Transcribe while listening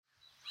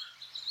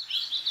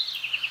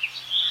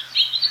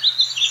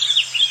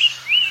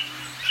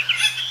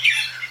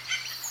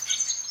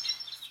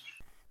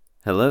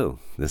Hello,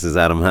 this is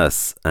Adam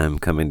Huss. I'm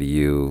coming to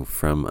you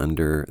from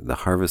under the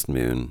harvest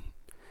moon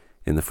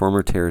in the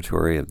former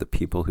territory of the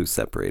people who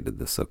separated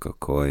the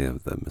Sokokoi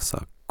of the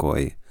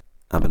Misakoi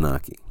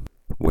Abenaki,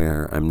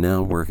 where I'm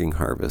now working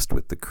harvest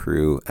with the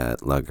crew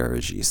at La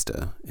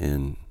Garagista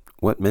in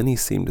what many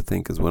seem to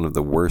think is one of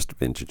the worst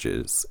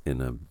vintages in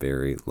a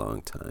very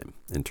long time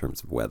in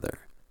terms of weather.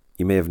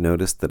 You may have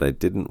noticed that I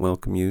didn't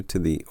welcome you to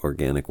the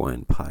Organic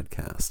Wine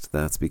Podcast.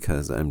 That's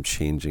because I'm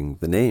changing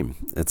the name.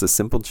 It's a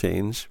simple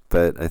change,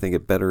 but I think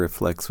it better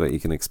reflects what you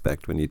can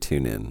expect when you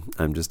tune in.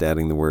 I'm just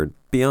adding the word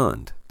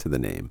Beyond to the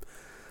name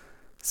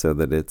so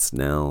that it's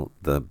now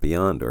the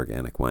Beyond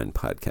Organic Wine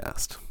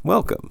Podcast.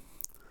 Welcome.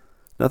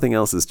 Nothing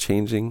else is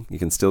changing. You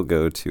can still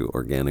go to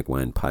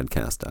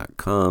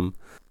organicwinepodcast.com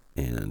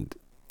and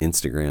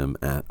Instagram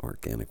at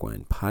Organic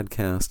Wine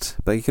Podcast,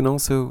 but you can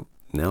also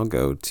now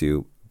go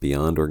to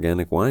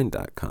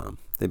beyondorganicwine.com.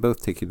 They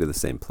both take you to the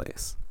same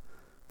place.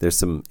 There's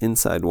some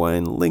inside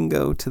wine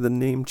lingo to the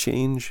name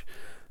change.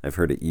 I've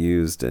heard it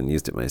used and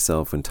used it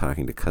myself when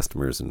talking to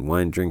customers and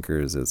wine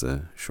drinkers as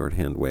a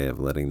shorthand way of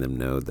letting them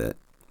know that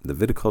the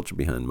viticulture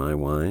behind my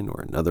wine or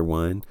another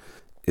wine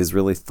is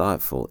really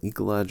thoughtful,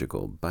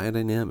 ecological,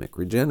 biodynamic,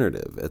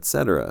 regenerative,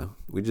 etc.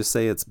 We just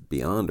say it's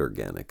beyond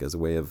organic as a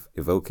way of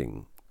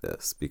evoking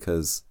this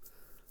because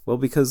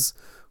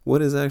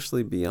what is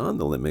actually beyond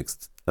the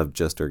limits of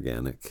just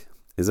organic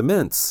is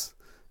immense.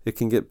 It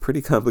can get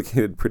pretty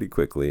complicated pretty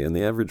quickly, and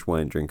the average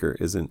wine drinker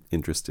isn't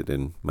interested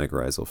in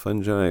mycorrhizal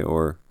fungi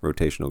or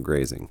rotational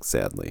grazing,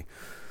 sadly.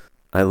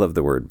 I love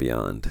the word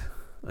beyond.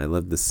 I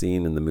love the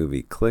scene in the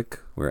movie Click,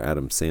 where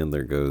Adam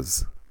Sandler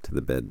goes to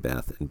the Bed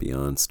Bath &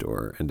 Beyond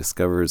store and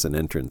discovers an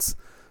entrance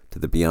to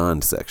the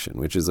Beyond section,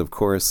 which is, of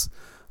course,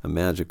 a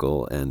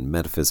magical and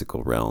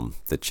metaphysical realm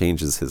that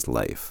changes his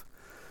life.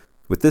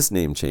 With this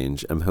name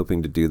change, I'm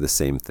hoping to do the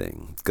same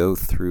thing, go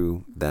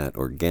through that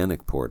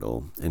organic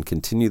portal and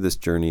continue this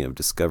journey of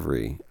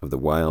discovery of the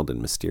wild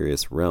and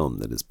mysterious realm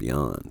that is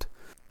beyond.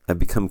 I've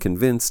become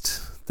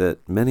convinced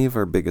that many of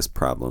our biggest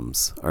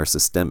problems are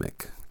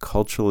systemic,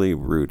 culturally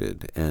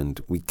rooted,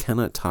 and we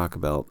cannot talk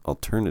about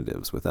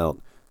alternatives without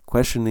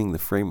questioning the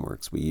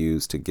frameworks we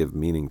use to give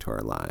meaning to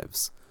our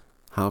lives.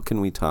 How can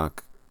we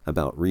talk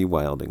about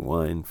rewilding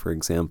wine, for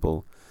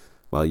example,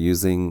 while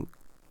using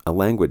a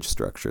language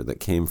structure that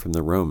came from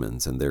the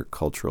Romans and their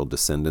cultural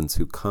descendants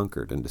who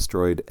conquered and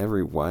destroyed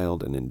every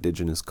wild and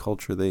indigenous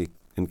culture they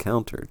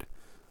encountered?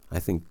 I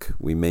think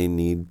we may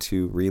need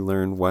to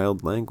relearn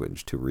wild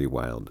language to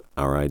rewild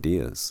our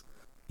ideas.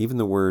 Even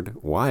the word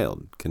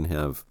wild can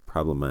have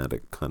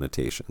problematic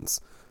connotations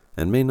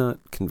and may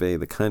not convey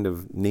the kind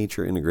of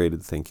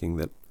nature-integrated thinking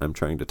that I'm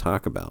trying to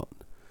talk about.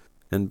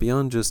 And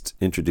beyond just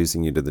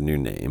introducing you to the new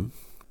name,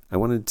 I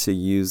wanted to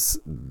use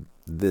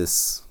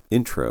this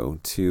intro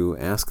to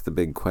ask the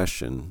big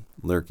question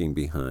lurking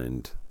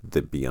behind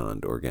the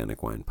Beyond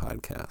Organic Wine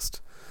Podcast.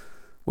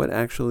 What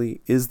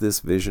actually is this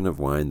vision of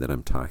wine that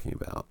I'm talking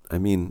about? I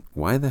mean,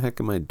 why the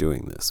heck am I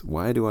doing this?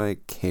 Why do I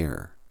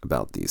care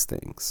about these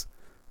things?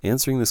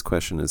 Answering this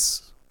question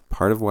is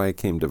part of why I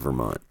came to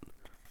Vermont.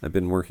 I've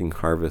been working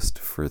harvest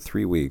for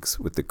 3 weeks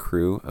with the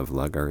crew of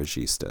La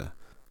Garagista.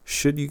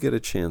 Should you get a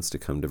chance to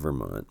come to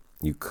Vermont,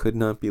 you could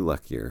not be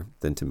luckier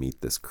than to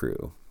meet this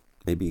crew.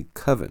 Maybe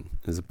coven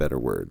is a better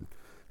word,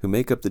 who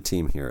make up the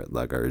team here at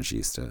La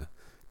Garagista.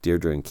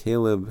 Deirdre and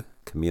Caleb,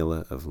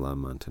 Camila of La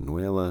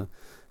Montañela,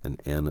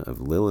 and Anna of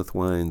Lilith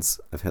Wines.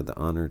 I've had the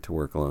honor to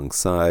work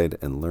alongside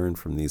and learn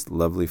from these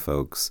lovely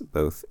folks,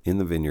 both in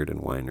the vineyard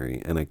and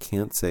winery, and I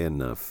can't say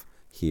enough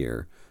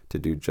here to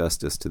do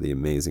justice to the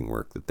amazing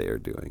work that they are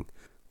doing.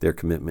 Their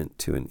commitment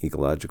to an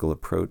ecological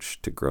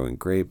approach to growing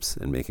grapes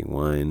and making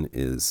wine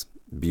is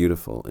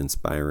beautiful,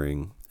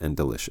 inspiring, and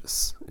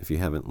delicious. If you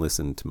haven't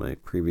listened to my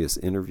previous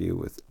interview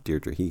with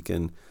Deirdre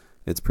Heekin,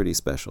 it's pretty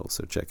special,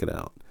 so check it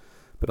out.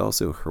 But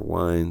also her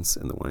wines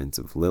and the wines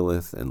of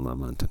Lilith and La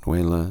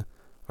Montañela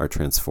are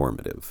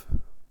transformative.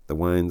 The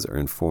wines are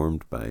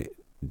informed by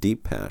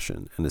deep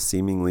passion and a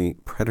seemingly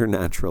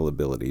preternatural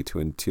ability to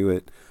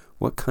intuit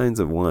what kinds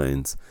of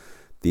wines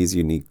these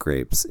unique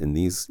grapes in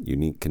these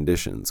unique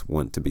conditions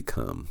want to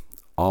become,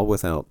 all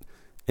without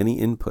any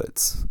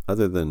inputs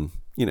other than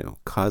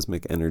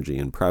cosmic energy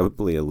and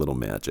probably a little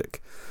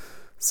magic.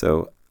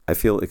 So I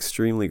feel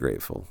extremely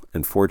grateful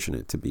and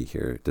fortunate to be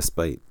here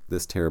despite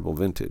this terrible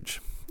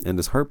vintage. And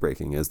as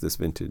heartbreaking as this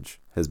vintage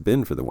has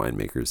been for the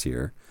winemakers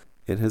here,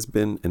 it has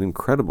been an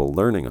incredible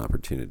learning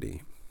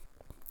opportunity.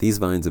 These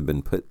vines have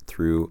been put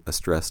through a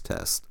stress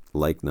test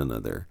like none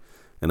other,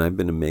 and I've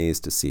been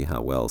amazed to see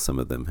how well some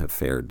of them have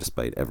fared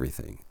despite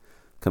everything.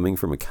 Coming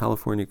from a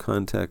California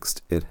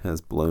context, it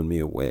has blown me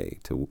away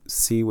to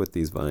see what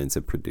these vines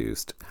have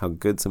produced, how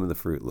good some of the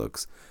fruit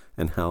looks,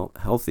 and how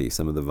healthy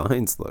some of the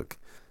vines look.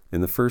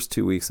 In the first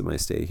 2 weeks of my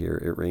stay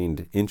here, it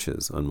rained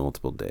inches on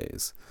multiple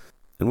days.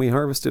 And we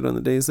harvested on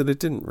the days that it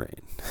didn't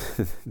rain.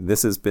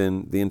 This has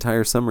been the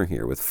entire summer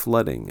here with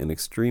flooding and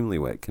extremely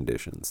wet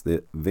conditions.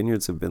 The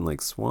vineyards have been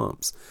like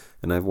swamps,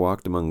 and I've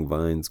walked among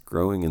vines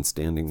growing in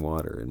standing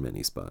water in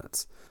many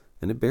spots.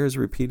 and it bears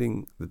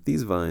repeating that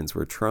these vines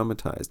were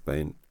traumatized by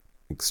an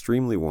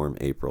extremely warm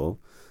April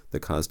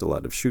that caused a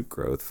lot of shoot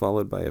growth,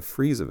 followed by a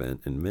freeze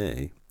event in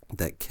May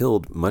that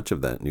killed much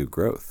of that new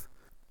growth.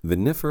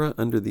 Vinifera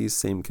under these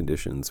same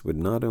conditions would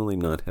not only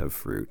not have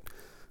fruit,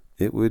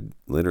 it would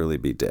literally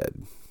be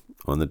dead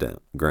on the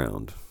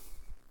ground,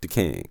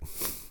 decaying.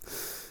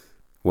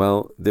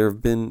 While there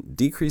have been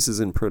decreases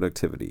in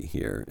productivity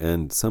here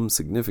and some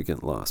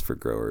significant loss for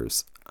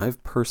growers,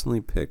 I've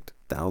personally picked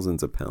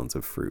thousands of pounds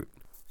of fruit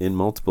in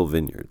multiple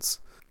vineyards.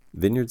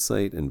 Vineyard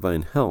site and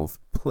vine health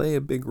play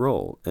a big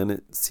role, and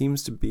it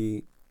seems to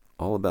be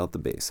all about the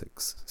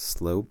basics: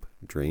 slope,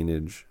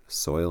 drainage,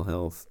 soil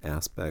health,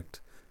 aspect,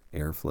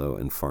 airflow,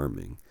 and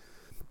farming.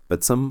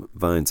 But some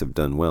vines have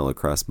done well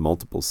across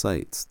multiple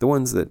sites. The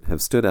ones that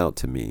have stood out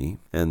to me,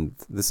 and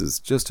this is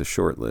just a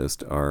short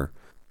list, are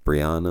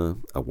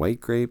Brianna, a white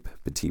grape,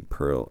 Petit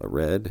Pearl, a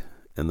red,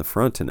 and the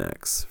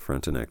Frontenacs,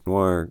 Frontenac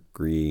Noir,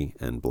 Gris,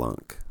 and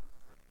Blanc.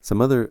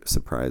 Some other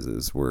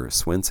surprises were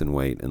Swenson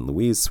White and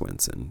Louise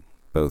Swenson,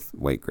 both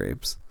white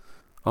grapes.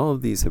 All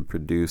of these have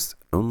produced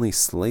only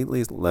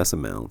slightly less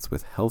amounts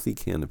with healthy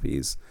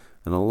canopies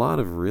and a lot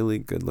of really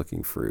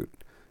good-looking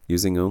fruit,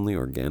 using only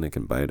organic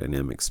and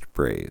biodynamic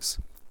sprays.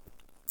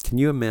 Can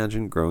you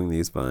imagine growing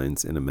these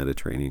vines in a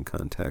Mediterranean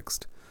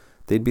context?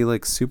 They'd be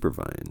like super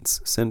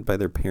vines, sent by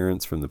their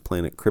parents from the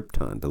planet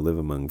Krypton to live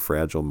among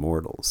fragile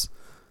mortals.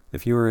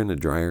 If you were in a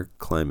drier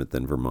climate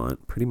than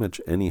Vermont, pretty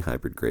much any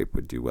hybrid grape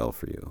would do well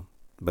for you.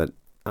 But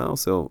I'll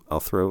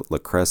throw La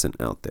Crescent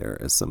out there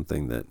as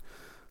something that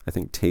I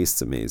think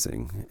tastes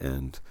amazing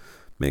and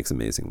makes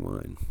amazing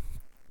wine.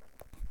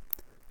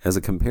 As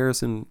a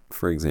comparison,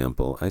 for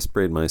example, I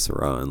sprayed my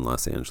Syrah in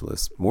Los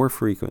Angeles more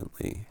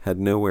frequently, had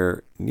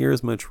nowhere near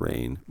as much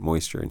rain,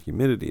 moisture, and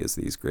humidity as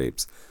these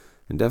grapes,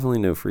 and definitely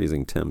no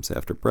freezing temps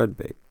after bud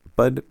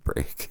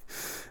break,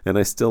 and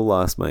I still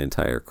lost my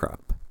entire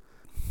crop.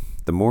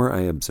 The more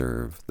I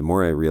observe, the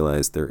more I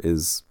realize there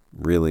is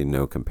really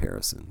no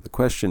comparison. The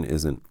question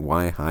isn't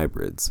why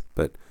hybrids,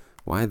 but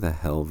why the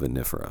hell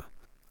vinifera?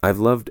 I've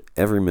loved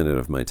every minute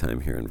of my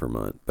time here in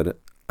Vermont,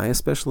 but I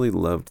especially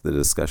loved the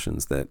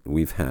discussions that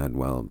we've had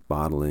while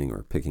bottling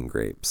or picking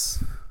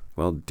grapes.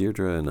 While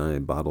Deirdre and I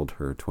bottled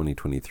her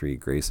 2023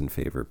 Grace and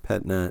Favor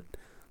Pet Nat,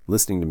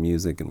 listening to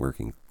music and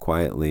working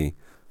quietly,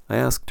 I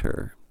asked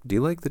her, "Do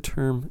you like the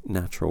term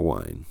natural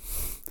wine?"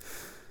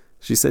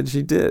 She said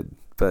she did,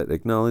 but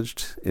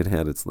acknowledged it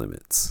had its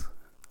limits.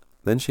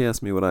 Then she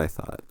asked me what I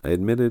thought. I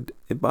admitted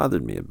it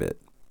bothered me a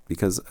bit,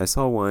 because I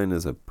saw wine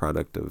as a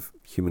product of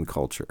human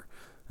culture,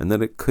 and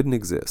that it couldn't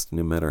exist,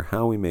 no matter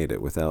how we made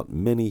it, without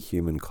many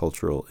human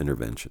cultural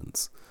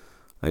interventions.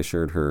 I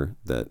assured her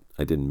that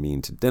I didn't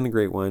mean to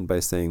denigrate wine by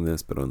saying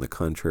this, but on the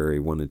contrary,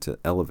 wanted to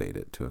elevate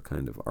it to a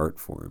kind of art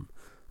form.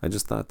 I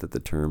just thought that the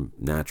term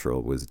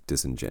natural was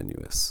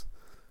disingenuous.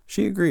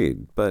 She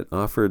agreed, but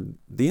offered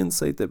the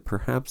insight that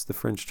perhaps the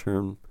French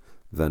term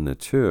vin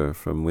nature,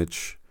 from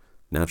which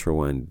natural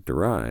wine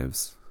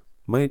derives,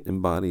 might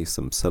embody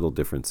some subtle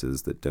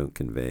differences that don't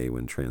convey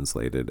when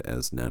translated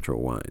as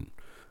natural wine.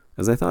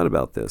 As I thought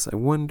about this, I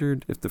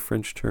wondered if the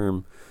French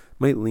term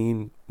might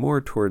lean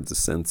more towards a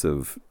sense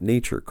of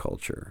nature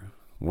culture,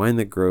 wine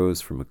that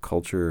grows from a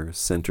culture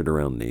centered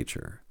around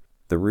nature.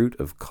 The root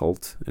of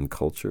cult and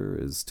culture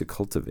is to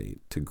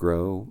cultivate, to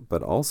grow,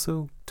 but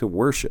also to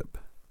worship.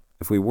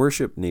 If we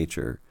worship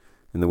nature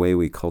in the way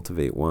we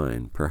cultivate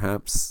wine,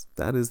 perhaps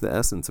that is the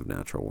essence of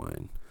natural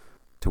wine.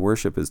 To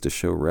worship is to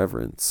show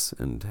reverence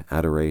and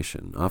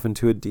adoration, often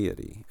to a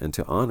deity, and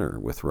to honor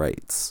with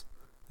rites.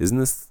 Isn't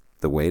this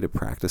the way to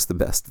practice the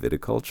best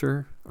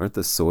viticulture? Aren't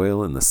the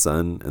soil and the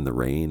sun and the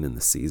rain and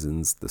the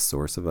seasons the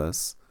source of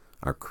us,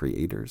 our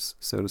creators,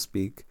 so to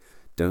speak?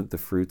 Don't the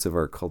fruits of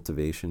our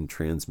cultivation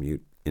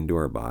transmute into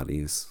our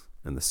bodies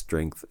and the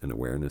strength and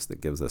awareness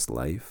that gives us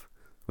life?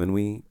 When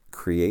we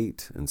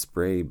create and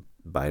spray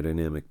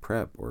biodynamic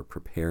prep or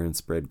prepare and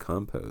spread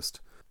compost,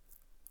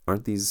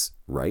 aren't these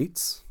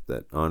rites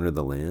that honor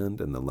the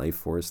land and the life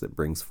force that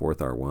brings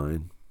forth our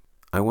wine?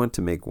 I want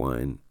to make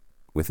wine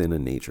within a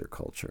nature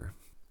culture,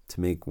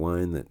 to make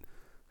wine that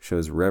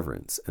shows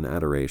reverence and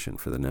adoration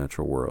for the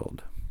natural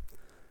world.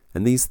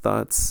 And these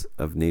thoughts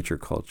of nature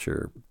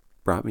culture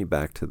brought me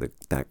back to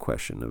that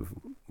question of,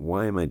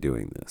 why am I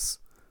doing this?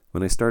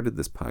 When I started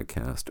this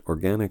podcast,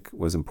 organic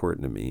was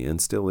important to me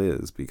and still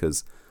is,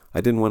 because I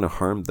didn't want to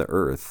harm the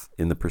earth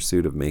in the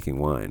pursuit of making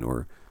wine,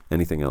 or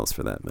anything else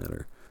for that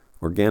matter.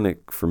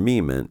 Organic for me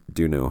meant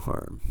do no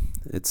harm.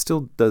 It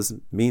still does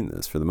mean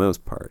this for the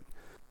most part,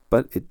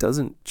 but it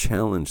doesn't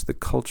challenge the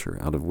culture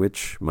out of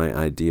which my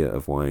idea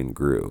of wine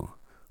grew.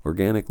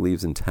 Organic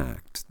leaves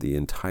intact the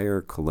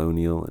entire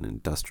colonial and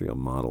industrial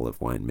model of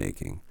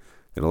winemaking.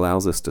 It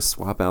allows us to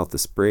swap out the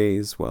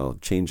sprays while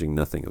changing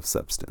nothing of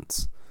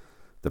substance.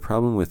 The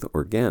problem with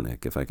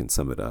organic, if I can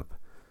sum it up,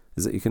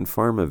 is that you can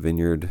farm a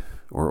vineyard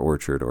or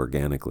orchard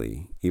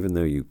organically, even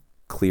though you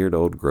cleared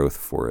old growth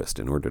forest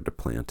in order to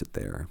plant it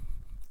there.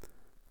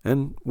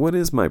 And what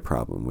is my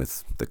problem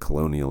with the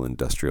colonial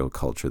industrial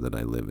culture that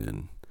I live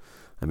in?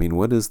 I mean,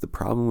 what is the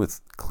problem with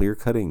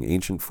clear-cutting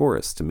ancient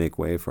forests to make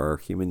way for our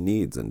human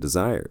needs and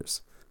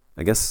desires?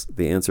 I guess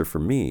the answer for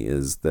me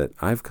is that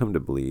I've come to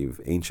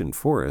believe ancient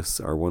forests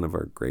are one of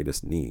our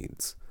greatest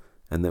needs,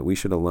 and that we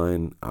should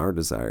align our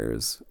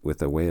desires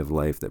with a way of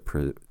life that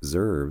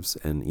preserves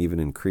and even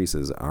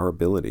increases our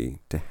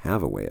ability to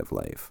have a way of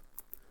life.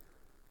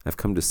 I've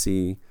come to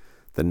see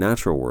the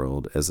natural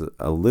world as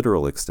a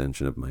literal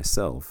extension of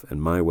myself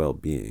and my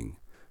well-being,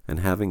 and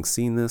having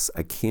seen this,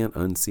 I can't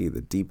unsee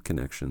the deep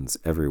connections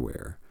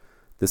everywhere.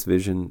 This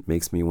vision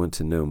makes me want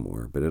to know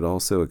more, but it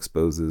also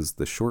exposes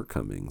the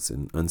shortcomings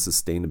and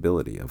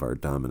unsustainability of our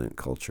dominant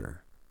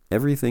culture.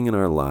 Everything in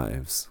our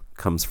lives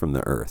comes from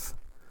the earth.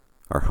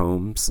 Our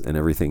homes and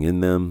everything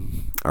in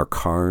them, our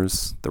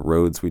cars, the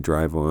roads we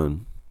drive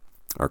on,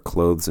 our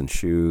clothes and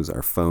shoes,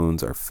 our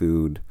phones, our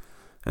food,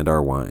 and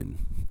our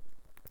wine.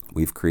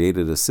 We've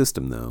created a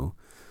system, though,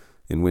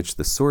 in which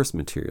the source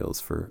materials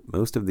for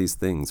most of these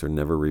things are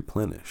never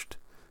replenished.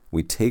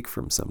 We take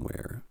from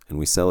somewhere, and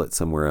we sell it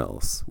somewhere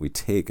else. We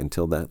take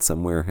until that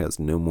somewhere has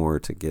no more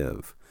to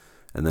give,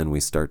 and then we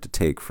start to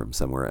take from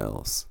somewhere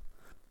else.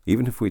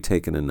 Even if we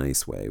take in a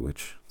nice way,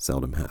 which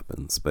seldom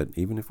happens, but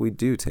even if we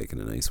do take in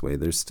a nice way,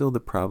 there's still the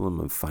problem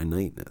of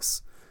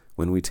finiteness.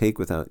 When we take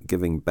without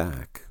giving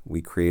back,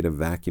 we create a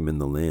vacuum in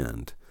the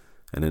land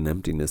and an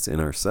emptiness in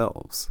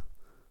ourselves.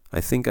 I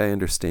think I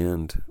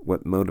understand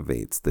what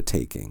motivates the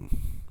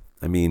taking.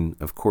 I mean,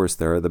 of course,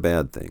 there are the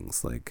bad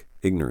things like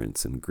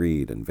ignorance and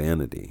greed and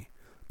vanity.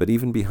 But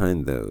even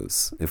behind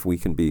those, if we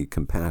can be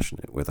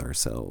compassionate with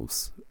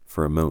ourselves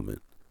for a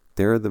moment,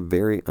 there are the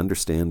very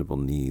understandable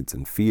needs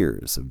and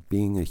fears of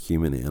being a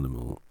human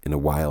animal in a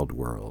wild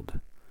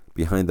world.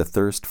 Behind the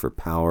thirst for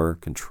power,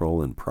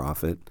 control, and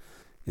profit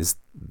is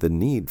the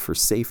need for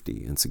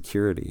safety and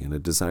security and a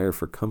desire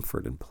for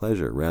comfort and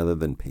pleasure rather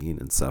than pain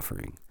and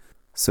suffering.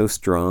 So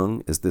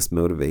strong is this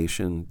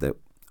motivation that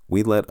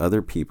we let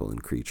other people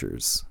and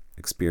creatures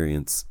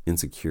experience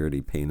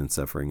insecurity, pain, and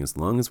suffering as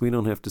long as we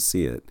don't have to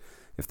see it,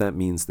 if that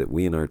means that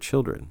we and our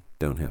children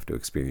don't have to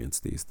experience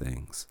these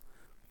things.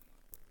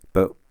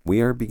 But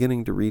we are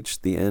beginning to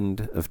reach the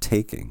end of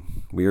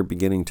taking. We are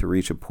beginning to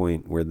reach a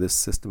point where this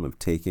system of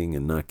taking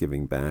and not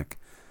giving back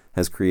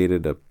has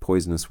created a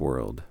poisonous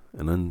world,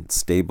 an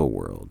unstable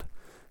world,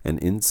 an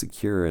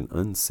insecure and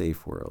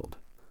unsafe world.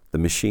 The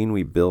machine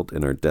we built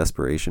in our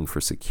desperation for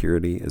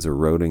security is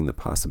eroding the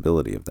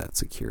possibility of that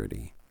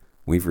security.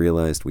 We've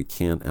realized we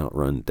can't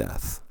outrun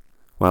death.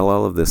 While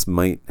all of this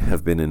might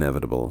have been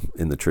inevitable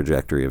in the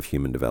trajectory of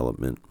human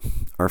development,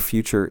 our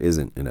future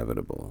isn't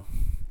inevitable.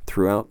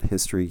 Throughout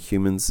history,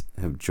 humans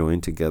have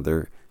joined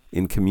together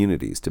in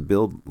communities to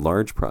build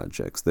large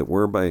projects that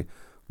were, by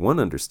one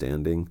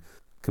understanding,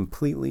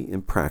 completely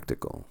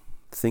impractical.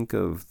 Think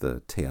of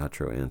the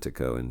Teatro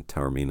Antico in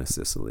Taormina,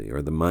 Sicily,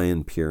 or the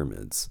Mayan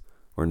pyramids,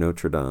 or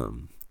Notre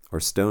Dame, or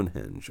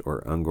Stonehenge,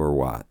 or Angkor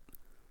Wat.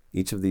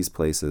 Each of these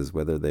places,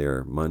 whether they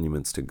are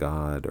monuments to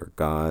God or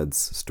gods,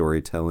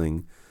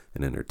 storytelling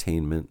and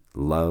entertainment,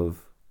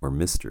 love or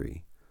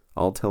mystery,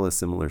 all tell a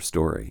similar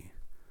story.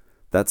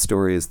 That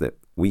story is that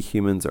we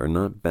humans are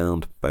not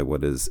bound by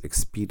what is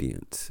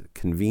expedient,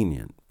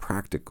 convenient,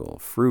 practical,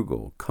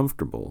 frugal,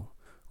 comfortable,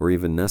 or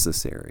even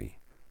necessary.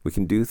 We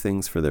can do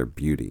things for their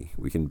beauty.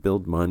 We can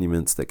build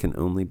monuments that can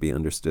only be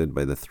understood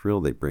by the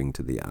thrill they bring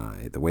to the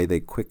eye, the way they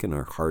quicken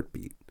our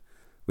heartbeat.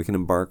 We can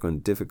embark on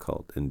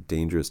difficult and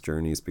dangerous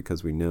journeys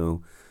because we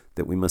know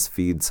that we must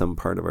feed some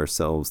part of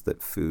ourselves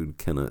that food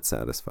cannot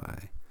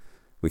satisfy.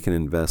 We can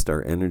invest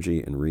our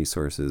energy and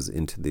resources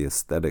into the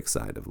aesthetic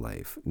side of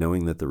life,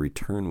 knowing that the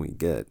return we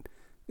get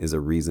is a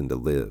reason to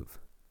live.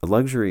 A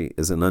luxury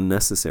is an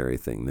unnecessary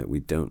thing that we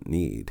don't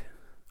need.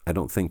 I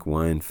don't think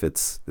wine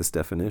fits this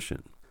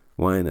definition.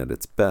 Wine at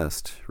its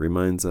best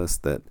reminds us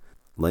that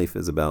life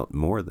is about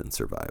more than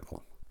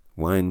survival.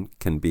 Wine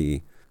can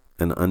be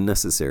an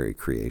unnecessary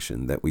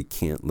creation that we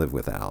can't live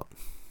without.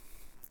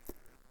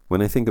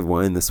 When I think of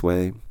wine this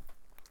way,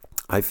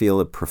 I feel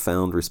a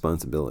profound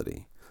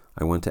responsibility.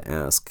 I want to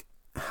ask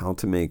how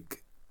to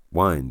make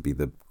wine be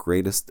the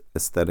greatest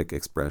aesthetic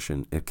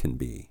expression it can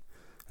be.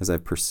 As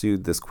I've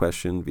pursued this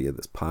question via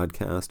this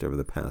podcast over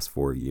the past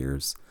 4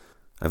 years,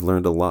 I've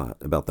learned a lot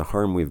about the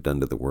harm we've done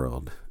to the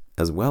world,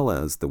 as well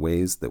as the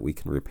ways that we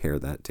can repair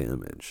that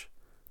damage.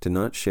 To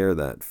not share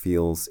that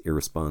feels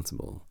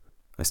irresponsible.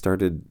 I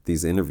started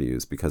these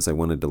interviews because I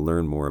wanted to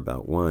learn more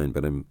about wine,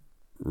 but I'm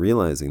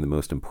realizing the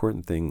most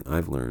important thing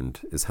I've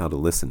learned is how to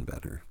listen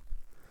better.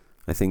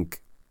 I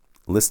think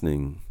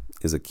listening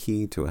is a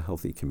key to a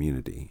healthy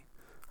community.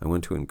 I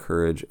want to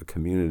encourage a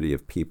community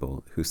of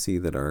people who see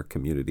that our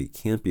community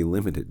can't be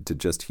limited to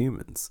just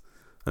humans.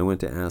 I want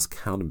to ask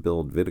how to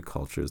build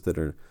viticultures that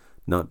are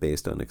not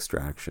based on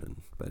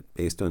extraction, but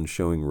based on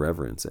showing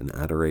reverence and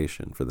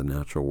adoration for the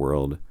natural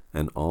world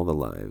and all the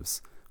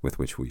lives with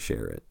which we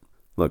share it.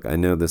 Look, I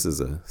know this is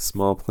a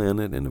small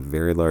planet in a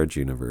very large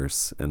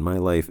universe, and my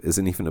life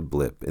isn't even a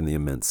blip in the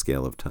immense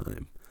scale of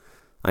time.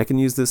 I can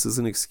use this as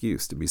an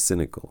excuse to be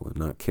cynical and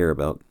not care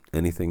about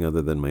anything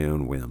other than my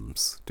own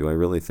whims. Do I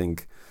really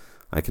think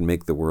I can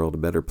make the world a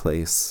better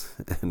place,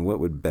 and what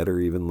would better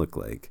even look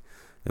like?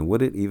 And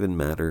would it even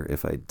matter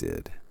if I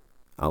did?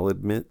 I'll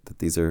admit that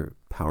these are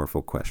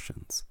powerful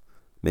questions.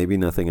 Maybe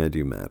nothing I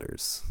do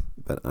matters,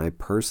 but I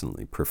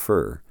personally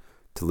prefer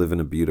to live in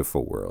a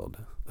beautiful world,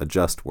 a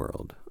just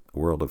world, a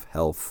world of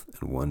health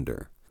and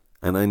wonder.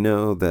 And I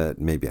know that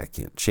maybe I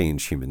can't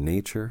change human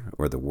nature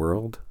or the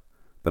world,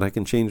 but I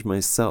can change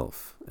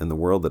myself and the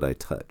world that I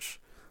touch.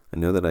 I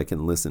know that I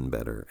can listen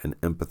better and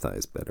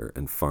empathize better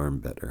and farm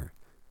better,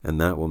 and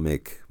that will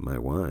make my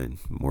wine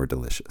more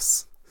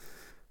delicious.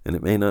 And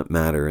it may not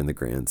matter in the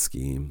grand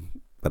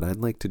scheme, but I'd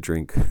like to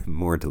drink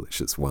more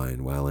delicious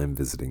wine while I'm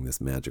visiting this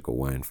magical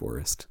wine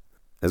forest.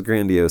 As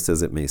grandiose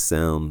as it may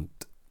sound,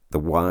 the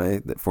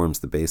why that forms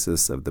the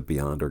basis of the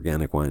Beyond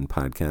Organic Wine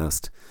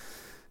podcast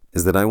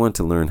is that I want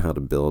to learn how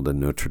to build a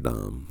Notre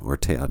Dame or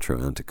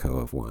Teatro Antico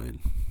of wine.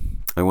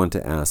 I want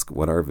to ask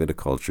what our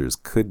viticultures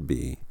could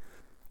be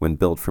when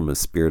built from a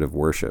spirit of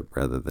worship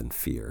rather than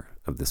fear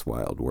of this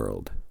wild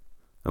world.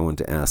 I want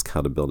to ask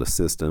how to build a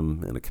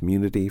system and a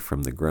community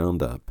from the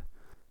ground up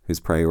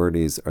whose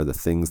priorities are the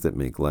things that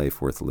make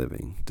life worth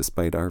living,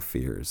 despite our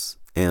fears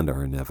and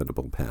our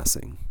inevitable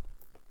passing.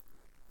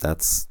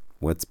 That's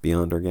what's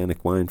Beyond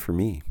Organic Wine for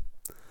me.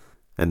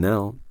 And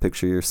now,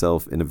 picture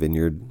yourself in a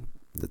vineyard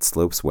that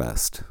slopes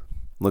west,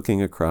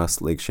 looking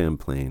across Lake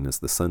Champlain as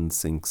the sun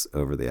sinks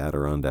over the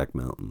Adirondack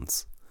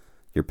Mountains.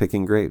 You're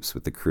picking grapes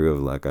with the crew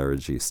of La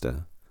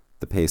Garagista.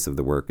 The pace of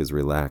the work is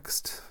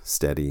relaxed,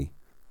 steady,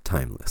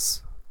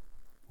 timeless.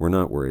 We're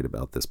not worried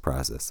about this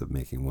process of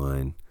making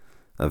wine,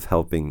 of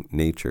helping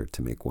nature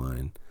to make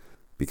wine,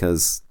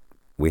 because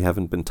we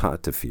haven't been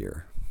taught to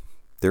fear.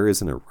 There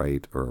isn't a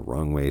right or a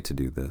wrong way to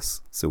do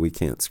this, so we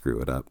can't screw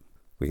it up.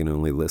 We can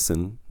only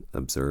listen,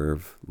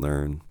 observe,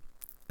 learn,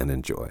 and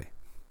enjoy.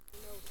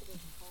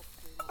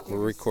 We're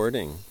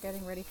recording.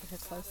 Getting ready for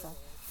his close-up.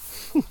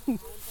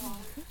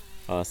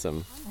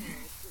 Awesome.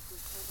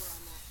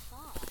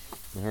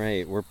 All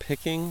right, we're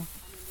picking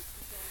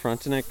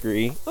Frontenac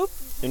Gris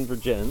in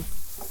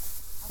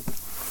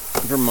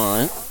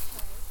Vermont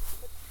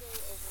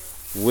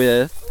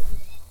with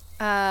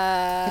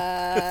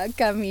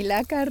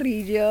Camila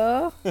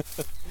Carrillo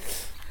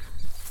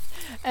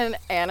and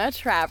Anna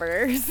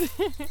Travers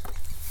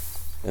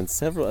and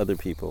several other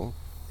people.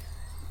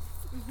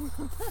 You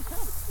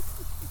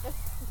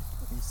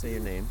say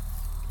your name.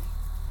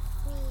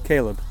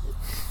 Caleb.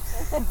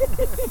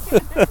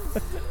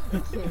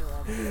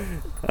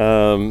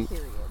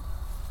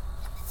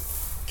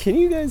 Can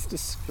you guys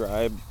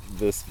describe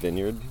this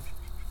vineyard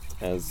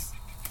as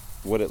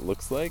what it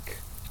looks like?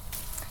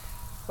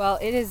 Well,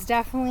 it is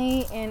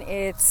definitely in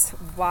its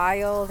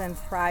wild and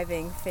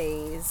thriving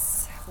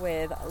phase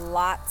with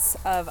lots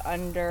of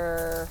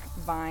under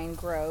vine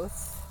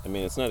growth. I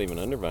mean, it's not even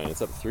under vine,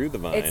 it's up through the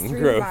vine It's through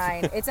growth. the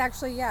vine. It's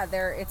actually,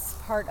 it's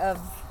part of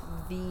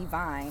the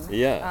vine.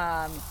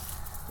 Yeah.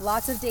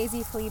 Lots of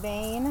daisy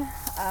fleabane,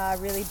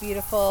 really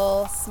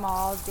beautiful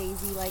small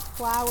daisy-like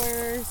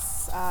flowers,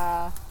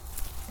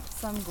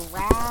 some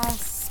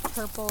grass,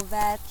 purple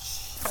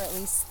vetch, or at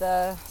least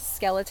the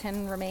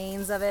skeleton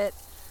remains of it.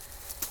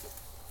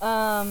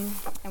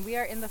 And we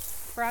are in the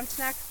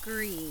Frontenac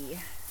Gris,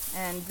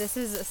 and this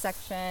is a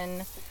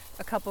section,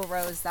 a couple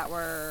rows that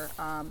were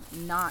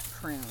not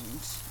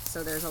pruned,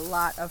 so there's a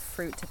lot of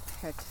fruit to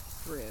pick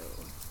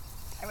through.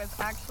 I was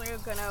actually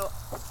going to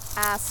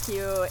ask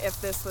you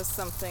if this was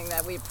something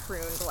that we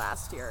pruned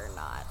last year or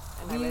not.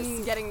 And I was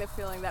getting the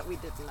feeling that we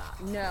did not.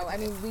 No, I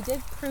mean, we did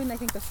prune, I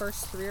think, the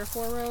first 3 or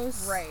 4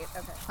 rows. Right,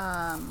 okay.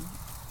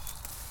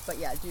 But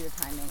yeah, due to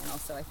timing, and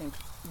also I think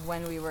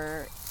when we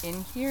were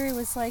in here, it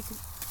was like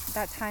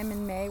that time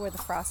in May where the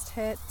frost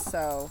hit,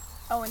 so...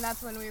 Oh, and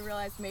that's when we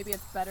realized maybe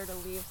it's better to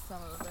leave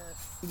some of it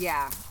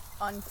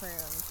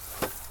unpruned.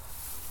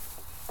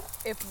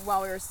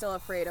 While we were still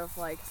afraid of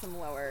like some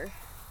lower...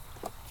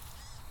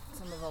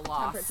 Some of the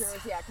loss.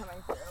 Temperatures,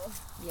 coming through.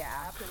 Yeah.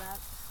 After that.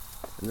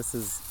 And this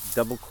is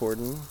double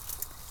cordon.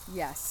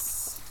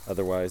 Yes.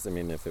 Otherwise, I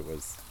mean, if it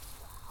was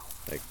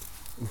like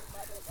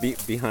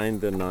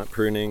behind the not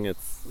pruning,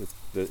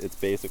 its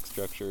basic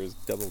structure is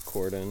double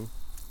cordon.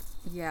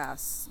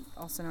 Yes,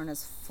 also known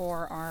as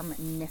forearm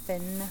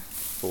niffin.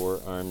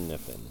 Forearm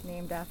niffin.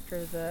 Named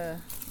after the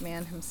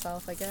man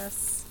himself, I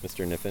guess.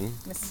 Mr. Niffin.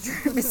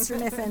 Mr.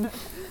 Niffin.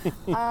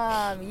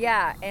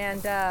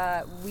 And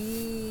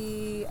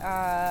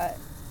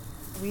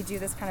we do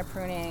this kind of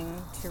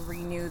pruning to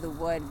renew the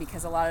wood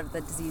because a lot of the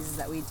diseases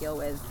that we deal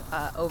with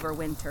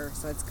overwinter,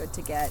 so it's good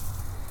to get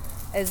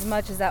as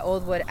much as that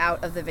old wood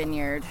out of the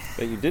vineyard.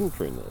 But you didn't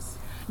prune this.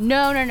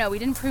 No, we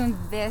didn't prune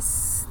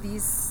these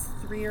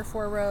 3 or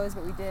 4 rows,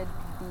 but we did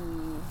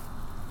the...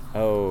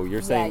 Oh,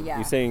 you're saying yeah.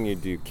 You're saying you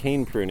do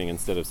cane pruning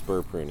instead of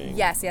spur pruning.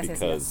 Yes.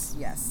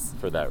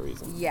 For that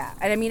reason. Yeah,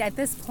 and I mean at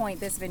this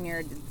point, this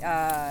vineyard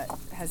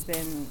has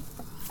been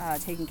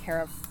taken care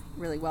of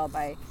really well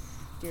by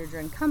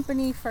Deirdre and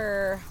Company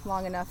for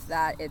long enough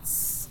that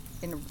it's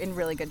in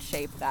really good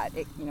shape that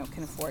it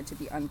can afford to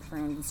be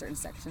unpruned in certain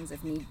sections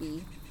if need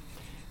be.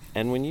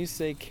 And when you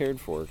say cared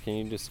for, can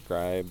you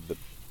describe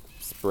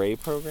spray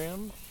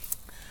program?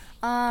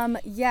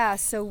 Yeah,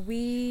 so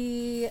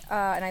we,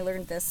 and I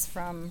learned this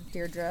from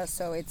Deirdre,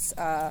 so it's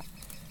a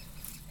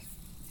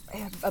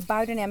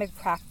biodynamic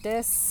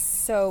practice.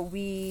 So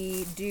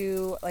we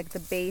do, like, the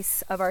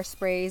base of our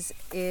sprays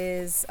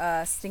is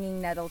stinging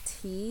nettle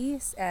tea,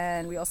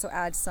 and we also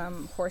add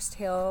some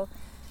horsetail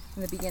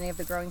in the beginning of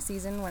the growing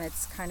season when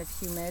it's kind of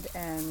humid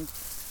and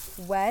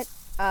wet.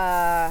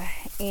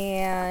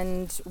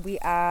 And we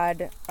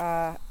add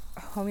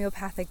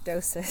homeopathic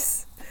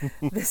doses.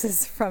 This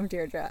is from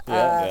Deirdre.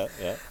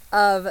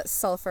 Of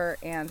sulfur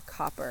and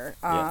copper.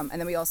 And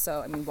then we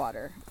also,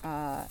 water.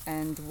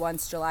 And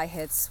once July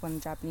hits, when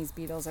Japanese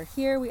beetles are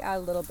here, we add a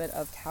little bit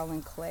of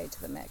kaolin clay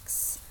to the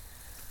mix,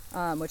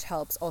 which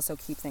helps also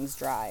keep things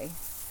dry,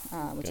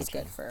 which is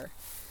good for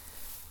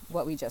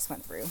what we just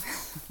went through.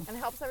 And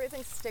helps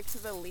everything stick to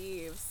the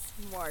leaves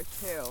more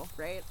too,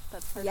 right?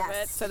 That's part of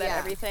it. So that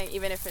everything,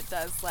 even if it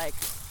does, like,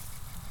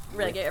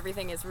 really get,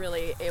 everything is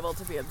really able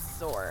to be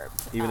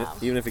absorbed.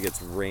 Even if it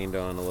gets rained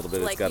on a little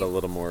bit, like, it's got a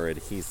little more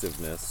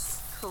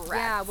adhesiveness. Correct.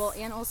 Yeah, well,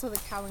 and also the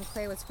kaolin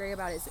clay, what's great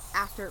about it is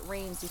after it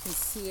rains, you can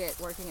see it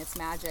working its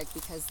magic,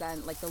 because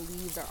then, like, the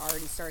leaves are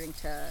already starting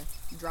to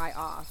dry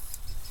off.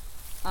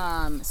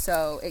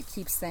 So it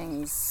keeps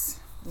things,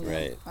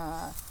 right.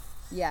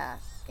 Yeah.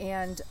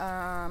 And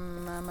how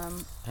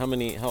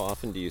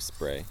often do you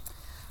spray?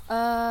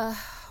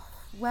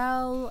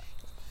 Well,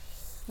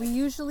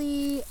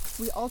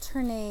 we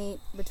alternate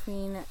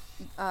between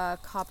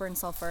copper and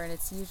sulfur, and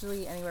it's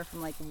usually anywhere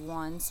from like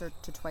once or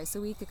to twice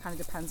a week. It kind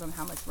of depends on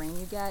how much rain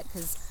you get,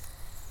 because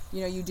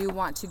you do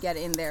want to get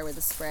in there with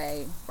a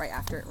spray right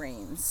after it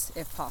rains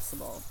if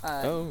possible.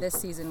 This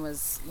season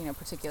was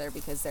particular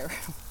because there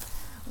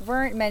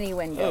weren't many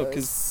windows.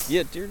 Because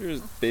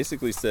Deirdre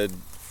basically said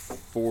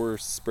 4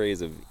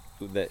 sprays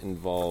that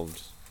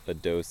involved a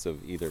dose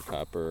of either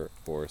copper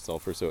or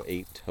sulfur, so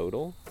 8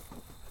 total,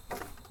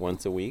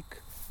 once a week.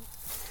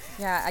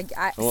 Yeah,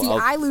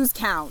 I lose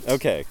count.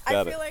 Okay,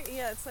 got it. I feel like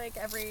it's like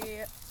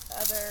every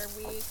other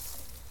week,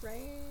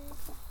 right?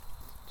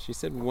 She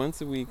said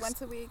once a week.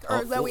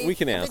 Or we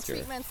can ask her. The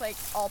treatments like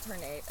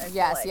alternate.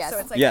 Yes. So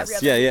it's like yes,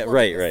 every other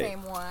week right. The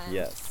same one.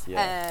 Yes,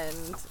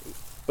 And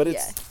but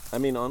it's. I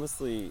mean,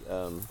 honestly,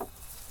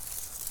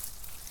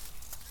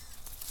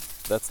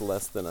 that's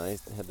less than I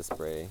had to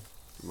spray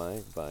my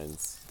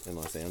vines in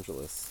Los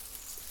Angeles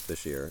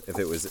this year. If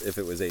it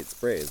was 8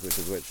 sprays, which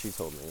is what she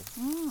told me.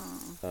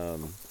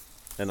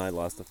 And I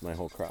lost my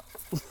whole crop.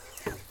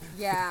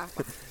 Yeah.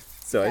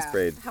 So I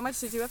sprayed. How much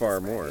did you have far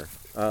to spray? more.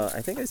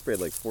 I think I sprayed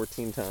like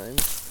 14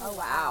 times. Oh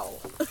wow.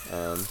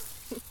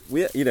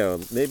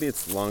 Maybe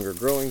it's longer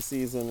growing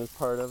season is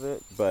part of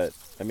it, but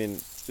I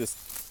mean,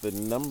 just the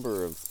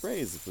number of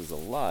sprays was a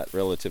lot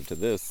relative to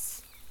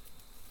this.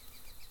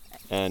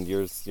 And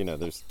yours,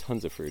 there's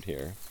tons of fruit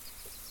here.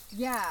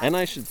 Yeah. And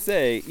I should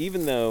say,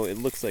 even though it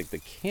looks like the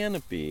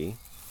canopy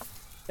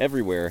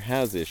everywhere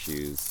has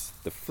issues,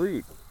 the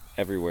fruit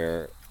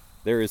everywhere,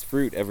 there is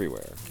fruit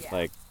everywhere. Yeah.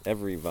 Like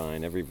every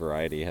vine, every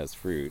variety has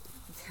fruit.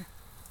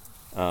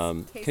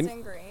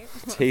 Tasting great.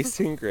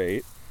 Tasting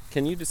great.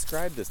 Can you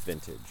describe this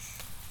vintage?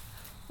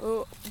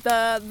 Ooh,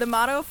 the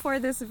motto for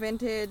this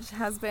vintage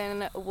has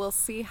been, we'll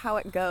see how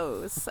it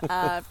goes.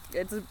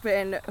 It's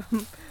been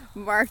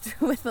marked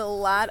with a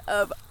lot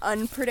of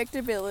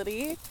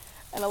unpredictability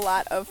and a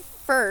lot of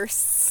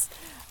firsts.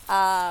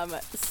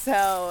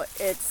 So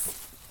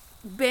it's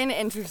been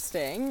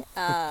interesting.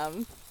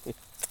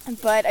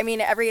 But I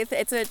mean, I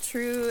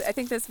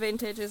think this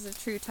vintage is a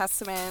true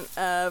testament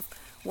of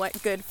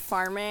what good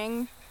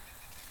farming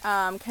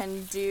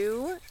can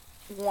do,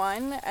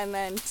 1, and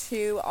then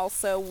 2,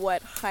 also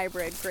what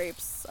hybrid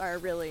grapes are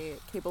really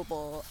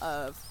capable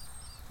of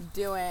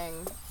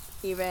doing,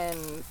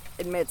 even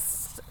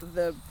amidst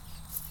the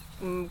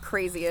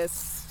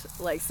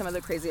some of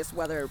the craziest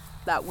weather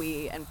that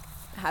we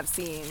have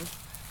seen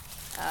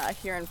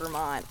here in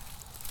Vermont.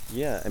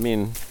 Yeah, I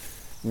mean,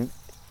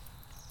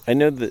 I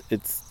know that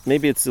it's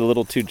a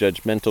little too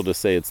judgmental to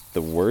say it's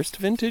the worst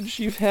vintage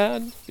you've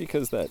had,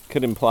 because that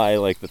could imply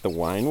like that the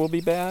wine will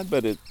be bad,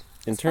 but as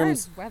far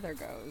as weather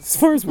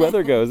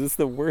goes, it's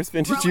the worst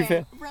vintage you've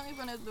had. Probably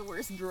one of the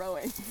worst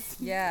growing.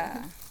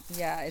 Yeah,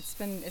 it's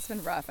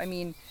been rough. I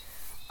mean,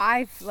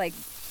 I've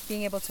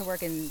being able to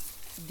work in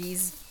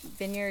these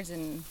vineyards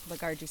and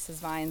Garagista's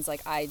vines,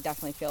 I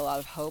definitely feel a lot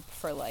of hope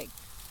for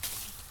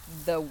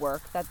the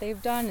work that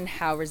they've done and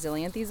how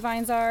resilient these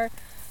vines are.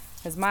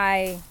 Because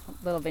my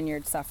little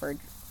vineyard suffered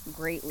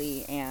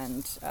greatly,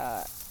 and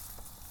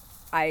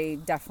I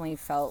definitely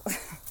felt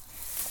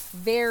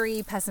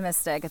very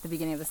pessimistic at the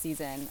beginning of the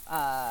season.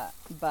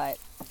 But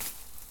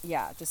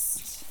yeah,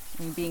 just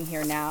being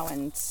here now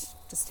and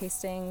just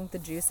tasting the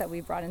juice that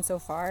we've brought in so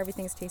far.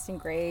 Everything's tasting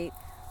great,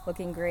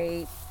 looking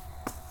great.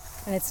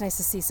 And it's nice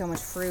to see so much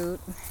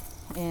fruit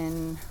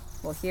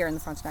here in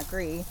the Frontenac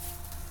Gris.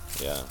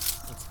 Yeah.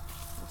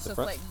 It's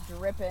just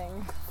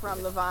dripping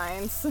from the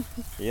vines.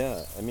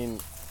 Yeah, I mean,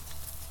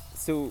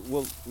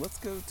 let's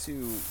go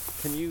to,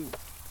 can you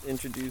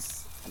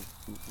introduce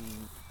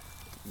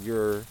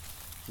your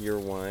your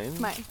wine?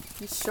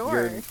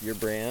 Sure. Your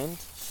brand?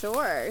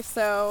 Sure.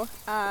 So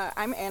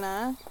I'm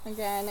Anna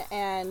again,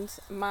 and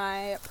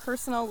my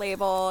personal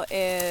label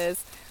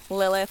is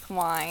Lilith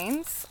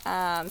Wines.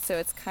 So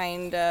it's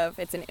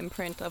it's an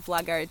imprint of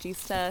La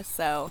Garagista.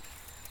 So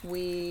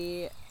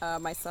we,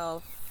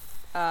 myself,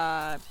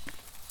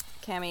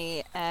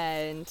 Cami,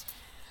 and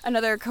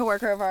another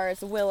coworker of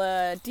ours,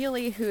 Willa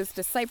Dealey, who's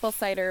Disciple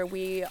Cider,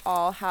 we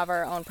all have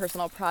our own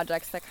personal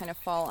projects that kind of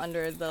fall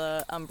under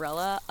the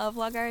umbrella of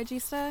La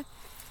Garagista.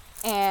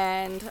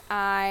 And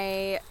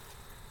I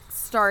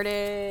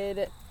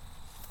started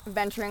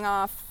venturing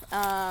off,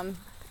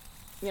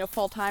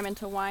 full-time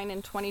into wine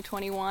in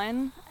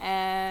 2021.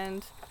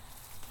 And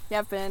yeah,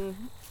 I've been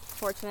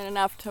fortunate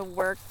enough to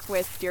work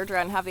with Deirdre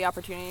and have the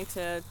opportunity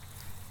to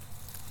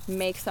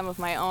make some of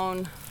my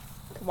own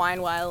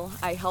wine while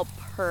I help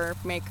her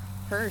make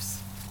hers.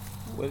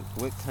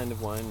 What kind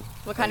of wine?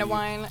 What kind of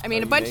wine? I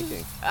mean, a bunch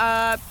making?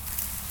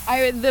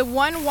 The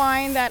one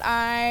wine that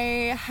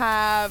I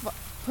have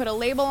put a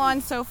label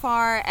on so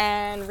far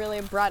and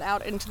really brought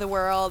out into the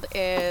world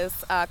is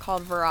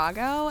called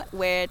Virago,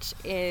 which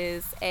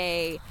is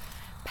a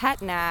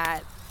pet nat.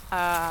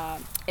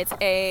 It's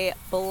a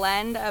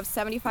blend of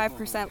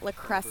 75% La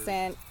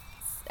Crescent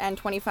and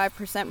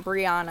 25%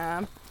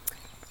 Brianna.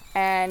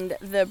 And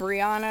the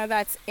Brianna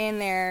that's in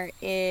there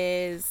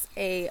is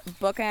a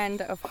bookend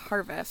of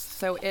harvest.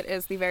 So it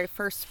is the very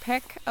first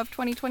pick of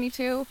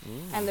 2022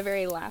 and the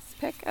very last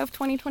pick of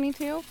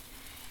 2022.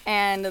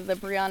 And the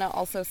Brianna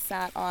also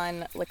sat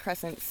on La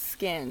Crescent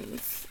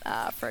skins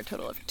for a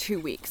total of 2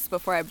 weeks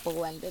before I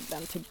blended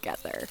them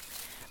together.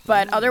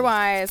 But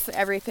otherwise,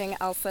 everything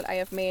else that I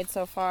have made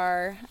so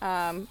far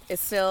is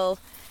still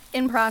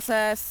in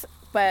process,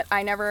 but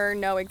I never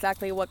know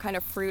exactly what kind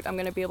of fruit I'm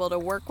going to be able to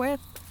work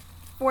with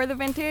for the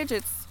vintage.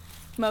 It's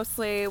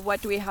mostly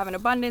what do we have an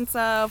abundance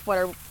of, what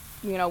are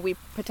we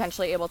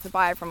potentially able to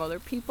buy from other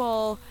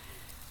people,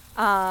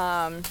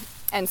 and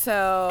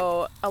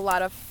so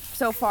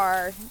so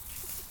far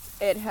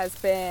it has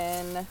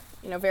been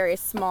very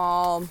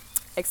small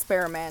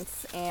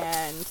experiments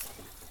and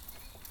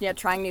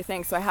trying new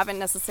things. So I haven't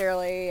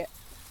necessarily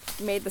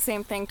made the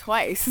same thing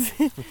twice.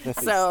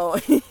 So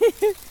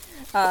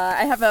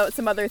I have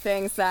some other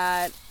things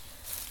that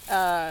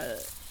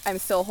I'm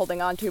still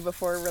holding on to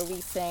before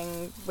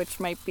releasing, which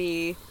might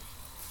be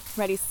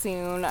ready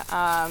soon.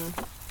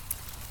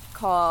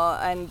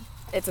 And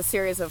it's a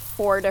series of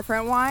 4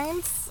 different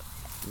wines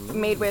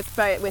made with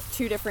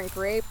 2 different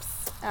grapes,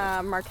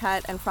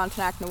 Marquette and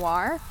Frontenac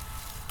Noir.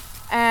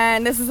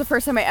 And this is the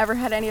first time I ever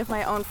had any of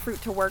my own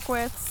fruit to work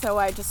with, so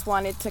I just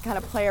wanted to kind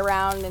of play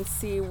around and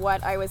see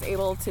what I was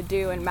able to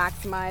do and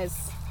maximize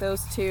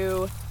those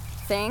 2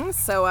 things.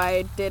 So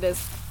I did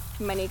as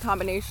many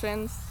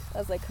combinations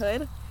as I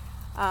could.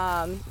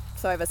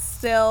 So I have a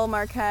still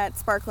Marquette,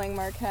 sparkling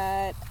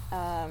Marquette,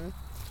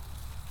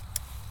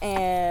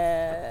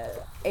 and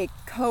a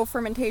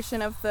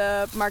co-fermentation of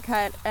the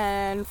Marquette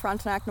and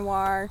Frontenac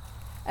Noir,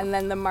 and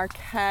then the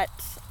Marquette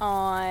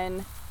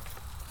on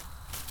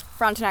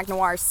Frontenac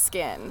Noir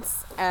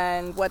skins.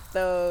 And what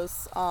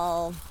those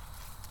all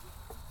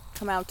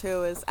come out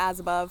to is as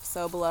above,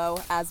 so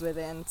below, as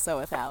within, so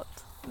without.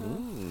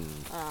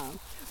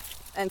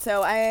 And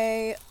so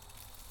I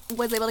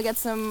was able to get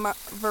some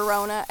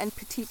Verona and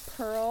Petit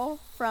Pearl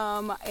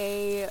from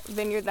a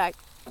vineyard that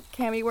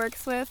Cami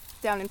works with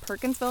down in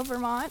Perkinsville,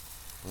 Vermont.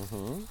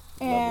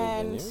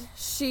 And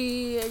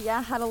she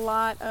had a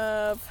lot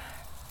of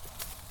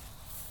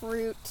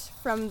fruit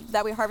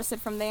that we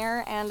harvested from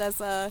there, and as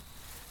a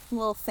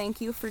little thank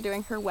you for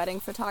doing her wedding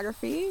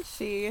photography,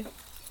 she's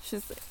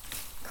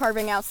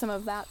carving out some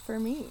of that for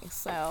me.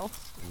 So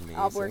amazing.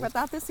 I'll work with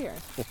that this year.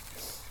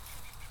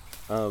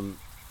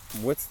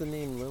 What's the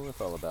name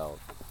Lilith all about?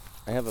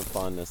 I have a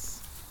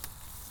fondness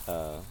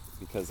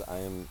because I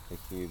am a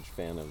huge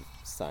fan of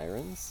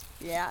sirens.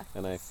 Yeah.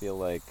 And I feel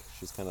like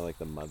she's kind of like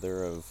the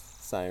mother of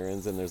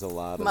sirens, and there's a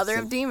lot of... Mother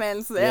of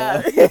demons,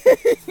 yeah.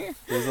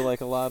 There's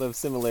a lot of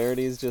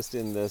similarities just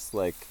in this,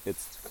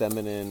 it's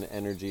feminine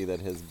energy that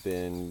has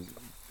been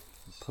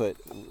put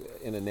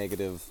in a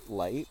negative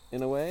light,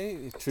 in a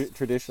way,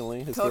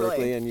 traditionally,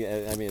 historically. Totally.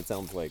 And it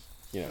sounds like,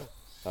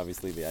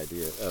 obviously the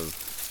idea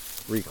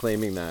of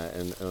reclaiming that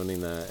and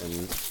owning that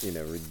and,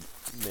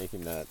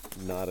 making that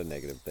not a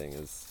negative thing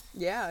is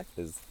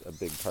a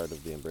big part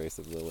of the embrace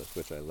of Lilith,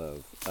 which I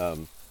love.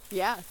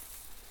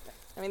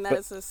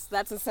 That's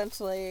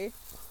essentially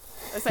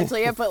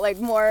it, but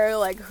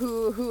more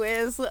who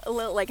is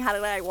Lilith, how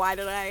did I, why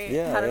did I,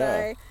 how did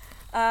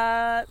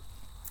I?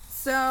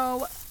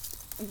 So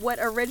what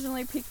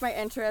originally piqued my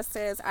interest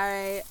is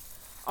I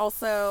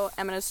also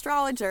am an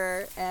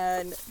astrologer,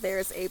 and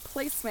there's a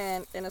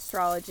placement in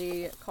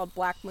astrology called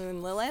Black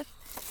Moon Lilith.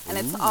 And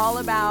it's all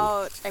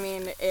about,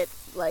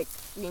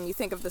 you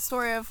think of the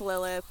story of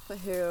Lilith,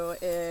 who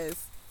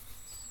is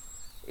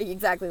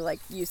exactly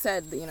like you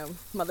said,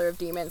 mother of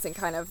demons, and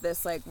kind of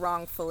this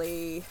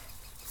wrongfully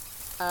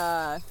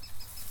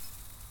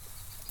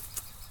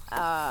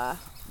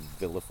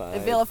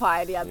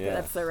vilified,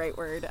 that's the right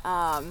word,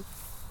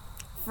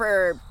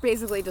 for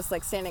basically just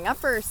like standing up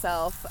for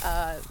herself.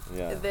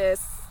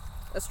 This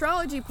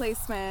astrology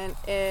placement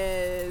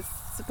is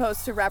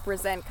supposed to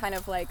represent kind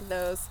of like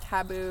those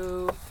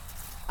taboo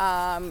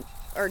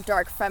or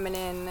dark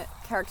feminine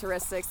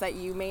characteristics that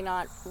you may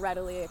not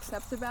readily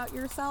accept about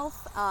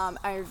yourself,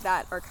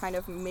 that are kind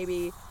of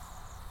maybe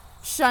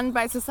shunned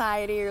by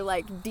society or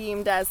like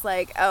deemed as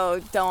like, oh,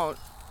 don't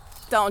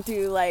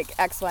do like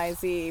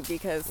XYZ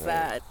because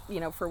that,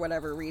 for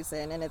whatever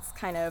reason. And it's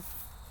kind of,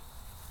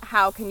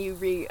 how can you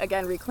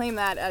reclaim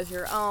that as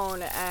your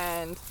own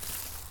and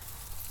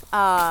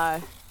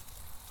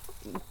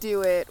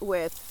do it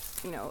with,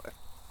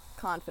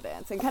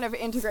 confidence and kind of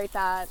integrate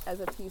that as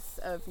a piece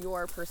of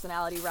your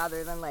personality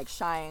rather than like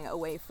shying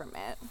away from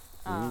it.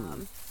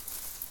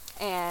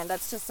 And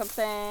that's just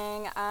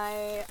something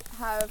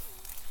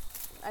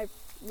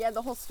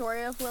the whole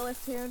story of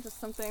Lilith too,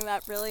 just something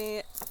that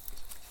really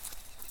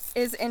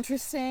is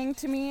interesting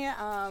to me.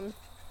 I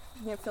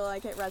feel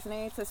like it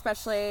resonates,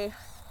 especially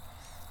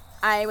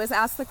I was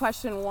asked the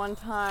question one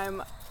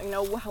time,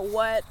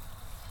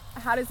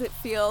 how does it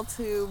feel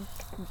to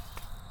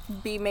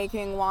be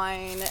making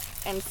wine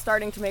and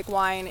starting to make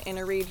wine in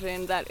a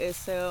region that is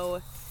so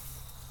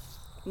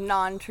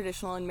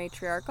non-traditional and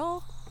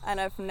matriarchal? And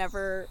I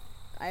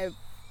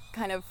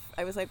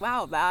was like,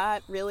 wow,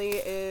 that really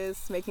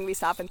is making me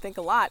stop and think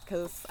a lot,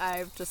 because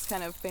I've just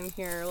kind of been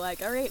here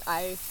like, all right,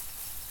 I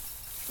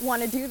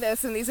want to do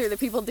this and these are the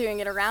people doing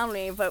it around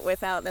me, but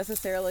without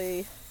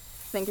necessarily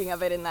thinking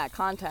of it in that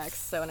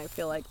context. So, and I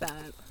feel like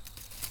that.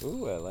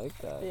 Ooh, I like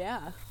that.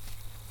 Yeah.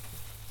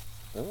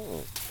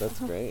 Oh, that's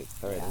great.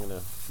 All right, I'm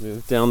going to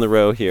move down the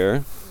row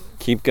here.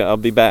 I'll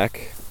be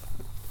back.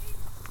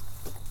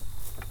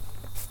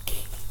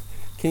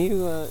 Can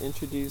you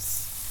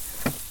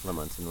introduce La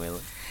Montañela?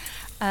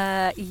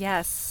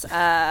 Yes.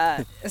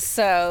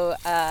 So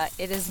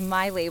it is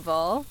my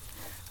label,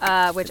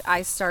 which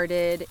I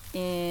started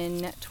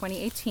in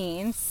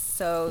 2018.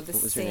 So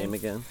what was your name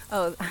again?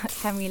 Oh,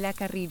 Camila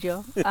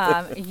Carrillo.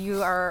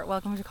 You are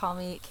welcome to call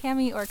me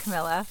Cami or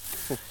Camilla.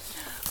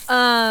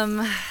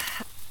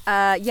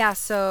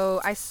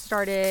 So I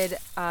started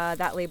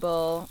that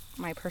label,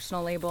 my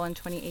personal label, in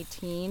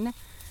 2018,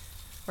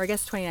 or I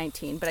guess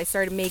 2019, but I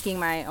started making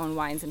my own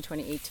wines in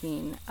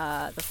 2018,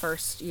 the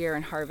first year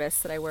in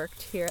harvest that I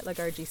worked here at La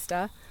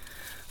Garagista.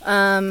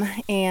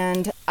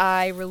 And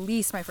I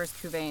released my first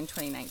cuvee in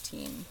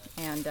 2019,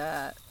 and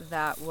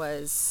that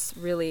was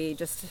really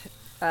just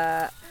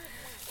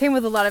came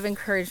with a lot of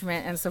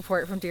encouragement and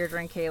support from Deirdre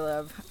and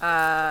Caleb,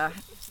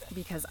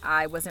 because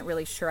I wasn't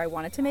really sure I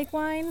wanted to make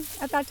wine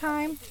at that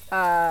time.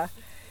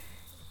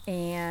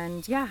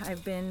 And yeah,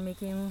 I've been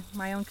making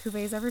my own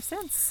cuvées ever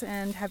since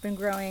and have been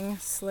growing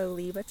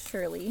slowly but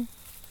surely.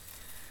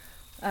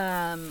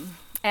 And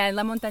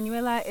La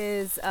Montañela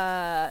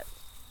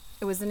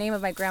it was the name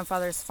of my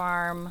grandfather's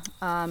farm,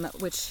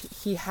 which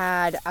he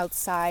had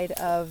outside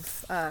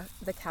of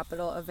the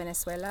capital of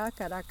Venezuela,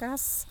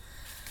 Caracas.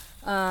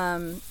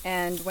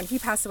 And when he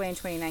passed away in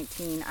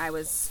 2019, I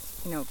was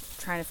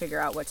trying to figure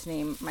out what to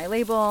name my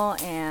label,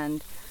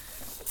 and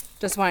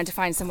just wanted to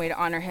find some way to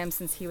honor him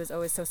since he was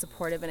always so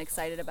supportive and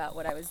excited about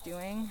what I was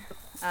doing.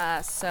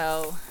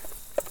 So,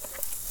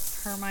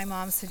 per my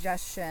mom's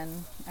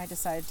suggestion, I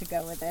decided to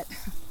go with it.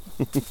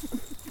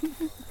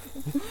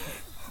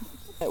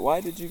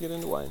 Why did you get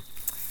into wine?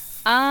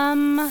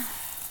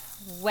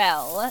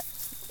 Well,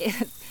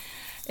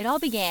 it all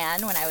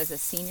began when I was a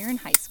senior in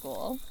high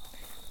school,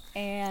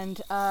 and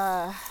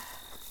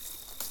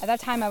at that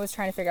time I was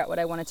trying to figure out what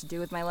I wanted to do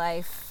with my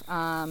life.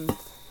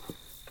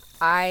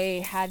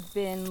 I had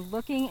been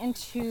looking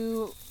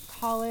into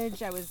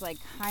college. I was like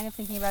kind of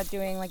thinking about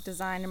doing like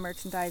design and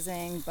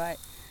merchandising, but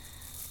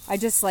I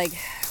just like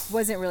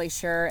wasn't really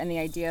sure, and the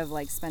idea of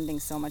like spending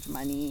so much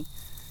money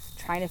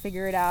trying to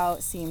figure it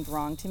out seemed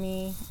wrong to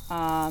me.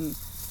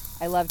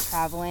 I love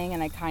traveling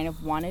and I kind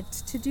of wanted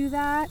to do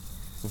that.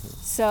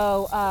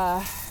 So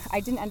I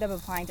didn't end up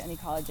applying to any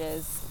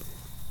colleges.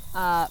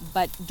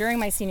 But during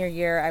my senior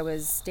year, I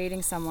was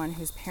dating someone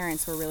whose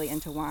parents were really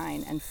into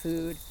wine and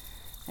food.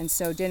 And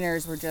so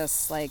dinners were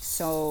just like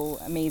so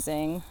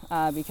amazing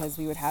because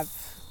we would have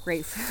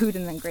great food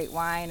and then great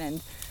wine.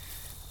 And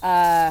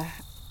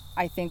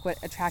I think what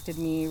attracted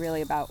me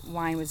really about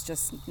wine was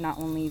just not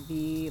only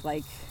the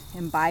like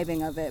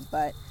imbibing of it,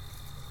 but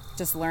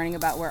just learning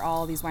about where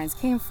all these wines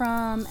came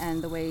from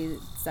and the ways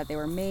that they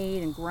were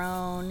made and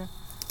grown.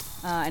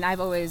 And I've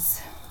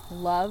always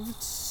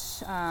loved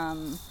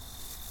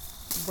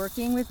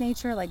working with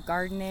nature, like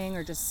gardening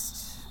or just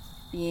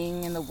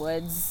being in the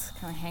woods,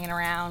 kind of hanging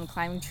around,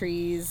 climbing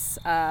trees.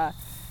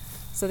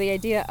 So the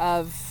idea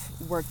of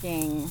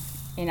working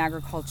in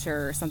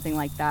agriculture or something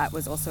like that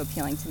was also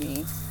appealing to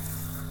me.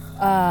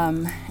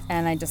 And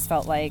I just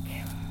felt like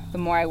the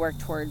more I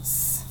worked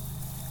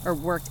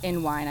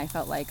in wine, I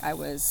felt like I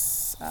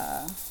was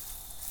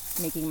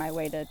making my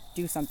way to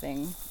do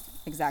something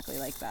exactly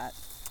like that.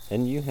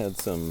 And you had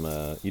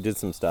you did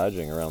some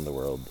staging around the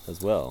world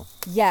as well.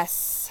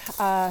 Yes.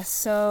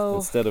 So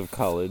instead of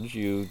college,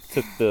 you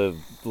took the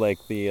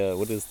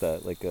what is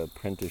that, like a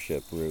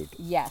apprenticeship route?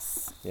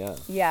 Yes. Yeah.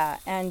 Yeah,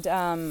 and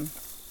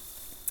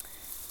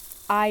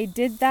I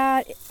did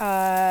that.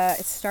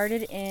 It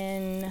started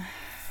in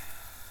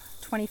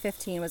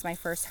 2015 was my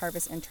first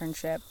harvest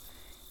internship,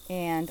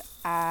 and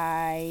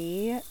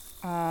I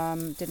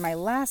did my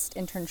last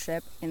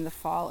internship in the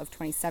fall of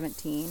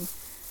 2017.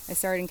 I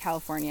started in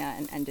California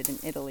and ended in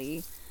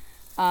Italy.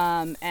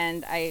 And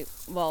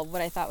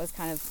what I thought was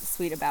kind of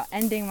sweet about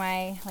ending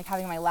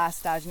having my last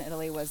stage in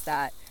Italy was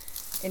that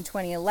in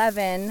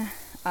 2011,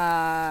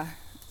 a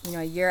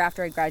year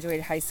after I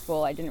graduated high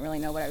school, I didn't really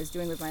know what I was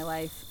doing with my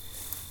life.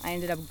 I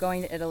ended up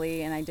going to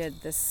Italy, and I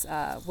did this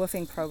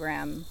woofing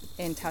program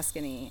in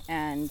Tuscany,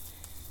 and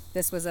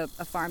this was a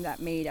farm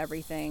that made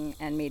everything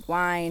and made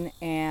wine,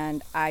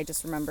 and I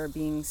just remember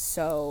being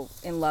so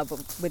in love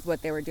with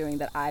what they were doing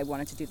that I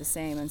wanted to do the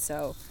same. And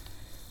so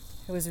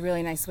it was a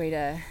really nice way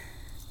to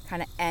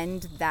kind of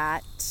end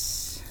that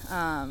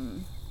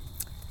cycle,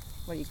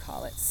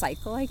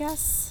 I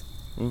guess.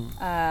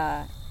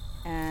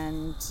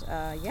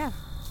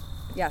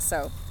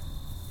 So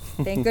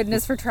thank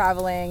goodness for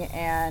traveling,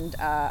 and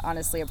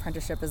honestly,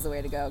 apprenticeship is the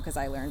way to go, because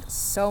I learned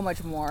so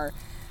much more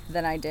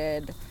than I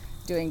did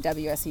doing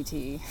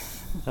WSET.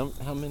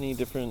 How many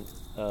different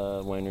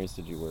wineries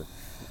did you work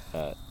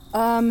at?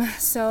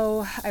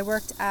 So I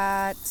worked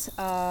at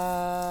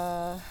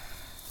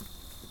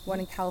one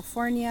in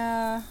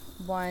California,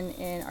 one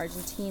in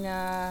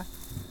Argentina,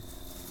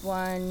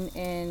 one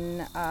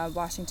in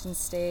Washington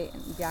State,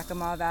 in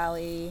Yakima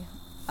Valley,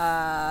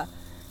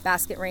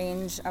 Basket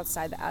Range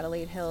outside the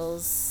Adelaide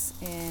Hills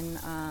in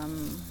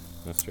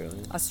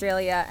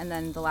Australia, and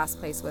then the last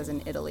place was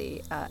in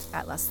Italy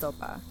at La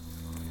Stopa.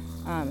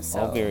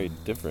 All very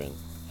different,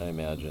 I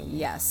imagine.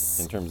 Yes.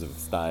 In terms of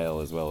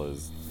style as well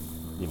as,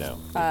 the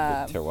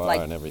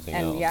terroir and everything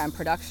else. Yeah, and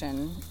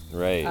production.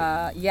 Right.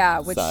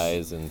 Which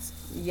size and.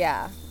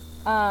 Yeah.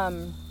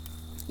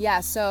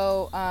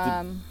 So.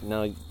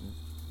 Now,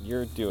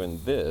 you're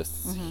doing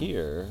this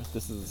here.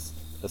 This is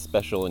a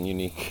special and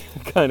unique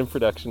kind of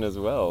production as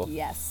well.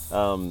 Yes.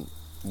 Do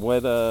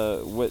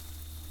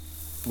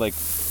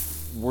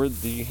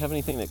you have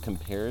anything that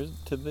compares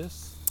to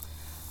this?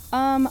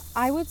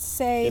 I would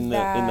say in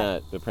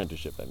that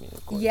apprenticeship,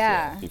 of course.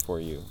 Yeah. Before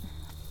you.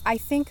 I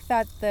think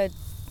that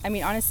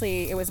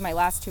honestly, it was my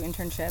last two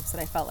internships that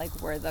I felt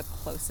like were the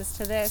closest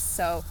to this.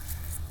 So,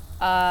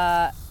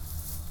 I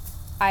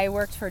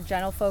worked for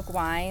Gentlefolk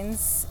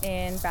Wines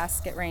in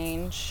Basket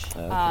Range,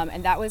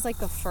 and that was like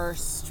the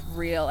first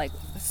real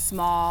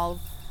small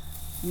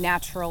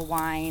natural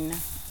wine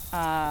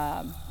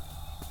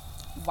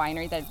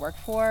winery that I'd worked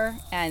for,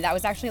 and that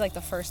was actually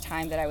the first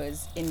time that I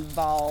was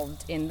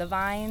involved in the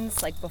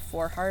vines,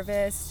 before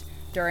harvest,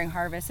 during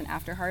harvest, and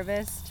after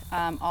harvest.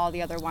 All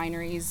the other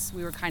wineries,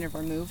 we were kind of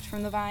removed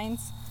from the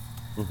vines.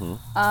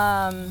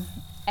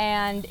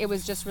 And it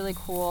was just really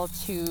cool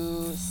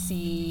to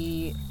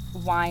see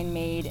wine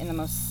made in the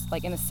most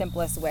in the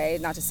simplest way.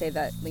 Not to say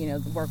that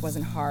the work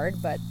wasn't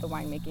hard, but the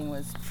winemaking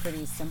was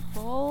pretty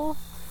simple.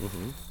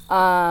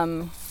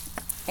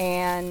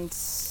 And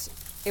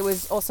it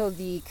was also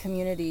the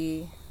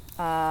community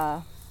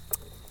in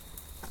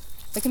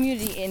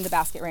the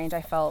Basket Range.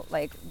 I felt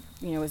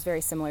was very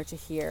similar to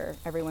here.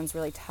 Everyone's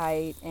really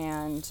tight,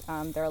 and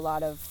there are a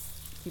lot of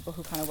people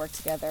who kind of work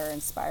together,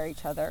 inspire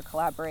each other,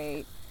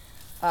 collaborate,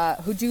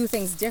 who do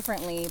things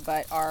differently,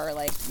 but are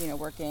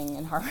working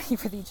in harmony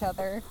with each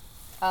other.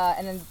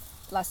 And then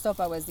La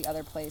Stopa was the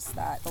other place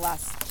that my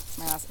last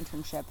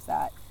internship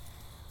that.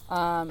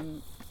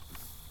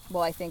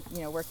 I think,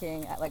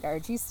 working at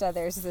Garagista,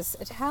 there's this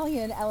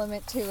Italian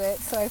element to it.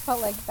 So I felt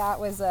like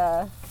that was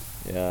there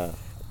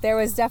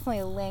was definitely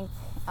a link.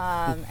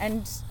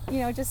 And,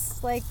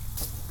 just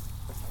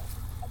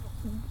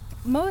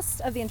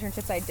most of the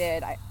internships I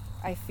did,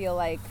 I feel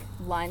like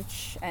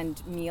lunch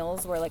and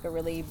meals were a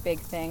really big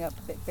thing, a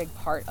big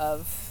part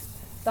of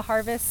the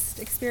harvest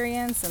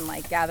experience, and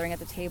gathering at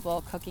the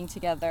table, cooking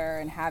together,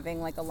 and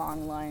having a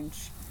long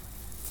lunch.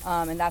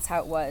 And that's how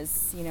it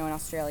was, in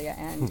Australia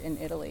and in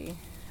Italy.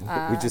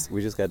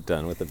 We just got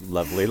done with a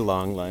lovely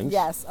long lunch.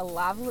 Yes,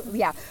 long,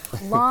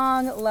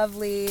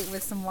 lovely,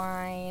 with some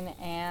wine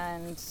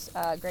and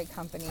great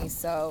company.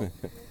 So,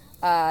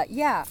 I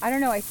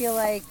don't know. I feel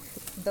like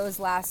those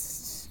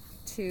last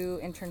two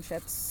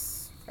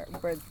internships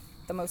were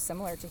the most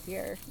similar to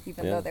here,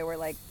 even though they were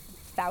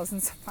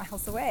thousands of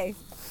miles away.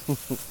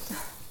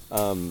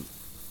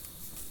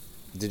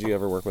 Did you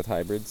ever work with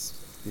hybrids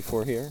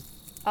before here?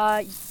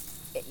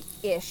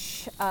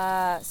 Ish.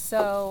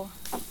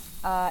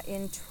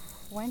 In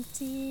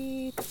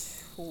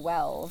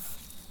 2012,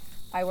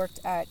 I worked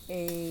at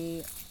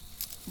a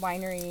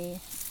winery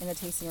in the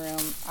tasting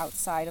room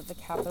outside of the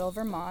capital of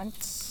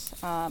Vermont.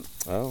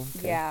 Okay.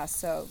 Yeah,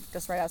 so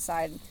just right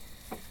outside.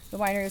 The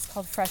winery was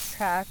called Fresh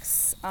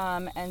Tracks,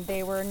 and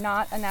they were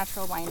not a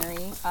natural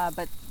winery,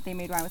 but they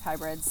made wine with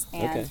hybrids.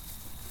 And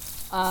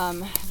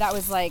that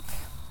was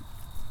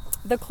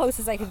the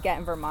closest I could get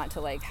in Vermont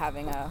to like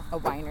having a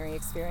winery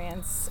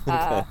experience.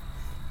 Okay.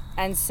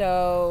 And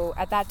so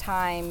at that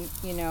time,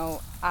 you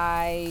know,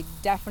 I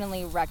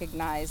definitely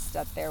recognized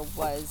that there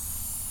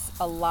was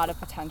a lot of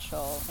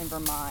potential in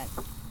Vermont,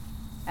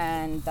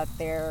 and that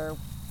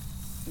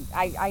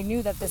I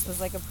knew that this was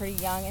like a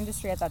pretty young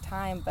industry at that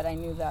time, but I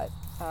knew that,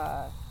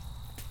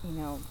 you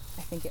know,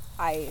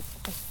 I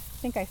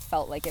think I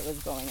felt like it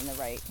was going in the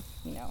right,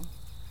 you know,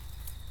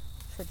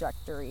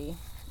 trajectory.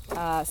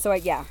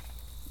 Yeah,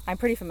 I'm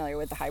pretty familiar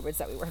with the hybrids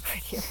that we work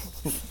with here,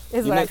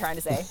 is what I'm trying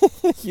to say.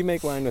 You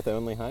make wine with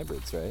only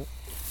hybrids, right?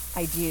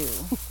 I do.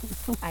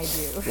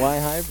 Why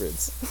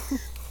hybrids?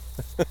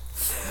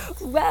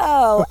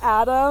 Well,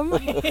 Adam,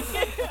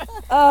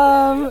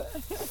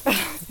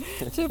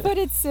 to put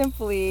it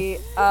simply,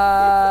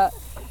 I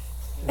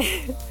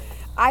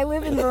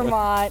live in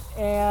Vermont,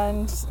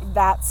 and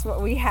that's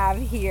what we have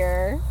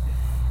here.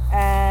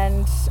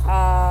 And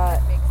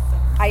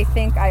I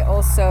think I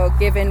also,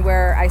 given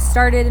where I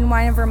started in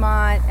wine in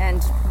Vermont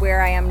and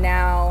where I am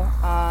now,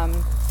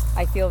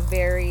 I feel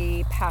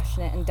very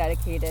passionate and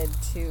dedicated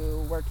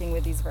to working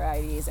with these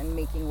varieties and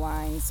making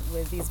wines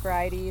with these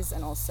varieties,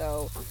 and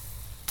also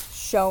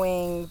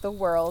showing the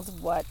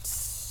world what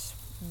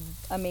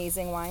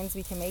amazing wines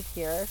we can make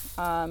here,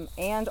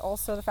 and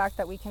also the fact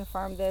that we can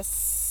farm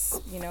this,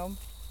 you know,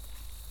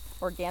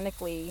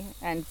 organically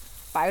and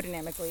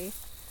biodynamically.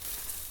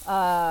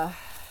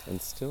 And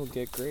still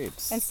get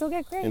grapes.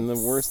 In the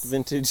worst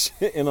vintage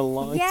in a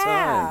long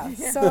time.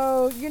 Yeah.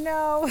 So, you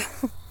know,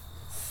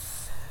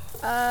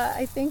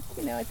 I think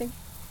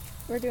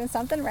we're doing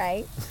something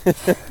right.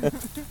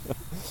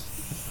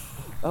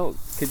 Oh,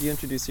 could you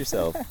introduce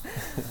yourself?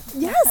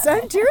 Yes,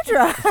 I'm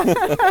Deirdre.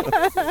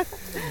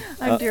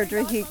 I'm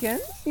Deirdre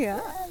Heekin.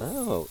 Yeah.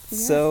 Oh,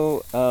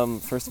 so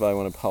first of all, I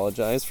want to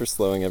apologize for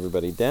slowing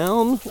everybody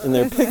down in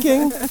their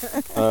picking.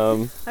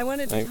 I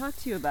wanted to talk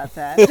to you about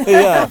that.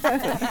 Yeah,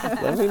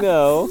 let me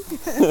know.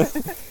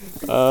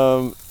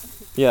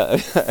 Yeah,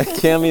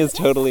 Cami is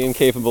totally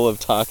incapable of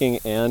talking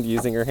and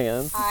using her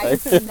hands. I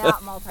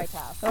cannot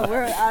multitask. Oh,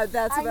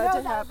 that's about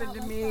to happen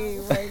to me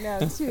right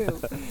now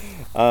too.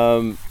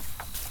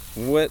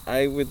 What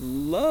I would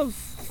love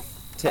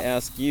to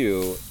ask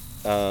you,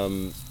 I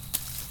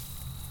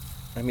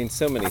mean,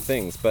 so many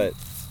things, but,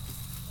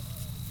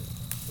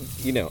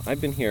 you know,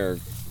 I've been here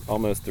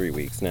almost 3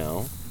 weeks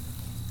now,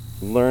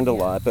 learned a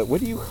lot, but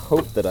what do you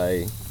hope that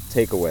I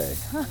take away?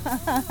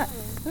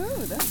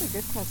 Ooh, that's a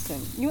good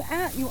question. You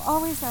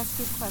always ask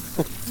good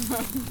questions.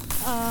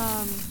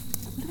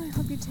 What do I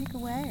hope you take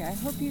away? I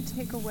hope you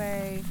take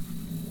away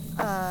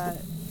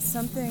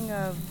something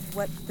of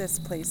what this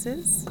place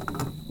is,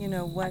 you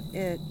know, what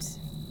it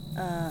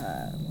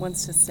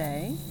wants to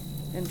say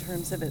in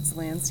terms of its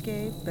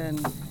landscape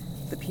and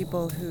the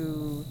people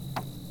who,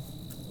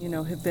 you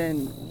know, you've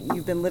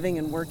been living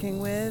and working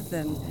with,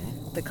 and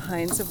the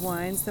kinds of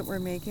wines that we're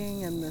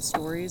making and the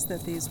stories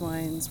that these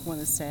wines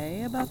want to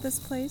say about this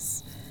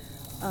place.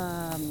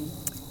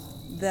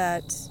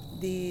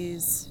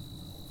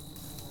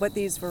 What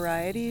these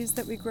varieties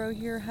that we grow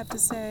here have to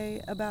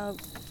say about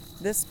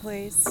this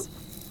place,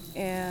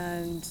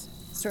 and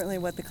certainly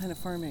what the kind of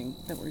farming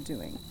that we're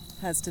doing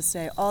has to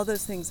say. All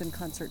those things in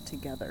concert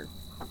together.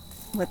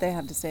 What they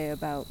have to say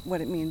about what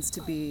it means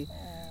to be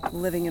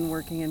living and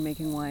working and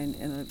making wine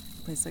in a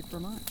place like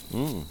Vermont.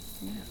 Mm.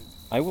 Yeah.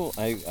 I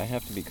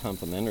have to be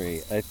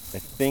complimentary. I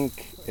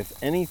think, if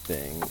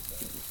anything,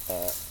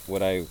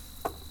 what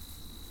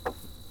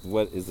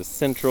is a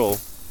central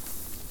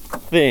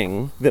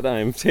thing that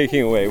I'm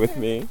taking away with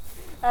me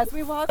As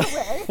we walk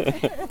away.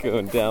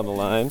 going down the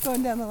line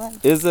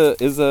is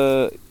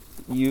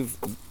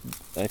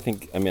I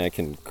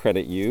can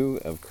credit you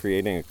of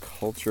creating a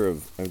culture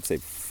of, I would say,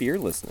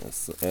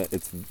 fearlessness.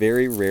 It's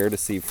very rare to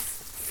see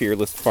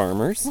fearless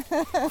farmers.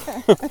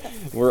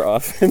 We're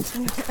often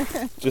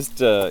just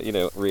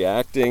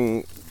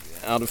reacting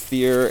out of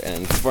fear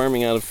and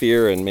farming out of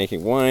fear and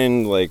making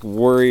wine like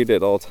worried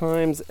at all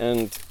times.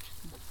 And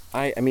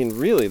I mean,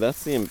 really, I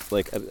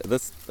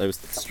was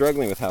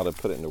struggling with how to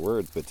put it into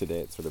words, but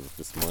today,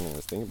 this morning I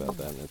was thinking about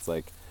that, and it's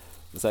like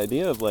this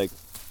idea of like,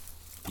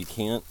 you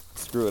can't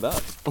screw it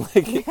up.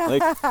 It's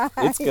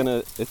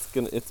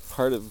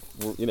part of,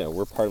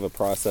 we're part of a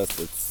process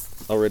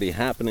that's already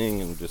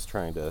happening, and just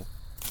trying to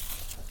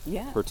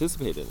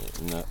participate in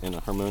it in a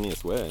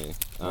harmonious way.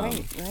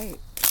 Right.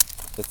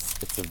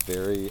 It's a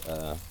very,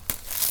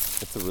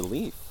 it's a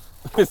relief.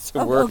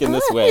 to work in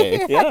this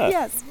way.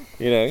 Yeah.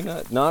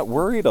 Yes. Not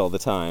worried all the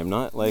time,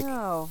 not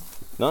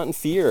in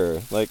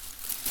fear, but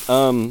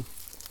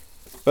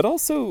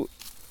also,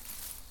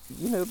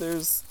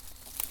 there's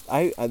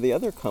the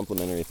other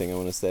complimentary thing I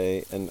want to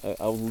say, and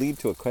I'll lead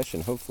to a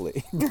question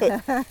hopefully,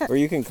 or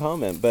you can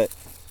comment, but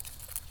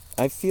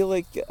I feel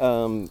like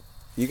you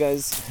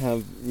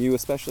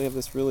especially have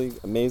this really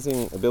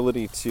amazing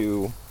ability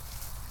to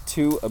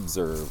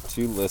observe,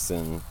 to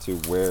listen to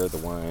where the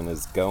wine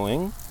is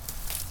going.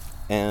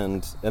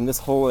 And this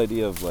whole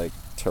idea of like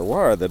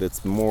terroir, that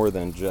it's more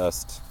than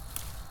just,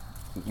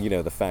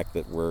 the fact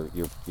that we're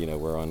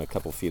on a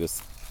couple feet of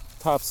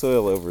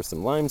topsoil over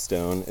some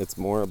limestone. It's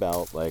more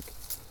about like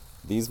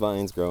these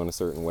vines grow in a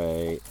certain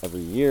way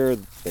every year.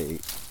 They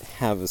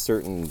have a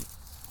certain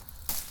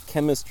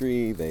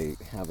chemistry. They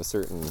have a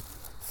certain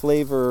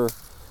flavor.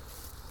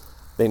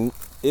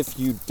 If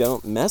you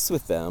don't mess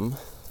with them,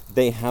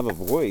 they have a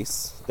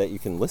voice that you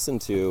can listen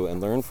to and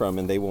learn from,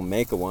 and they will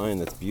make a wine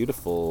that's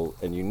beautiful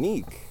and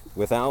unique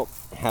without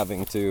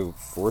having to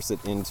force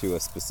it into a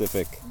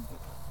specific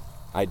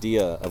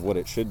idea of what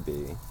it should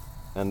be.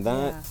 And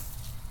that,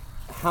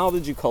 how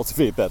did you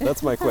cultivate that?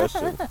 That's my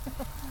question.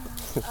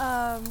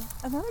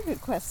 Another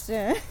good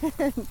question,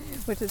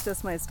 which is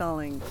just my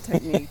stalling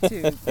technique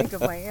to think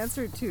of my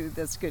answer to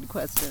this good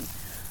question.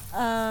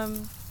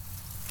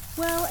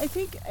 Well, I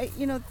think,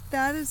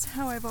 that is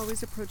how I've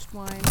always approached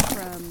wine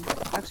from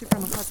a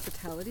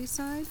hospitality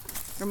side,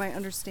 or my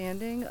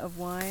understanding of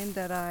wine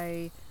that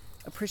I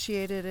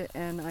appreciated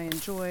and I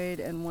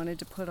enjoyed and wanted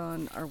to put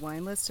on our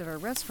wine list at our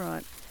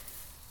restaurant.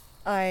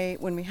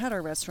 When we had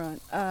our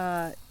restaurant,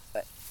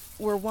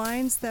 were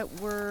wines that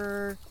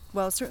were,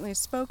 certainly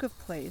spoke of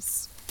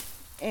place.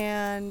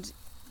 And,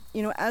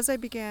 as I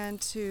began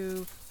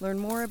to learn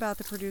more about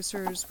the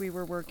producers we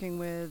were working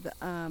with,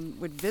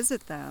 would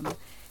visit them,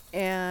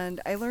 and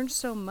I learned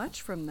so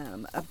much from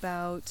them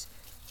about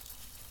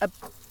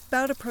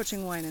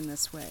approaching wine in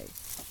this way,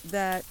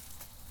 that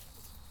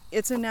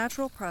it's a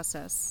natural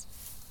process,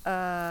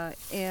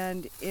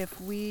 and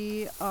if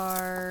we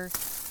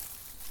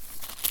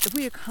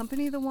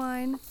accompany the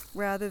wine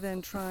rather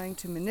than trying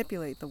to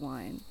manipulate the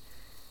wine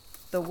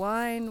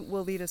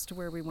will lead us to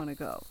where we want to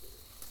go.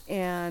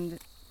 And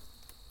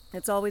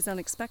it's always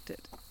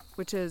unexpected,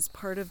 which is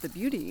part of the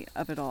beauty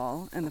of it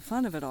all and the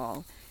fun of it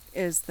all,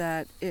 is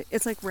that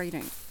it's like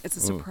writing. It's a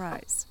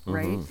surprise,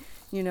 right?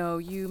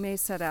 You may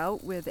set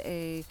out with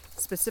a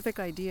specific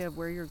idea of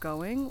where you're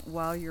going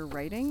while you're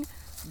writing,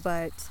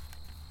 but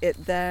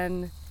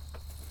then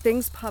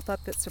things pop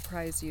up that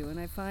surprise you. And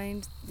I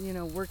find,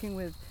 working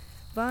with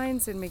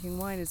vines and making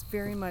wine is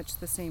very much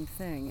the same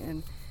thing.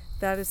 And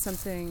that is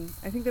something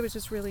I think that was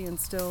just really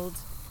instilled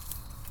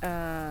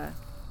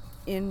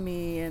in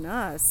me and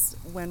us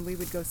when we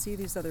would go see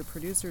these other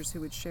producers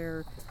who would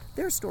share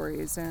their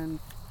stories and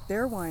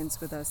their wines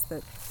with us,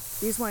 that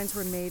these wines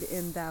were made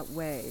in that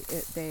way.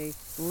 They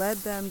led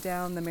them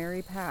down the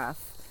merry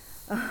path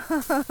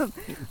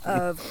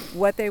of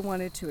what they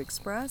wanted to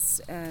express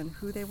and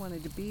who they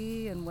wanted to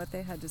be and what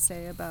they had to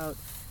say about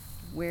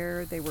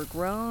where they were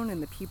grown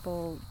and the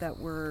people that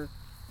were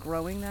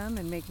growing them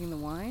and making the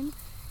wine.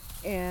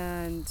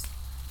 And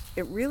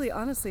it really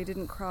honestly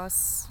didn't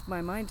cross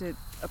my mind to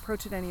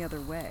approach it any other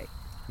way.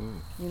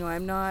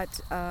 I'm not,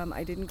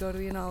 I didn't go to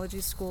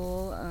enology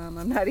school.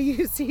 I'm not a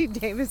UC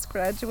Davis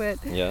graduate.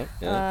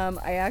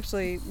 I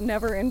actually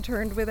never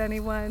interned with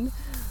anyone.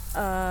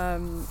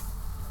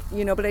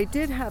 But I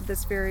did have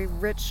this very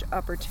rich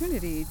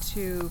opportunity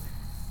to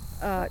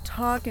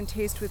talk and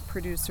taste with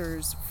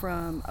producers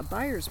from a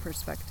buyer's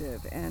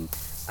perspective. And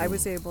I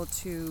was able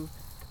to,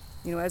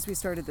 as we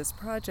started this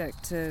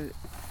project, to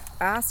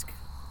ask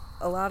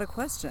a lot of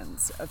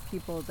questions of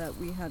people that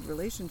we had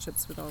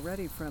relationships with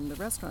already from the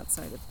restaurant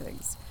side of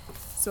things.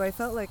 So I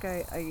felt like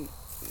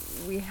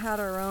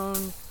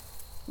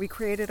we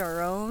created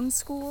our own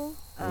school,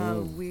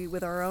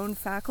 with our own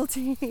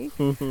faculty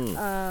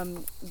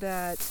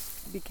that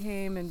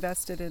became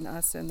invested in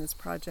us in this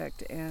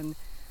project and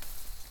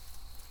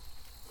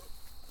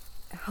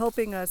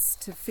helping us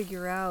to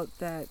figure out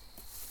that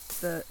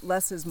the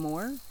less is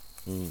more.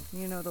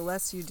 The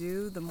less you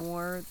do, the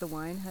more the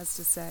wine has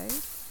to say,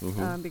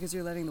 because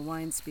you're letting the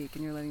wine speak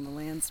and you're letting the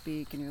land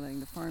speak and you're letting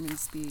the farming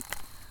speak,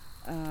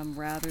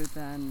 rather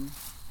than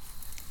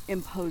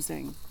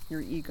imposing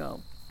your ego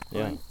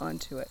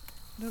onto it.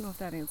 I don't know if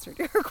that answered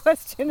your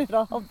question at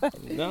all,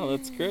 but no,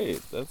 that's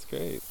great. That's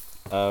great.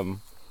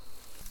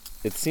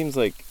 It seems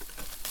like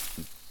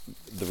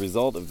the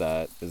result of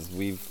that is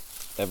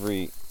with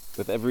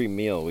every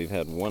meal we've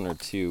had one or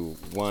two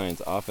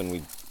wines. Often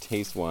we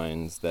taste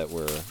wines that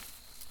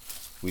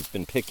we've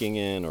been picking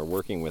in or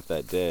working with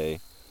that day,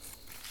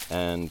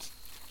 and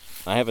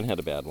I haven't had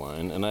a bad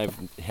wine, and I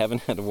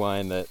haven't had a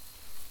wine that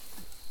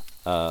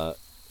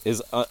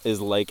is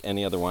like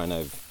any other wine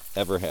I've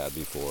ever had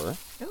before.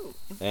 Oh.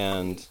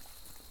 And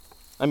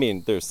I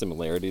mean, there's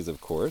similarities, of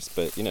course,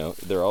 but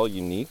they're all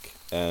unique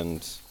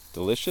and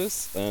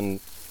delicious. And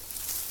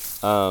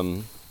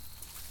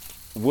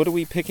what are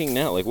we picking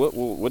now? Like,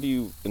 what do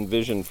you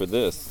envision for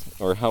this,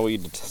 or how we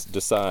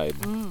decide?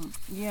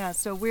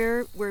 So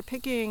we're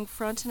picking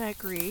Frontenac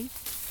Gris.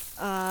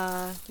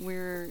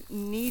 We're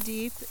knee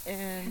deep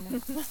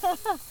in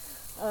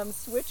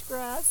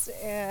switchgrass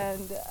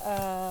and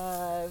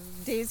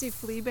daisy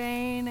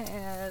fleabane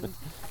and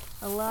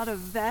a lot of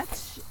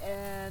vetch,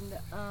 and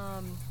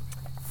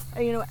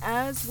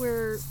as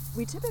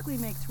we typically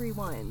make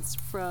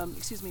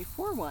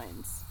four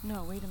wines.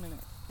 No, wait a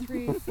minute.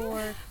 3,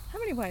 4. How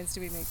many wines do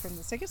we make from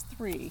this? I guess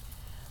 3.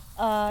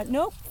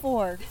 Nope,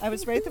 4. I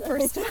was right the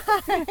first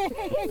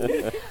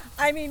time.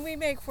 I mean, we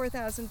make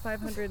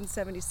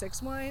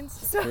 4,576 wines.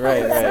 So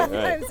Right.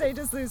 sometimes I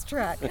just lose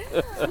track.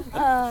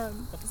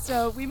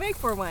 So we make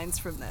 4 wines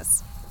from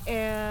this.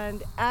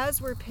 And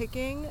as we're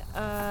picking,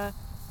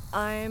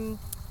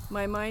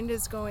 my mind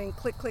is going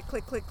click, click,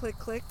 click, click, click,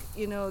 click.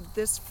 You know,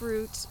 this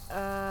fruit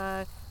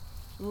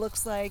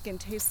looks like and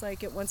tastes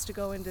like it wants to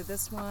go into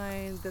this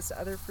wine. This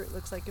other fruit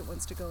looks like it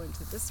wants to go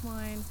into this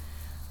wine.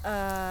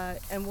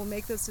 And we'll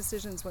make those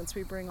decisions once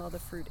we bring all the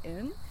fruit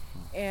in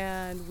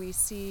and we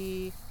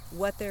see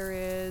what there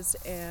is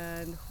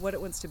and what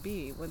it wants to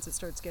be once it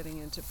starts getting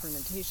into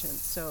fermentation.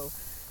 So,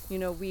 you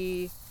know,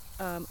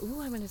 I'm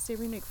going to say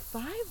we make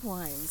 5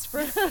 wines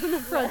from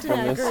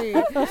Frontenac Gris.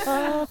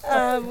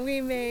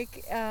 We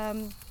make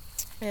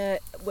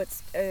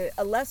what's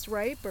a less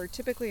ripe or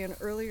typically an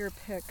earlier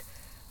pick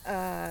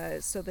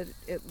so that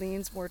it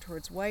leans more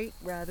towards white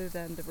rather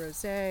than the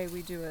rosé.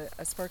 We do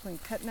a sparkling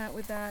pet nat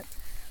with that.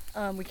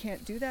 We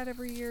can't do that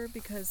every year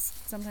because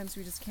sometimes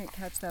we just can't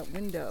catch that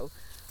window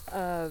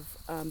of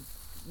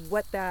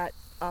what that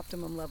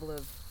optimum level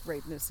of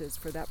ripeness is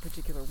for that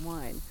particular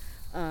wine.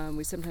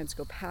 We sometimes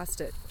go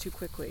past it too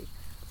quickly.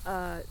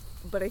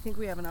 But I think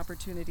we have an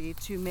opportunity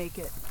to make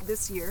it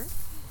this year.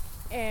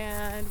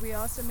 And we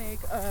also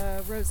make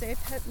a rosé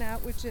pet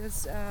nat, which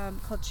is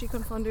called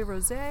Chicken Fondé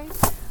Rosé.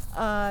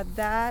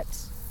 That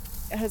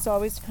has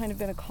always kind of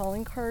been a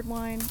calling card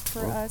wine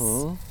for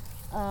us.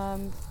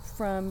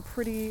 From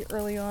pretty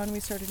early on, we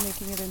started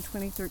making it in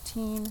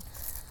 2013.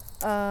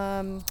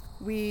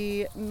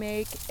 We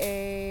make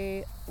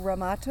a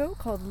Ramato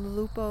called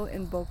Lupo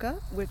in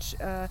Boca, which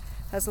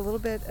has a little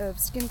bit of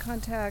skin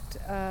contact,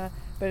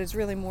 but is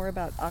really more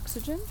about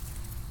oxygen.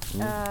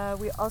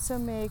 We also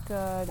make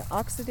an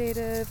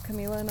oxidative.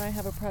 Camila and I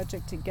have a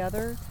project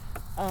together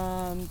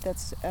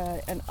that's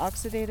an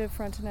oxidative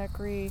Frontenac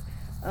Gris,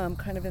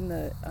 kind of in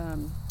the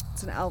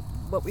it's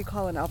what we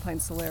call an Alpine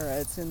Solera.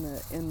 It's in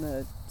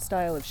the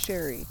style of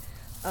sherry,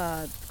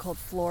 called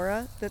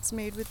Flora, that's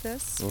made with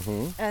this.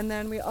 And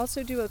then we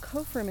also do a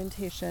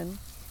co-fermentation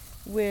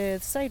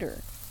with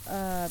cider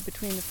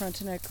between the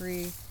Frontenac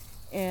Gris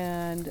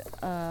and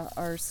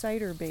our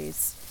cider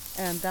base,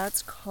 and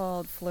that's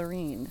called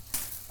Florine.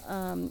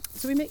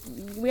 So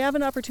we have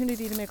an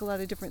opportunity to make a lot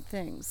of different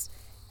things,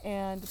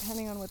 and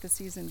depending on what the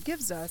season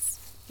gives us,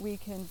 we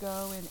can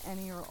go in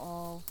any or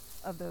all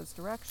of those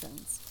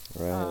directions.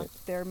 Right.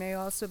 There may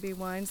also be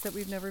wines that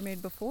we've never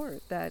made before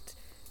that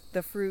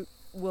the fruit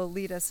will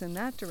lead us in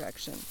that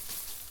direction,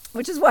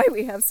 which is why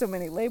we have so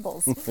many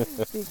labels,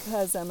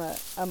 because I'm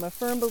a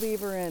firm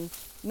believer in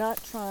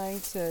not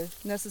trying to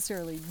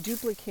necessarily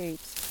duplicate.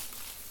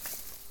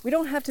 We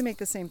don't have to make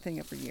the same thing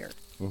every year.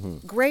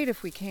 Great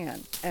if we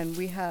can, and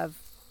we have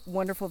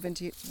wonderful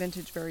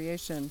vintage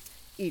variation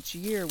each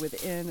year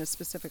within a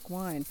specific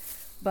wine.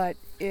 But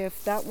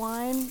if that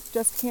wine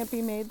just can't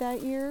be made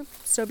that year,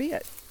 so be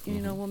it.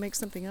 You know, we'll make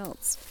something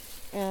else,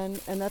 and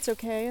that's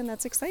okay, and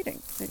that's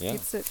exciting. It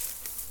keeps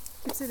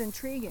it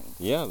intriguing.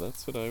 Yeah,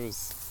 that's what I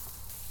was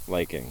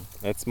liking.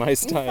 That's my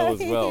style as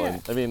well. Yeah.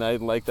 And I mean, I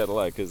like that a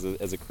lot because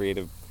as a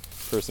creative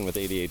person with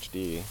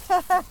ADHD,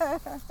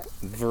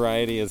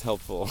 variety is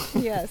helpful.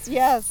 Yes,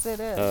 it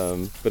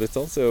is. But it's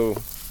also,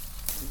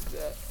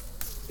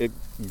 it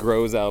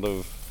grows out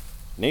of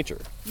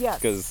nature. Yes.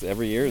 Because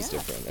every year is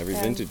different. Every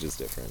vintage is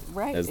different.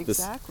 Right,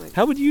 exactly.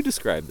 How would you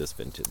describe this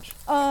vintage?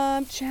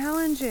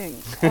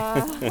 Challenging.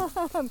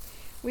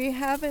 We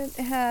haven't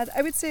had,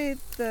 I would say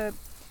the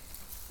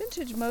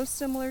vintage most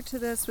similar to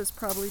this was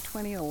probably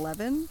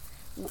 2011,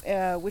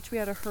 which we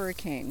had a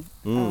hurricane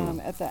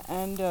at the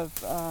end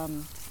of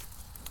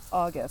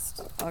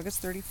August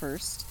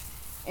 31st.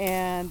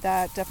 And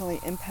that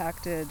definitely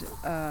impacted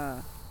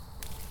the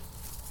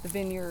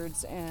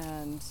vineyards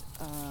and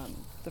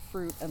the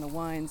fruit and the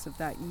wines of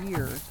that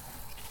year.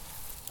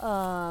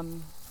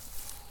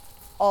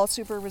 All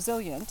super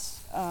resilient,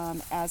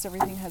 as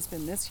everything has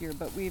been this year,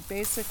 but we've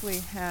basically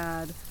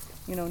had,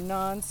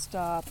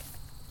 nonstop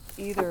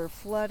either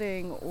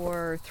flooding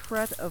or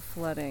threat of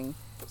flooding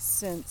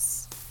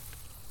since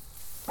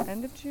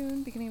end of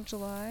June, beginning of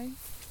July.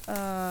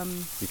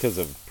 Because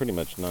of pretty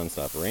much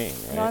nonstop rain,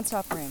 right?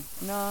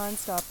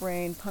 Nonstop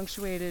rain,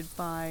 punctuated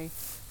by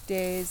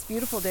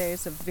beautiful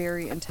days of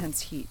very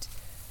intense heat.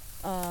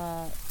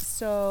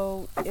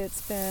 So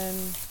it's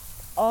been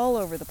all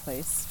over the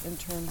place in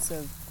terms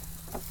of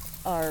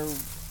our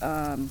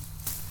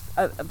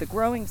of the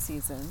growing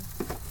season,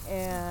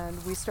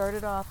 and we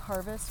started off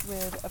harvest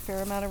with a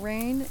fair amount of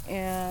rain,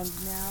 and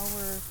now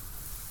we're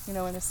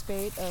in a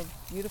spate of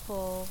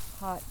beautiful,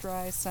 hot,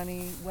 dry,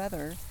 sunny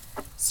weather.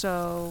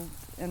 So,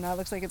 and that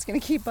looks like it's going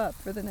to keep up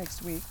for the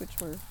next week, which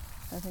we're,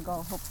 I think,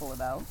 all hopeful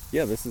about.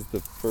 Yeah, this is the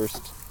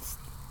first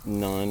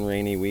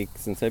non-rainy week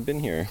since I've been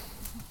here.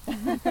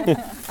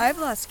 I've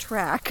lost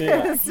track.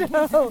 Yeah.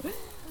 So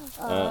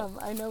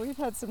I know we've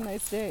had some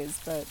nice days,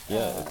 but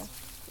yeah,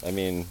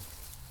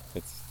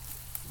 it's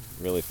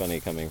really funny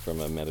coming from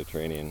a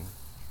Mediterranean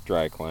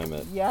dry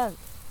climate. Yeah,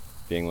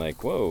 being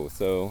like, whoa,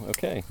 so,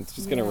 okay, it's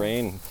just going to Yeah.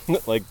 rain,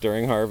 like,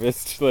 during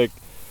harvest. Like,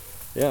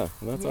 yeah,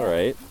 that's all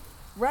right.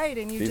 Right,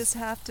 and you These- just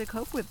have to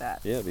cope with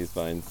that. Yeah, these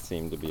vines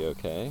seem to be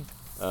okay.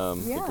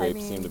 The Yeah, I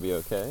grapes seem to mean- be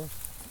okay.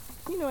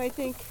 You know, I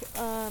think,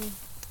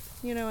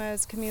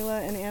 as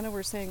Camila and Anna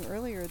were saying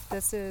earlier,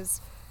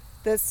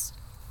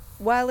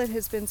 while it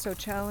has been so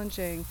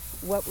challenging,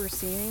 what we're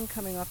seeing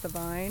coming off the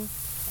vine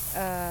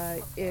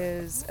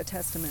is a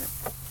testament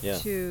Yeah.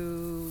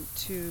 to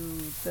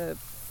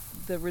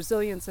the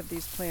resilience of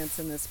these plants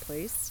in this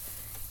place,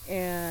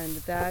 and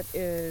that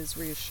is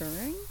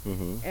reassuring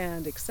Mm-hmm.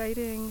 and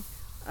exciting,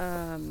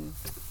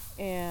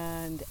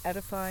 and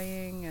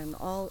edifying, and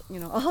all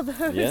all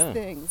those Yeah.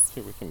 things.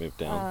 Sure, we can move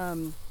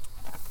down.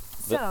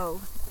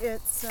 So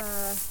it's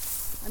I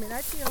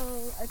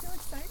feel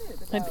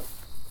excited about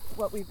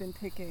what we've been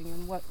picking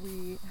and what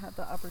we had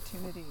the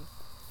opportunity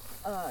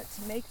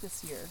to make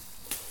this year.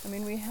 I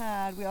mean,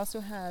 we also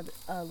had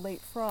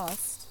late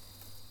frost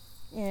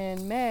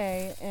in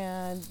May,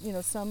 and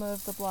some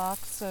of the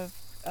blocks of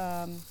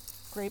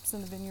grapes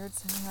in the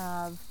vineyards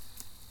have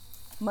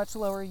much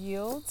lower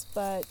yields,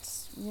 but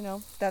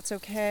that's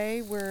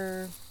okay.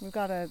 We've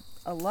got a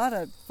lot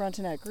of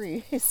Frontenac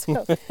Gris,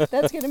 so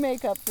that's going to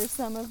make up for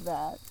some of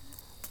that.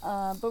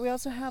 But we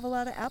also have a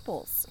lot of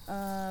apples.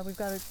 We've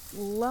got a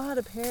lot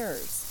of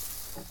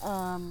pears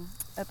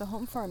at the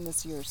home farm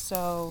this year,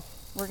 so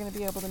we're going to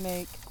be able to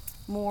make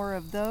more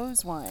of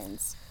those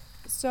wines.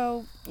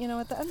 So,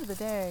 at the end of the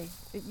day,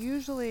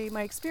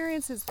 my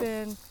experience has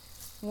been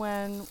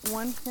when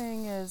one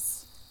thing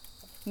is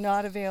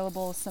not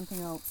available, something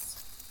else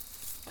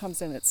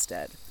comes in its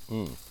stead.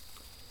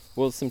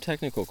 Well, some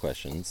technical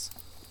questions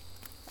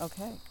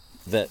Okay.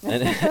 that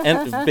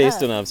and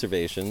based on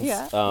observations.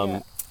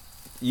 Yeah.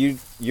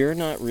 You're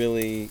not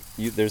really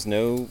there's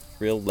no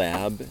real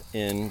lab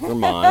in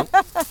Vermont.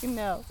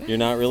 No. You're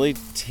not really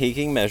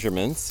taking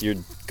measurements.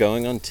 You're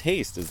going on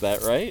taste. Is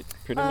that right?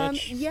 Pretty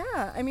much.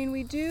 Yeah. I mean,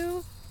 we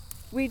do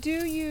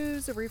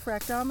use a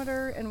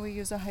refractometer and we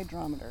use a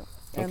hydrometer.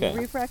 And Okay.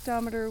 the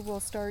refractometer will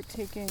start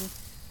taking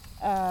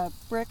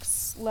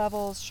Brix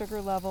levels,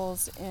 sugar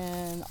levels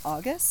in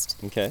August.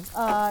 Okay.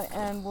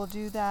 And we'll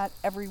do that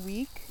every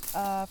week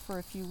for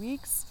a few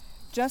weeks,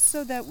 just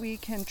so that we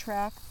can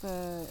track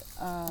the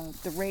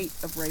rate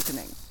of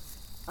ripening,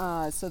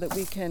 so that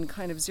we can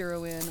kind of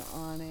zero in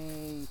on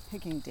a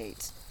picking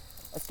date,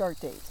 a start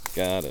date.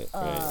 Got it.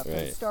 For the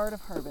Right. start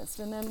of harvest.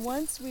 And then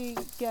once we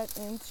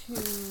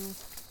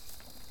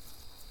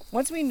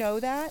know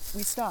that,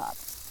 we stop,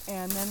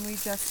 and then we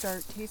just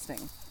start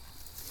tasting.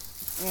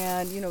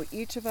 And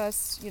each of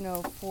us,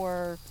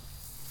 for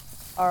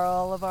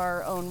all of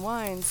our own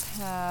wines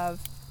I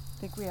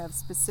think we have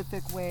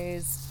specific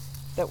ways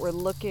that we're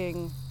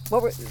looking.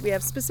 We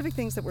have specific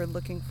things that we're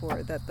looking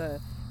for, that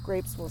the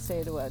grapes will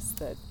say to us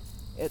that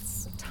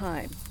it's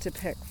time to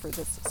pick for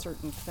this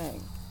certain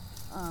thing.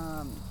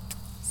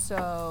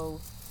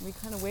 So we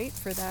kind of wait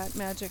for that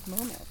magic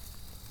moment,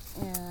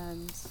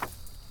 and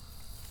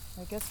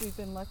I guess we've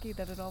been lucky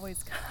that it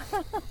always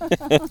comes.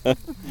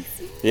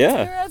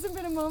 Yeah. There hasn't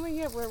been a moment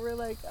yet where we're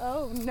like,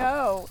 oh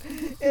no,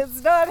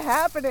 it's not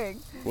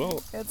happening.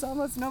 Well. It's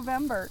almost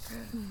November.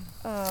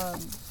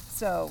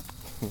 So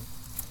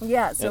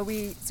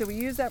we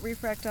use that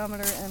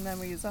refractometer, and then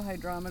we use a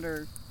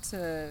hydrometer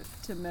to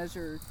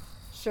measure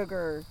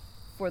sugar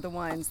for the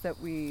wines that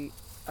we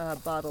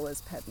bottle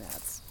as pet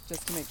nats,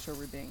 just to make sure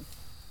we're being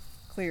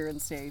clear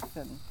and safe,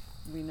 and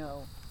we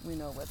know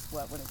what's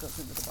what when it goes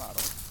into the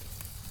bottle.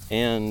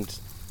 And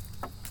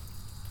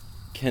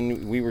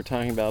we were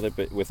talking about it,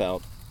 but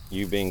without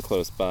you being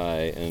close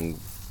by, and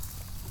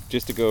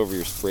just to go over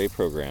your spray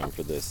program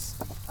for this.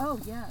 Oh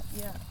yeah.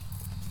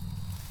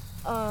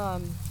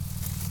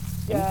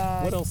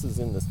 And what else is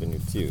in this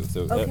vineyard too?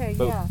 So, Okay,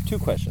 yeah. Two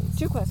questions.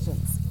 Two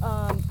questions.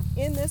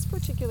 In this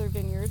particular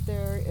vineyard,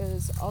 there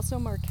is also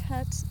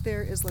Marquette,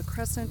 there is La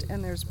Crescent,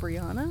 and there's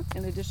Brianna,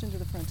 in addition to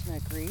the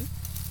Frontenac Gris.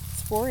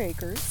 It's 4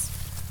 acres.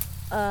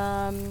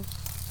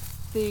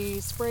 The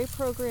spray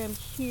program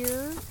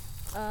here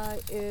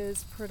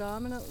is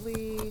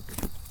predominantly,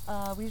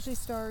 we usually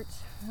start,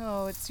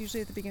 it's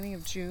usually at the beginning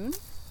of June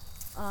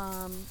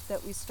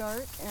that we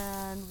start,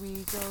 and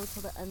we go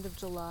till the end of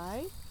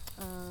July,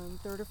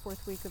 3rd or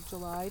 4th week of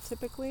July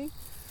typically.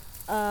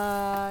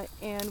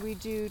 And we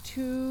do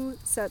 2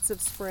 sets of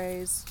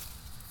sprays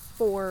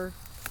for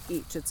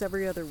each. It's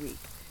every other week.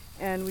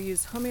 And we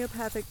use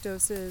homeopathic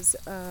doses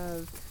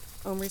of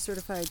OMRI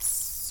certified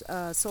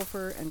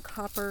sulfur and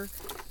copper,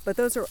 but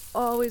those are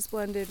always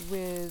blended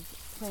with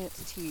plant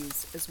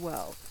teas as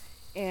well.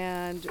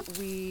 And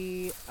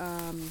we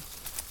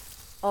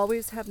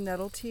always have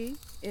nettle tea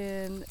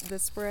in the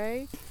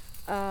spray.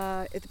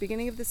 At the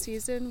beginning of the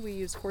season, we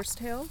use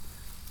horsetail.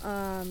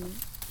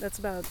 That's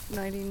about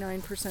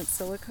 99%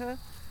 silica,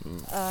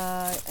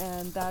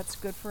 and that's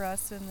good for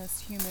us in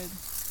this humid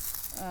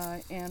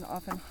and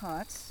often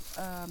hot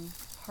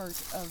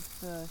part of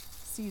the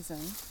season.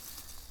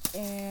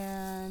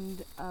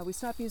 And we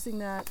stop using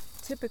that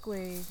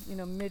typically,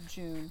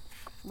 mid-June,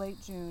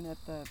 late June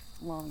at the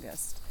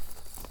longest.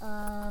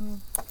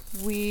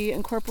 We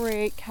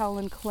incorporate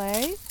kaolin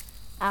clay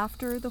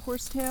after the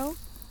horsetail,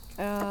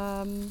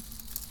 and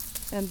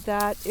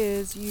that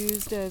is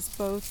used as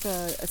both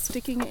a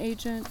sticking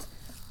agent.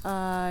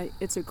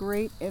 It's a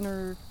great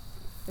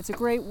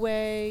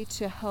way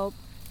to help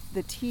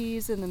the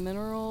teas and the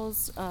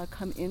minerals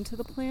come into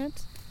the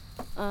plant.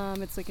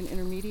 It's like an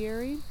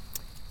intermediary.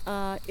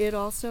 It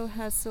also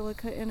has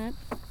silica in it,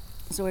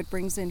 so it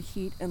brings in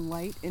heat and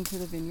light into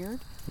the vineyard,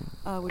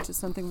 which is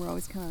something we're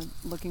always kind of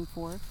looking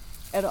for.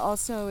 It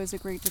also is a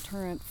great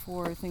deterrent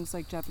for things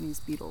like Japanese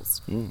beetles,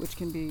 which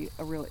can be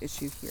a real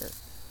issue here.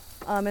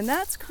 And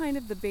that's kind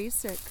of the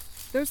basic,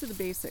 those are the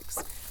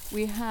basics.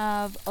 We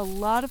have a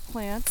lot of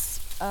plants,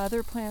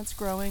 other plants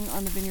growing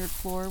on the vineyard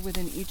floor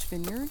within each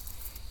vineyard.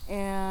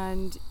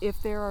 And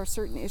if there are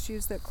certain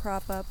issues that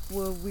crop up,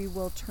 we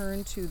will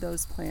turn to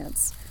those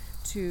plants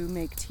to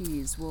make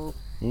teas. We'll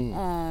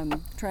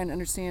try and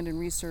understand and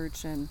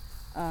research and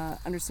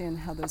understand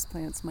how those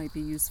plants might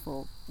be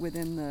useful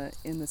in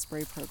the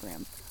spray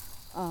program.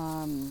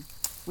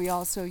 We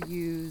also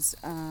use,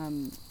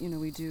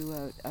 we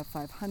do a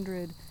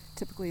 500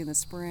 typically in the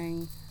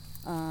spring,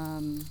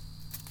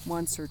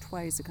 once or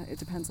twice. It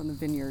depends on the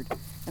vineyard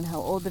and how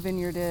old the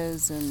vineyard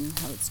is and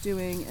how it's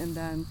doing. And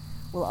then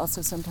we'll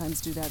also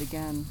sometimes do that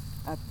again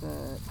at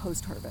the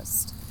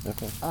post-harvest.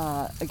 Okay.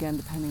 Again,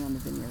 depending on the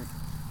vineyard.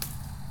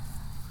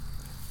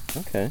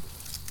 Okay.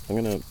 I'm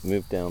going to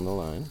move down the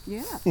line.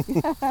 Yeah.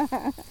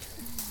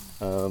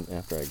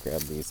 After I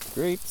grab these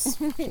grapes.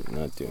 I'm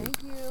not doing.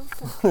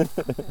 Thank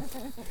you.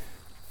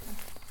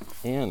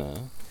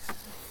 Anna.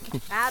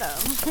 Adam.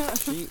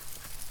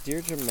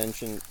 Deirdre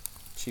mentioned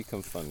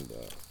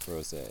Chiconfunde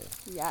Rosé.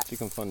 Yes.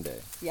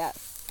 Chiconfunde.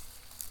 Yes.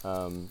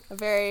 A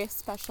very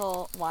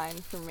special wine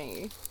for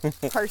me,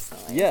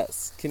 personally.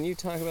 Yes. Can you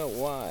talk about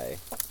why?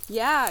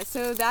 Yeah,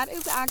 so that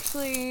is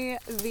actually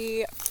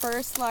the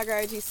first La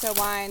Garagista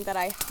wine that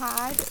I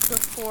had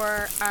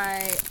before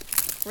I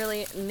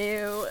really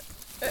knew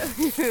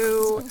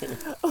who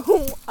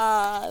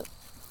La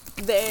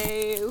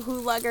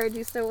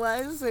Garagista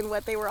was and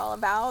what they were all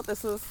about.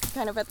 This was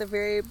kind of at the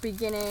very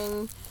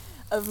beginning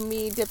of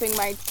me dipping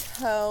my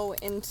toe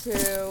into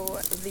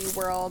the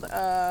world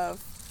of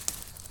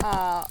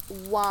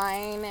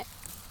wine,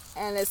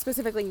 and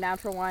specifically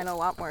natural wine, a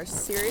lot more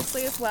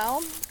seriously as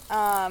well.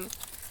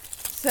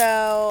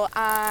 So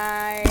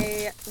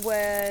I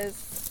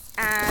was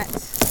at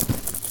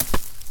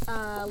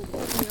a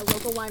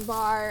local wine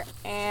bar,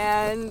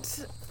 and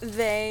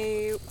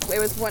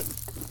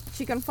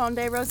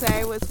Chiconfunde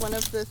Rosé was one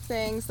of the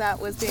things that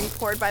was being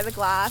poured by the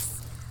glass.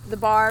 The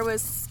bar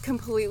was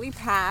completely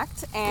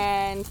packed,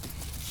 and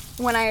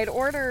when I had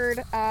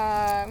ordered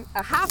a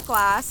half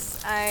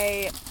glass,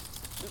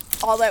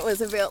 all that was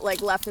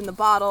left in the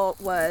bottle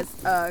was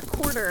a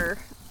quarter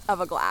of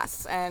a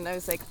glass, and I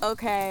was like,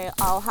 okay,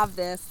 I'll have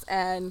this.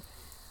 And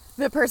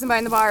the person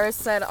behind the bar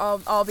said,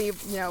 I'm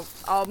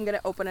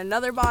gonna open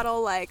another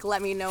bottle,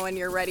 let me know when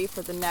you're ready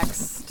for the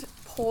next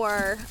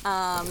pour.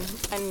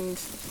 And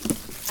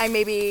I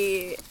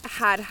maybe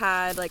had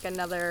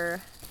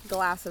another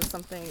glass of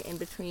something in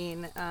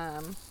between,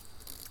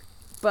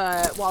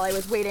 but while I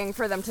was waiting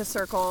for them to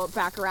circle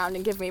back around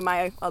and give me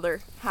my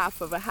other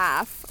half of a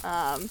half,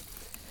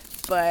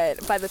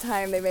 but by the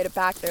time they made it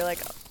back, they're like,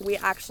 we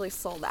actually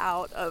sold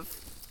out of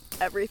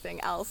everything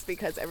else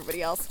because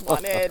everybody else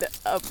wanted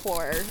a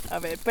pour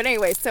of it. But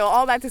anyway, so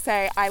all that to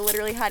say, I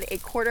literally had a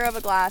quarter of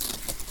a glass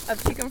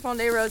of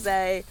Chiconfunde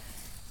Rosé,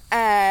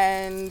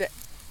 and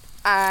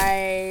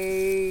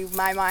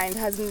my mind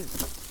hasn't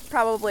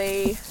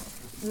probably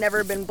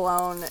never been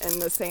blown in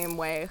the same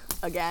way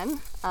again.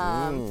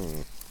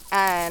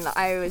 And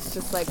I was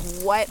just like,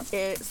 what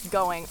is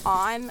going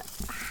on?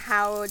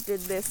 How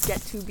did this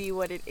get to be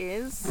what it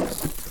is?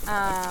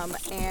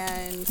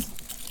 And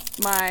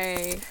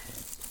my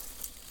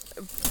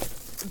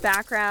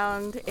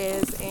background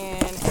is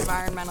in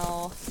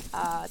environmental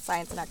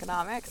science and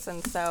economics,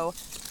 and so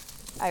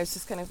I was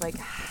just kind of like,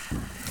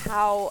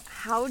 how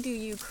do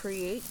you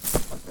create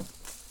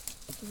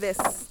this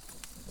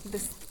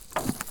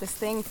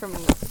thing from,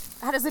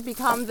 how does it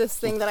become this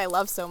thing that I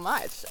love so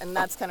much? And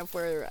that's kind of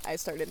where I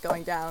started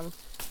going down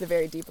the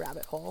very deep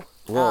rabbit hole.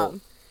 Well,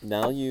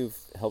 now you've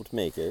helped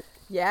make it.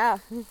 Yeah.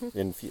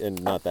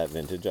 and not that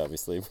vintage,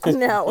 obviously.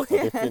 No.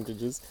 Other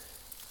vintages.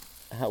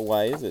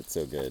 Why is it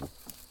so good?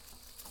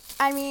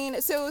 I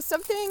mean, so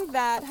something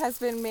that has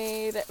been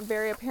made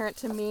very apparent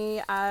to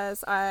me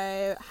as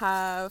I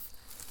have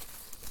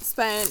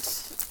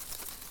spent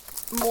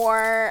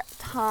more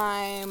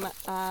time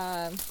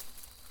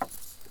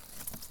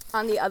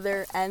on the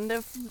other end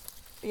of,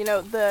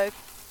 the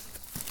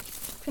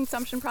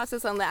consumption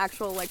process, on the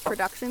actual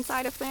production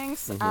side of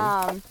things.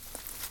 Mm-hmm.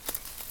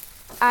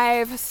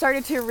 I've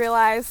started to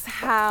realize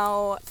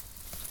how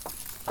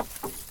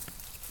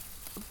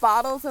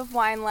bottles of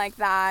wine like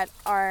that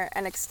are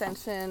an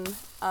extension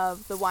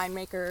of the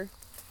winemaker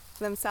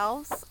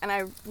themselves, and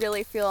I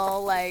really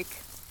feel like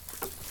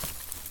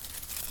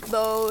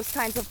those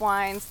kinds of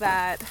wines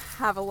that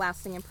have a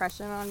lasting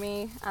impression on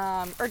me,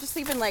 or just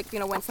even like, you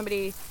know, when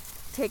somebody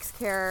takes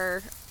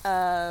care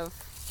of,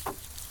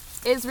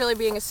 is really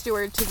being a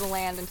steward to the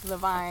land and to the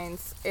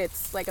vines.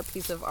 It's like a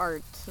piece of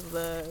art.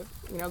 The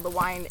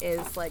wine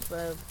is like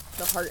the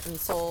heart and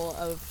soul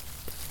of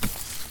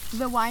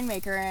the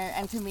winemaker,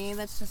 and to me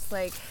that's just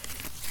like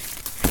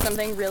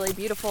something really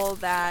beautiful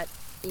that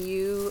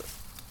you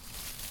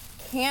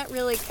can't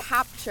really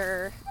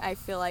capture, I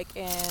feel like,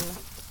 in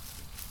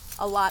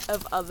a lot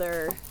of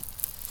other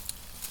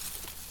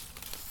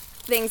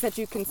things that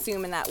you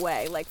consume in that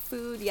way. Like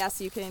food, yes,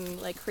 you can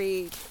like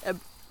create a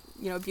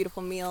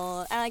beautiful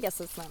meal, and I guess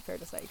that's not fair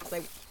to say because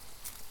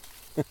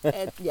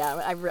I'm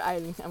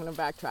gonna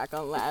backtrack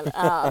on that.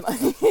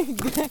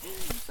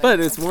 But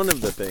it's one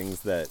of the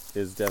things that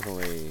is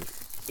definitely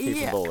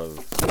capable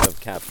of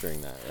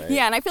capturing that, right?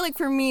 Yeah, and I feel like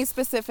for me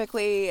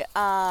specifically,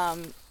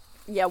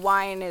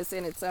 wine is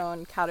in its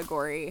own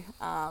category,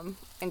 and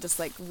just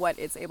like what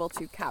it's able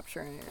to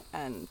capture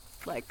and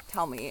like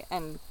tell me,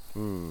 and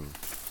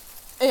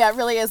yeah, it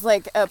really is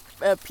like a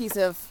piece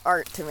of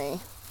art to me.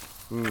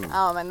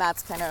 And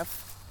that's kind of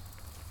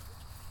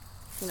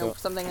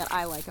something that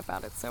I like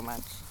about it so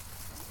much.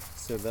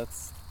 So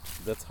that's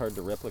hard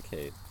to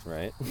replicate,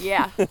 right?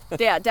 Yeah,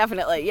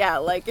 definitely. Yeah,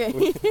 like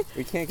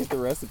we can't get the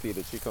recipe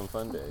to Chicken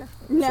Funde.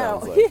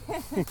 No.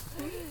 Like.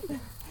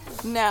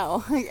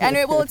 No, and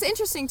it's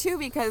interesting too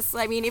because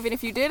I mean, even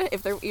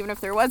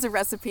if there was a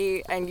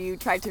recipe and you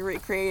tried to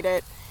recreate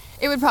it,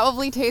 it would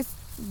probably taste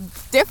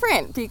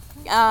different.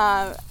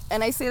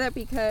 And I say that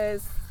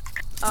because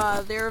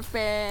there have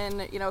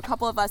been a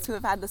couple of us who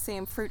have had the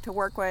same fruit to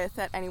work with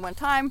at any one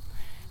time,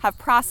 have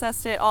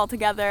processed it all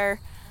together,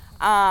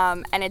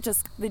 and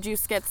the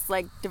juice gets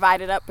like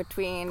divided up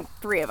between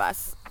three of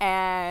us,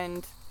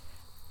 and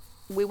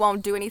we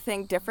won't do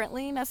anything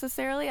differently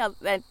necessarily.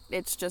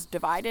 It's just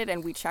divided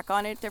and we check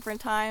on it different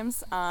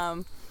times.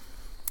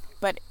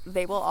 But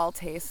they will all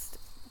taste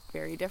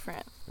very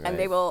different. Right. And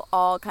they will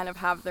all kind of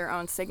have their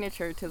own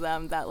signature to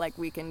them that like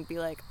we can be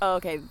like, oh,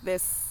 okay,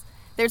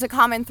 there's a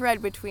common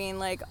thread between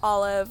like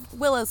all of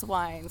Willa's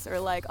wines or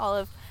like all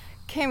of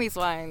Cammie's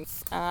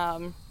wines,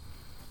 and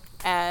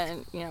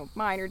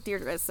mine or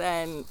Deirdre's,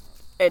 and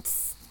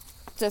it's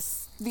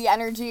just the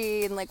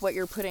energy and like what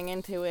you're putting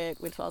into it,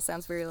 which all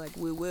sounds very like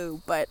woo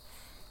woo, but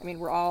I mean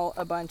we're all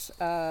a bunch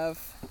of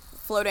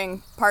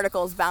floating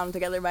particles bound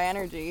together by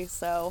energy.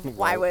 So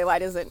why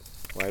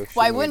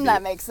wouldn't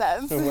that make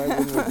sense? Why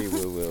wouldn't it be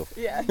woo woo?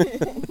 Yeah.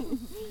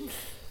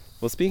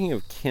 Well, speaking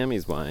of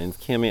Cammie's wines,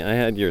 Cammie, I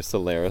had your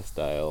Solera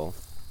style.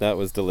 That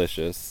was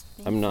delicious.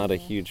 I'm not a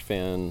huge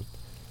fan,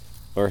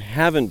 or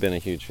haven't been a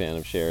huge fan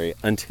of sherry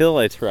until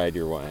I tried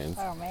your wines.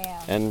 Oh,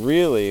 man. And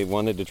really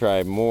wanted to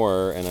try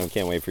more, and I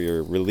can't wait for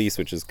your release,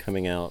 which is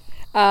coming out.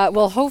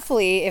 Well,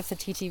 hopefully, if the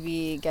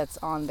TTV gets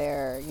on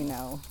their,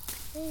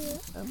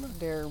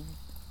 their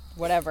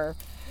whatever,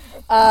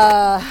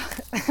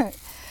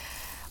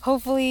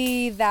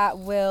 hopefully that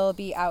will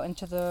be out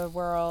into the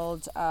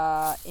world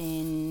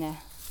in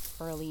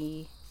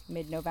early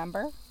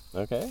mid-November.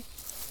 Okay.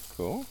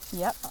 Cool.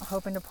 Yep,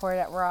 hoping to pour it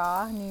at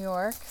Raw, New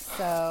York,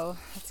 so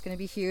it's going to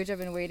be huge. I've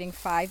been waiting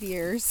 5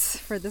 years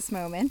for this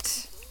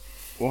moment.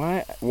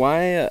 Why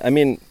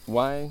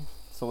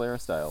Solera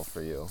style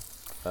for you?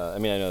 I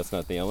know it's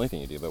not the only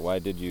thing you do, but why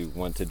did you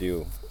want to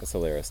do a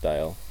Solera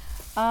style?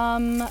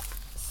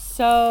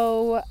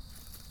 So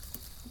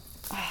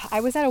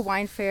I was at a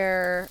wine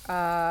fair,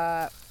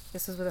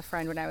 this was with a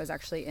friend when I was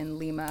actually in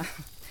Lima.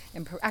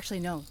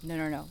 No,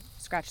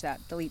 scratch that,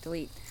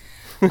 delete.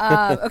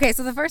 Okay,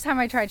 so the first time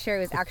I tried sherry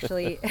was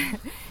actually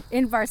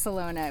in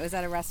Barcelona. It was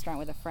at a restaurant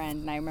with a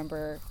friend, and I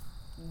remember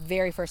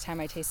very first time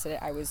I tasted it,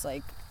 I was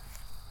like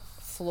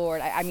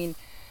floored. I mean,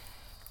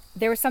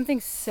 there was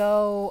something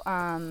so,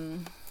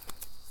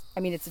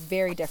 it's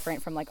very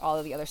different from like all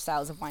of the other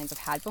styles of wines I've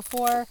had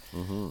before.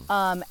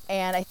 Mm-hmm.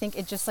 And I think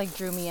it just like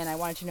drew me in. I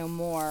wanted to know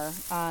more.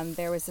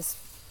 There was this,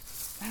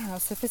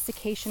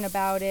 sophistication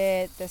about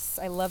it.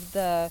 I loved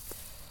the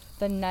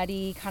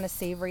nutty kind of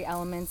savory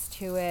elements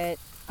to it.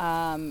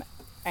 And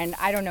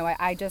I don't know,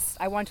 I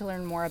wanted to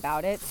learn more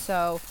about it.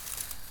 So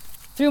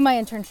through my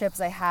internships,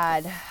 I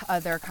had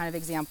other kind of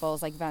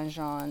examples like Vin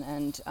Jaune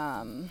and,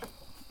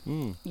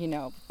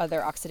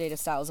 other oxidative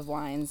styles of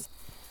wines.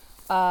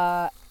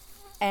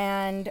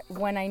 And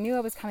when I knew I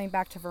was coming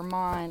back to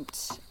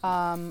Vermont,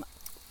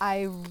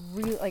 I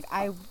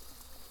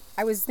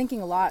was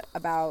thinking a lot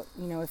about,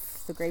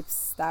 if the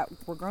grapes that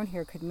were grown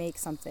here could make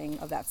something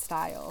of that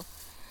style.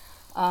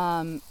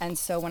 And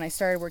so when I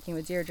started working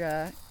with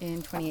Deirdre in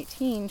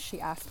 2018,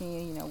 she asked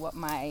me, what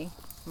my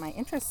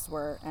interests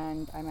were,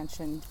 and I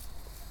mentioned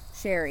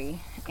sherry,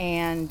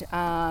 and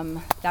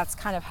that's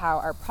kind of how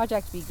our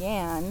project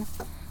began,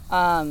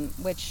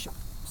 which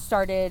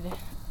started,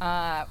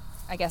 I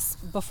guess,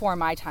 before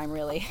my time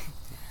really,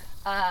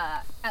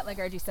 at La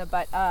Garagista,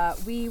 but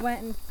we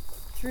went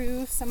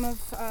through some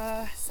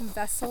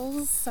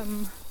vessels,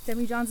 some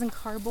demijohns and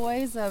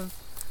carboys of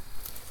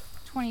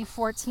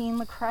 2014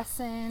 La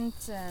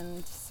Crescent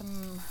and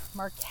some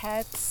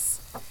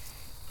Marquettes.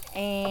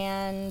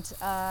 And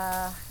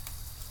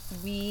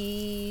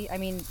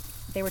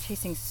they were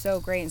tasting so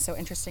great and so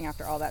interesting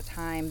after all that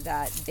time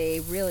that they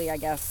really, I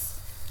guess,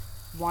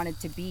 wanted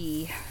to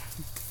be,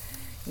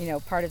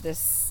 part of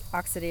this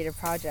oxidative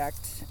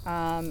project.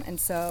 And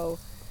so,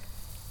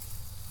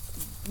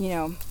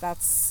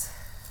 that's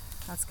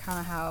kind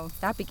of how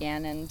that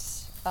began. And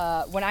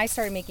when I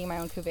started making my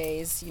own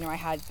cuvées, I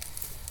had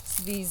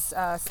these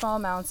small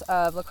amounts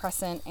of La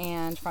Crescent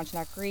and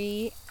Frontenac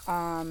Gris.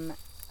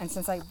 And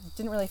since I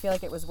didn't really feel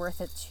like it was worth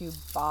it to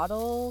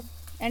bottle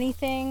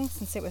anything,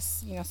 since it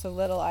was, so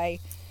little, I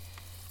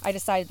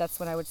decided that's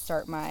when I would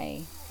start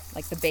my,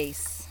 the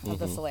base of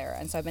the Solera.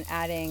 And so I've been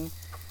adding,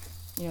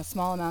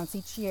 small amounts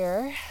each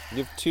year.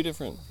 You have 2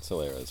 different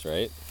Soleras,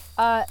 right?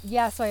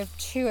 Yeah, so I have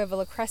 2. I have a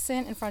La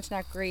Crescent and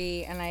Frontenac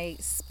Gris, and I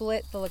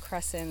split the La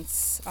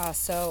Crescents.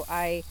 So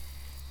I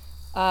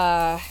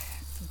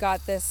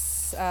got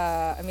this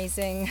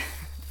amazing,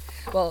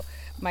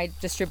 my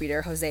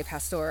distributor, Jose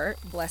Pastor,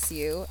 bless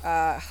you,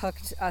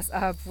 hooked us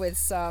up with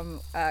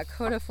some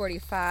Coda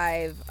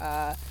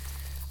 45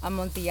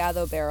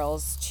 Amontillado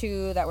barrels,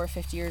 2 that were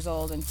 50 years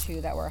old and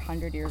 2 that were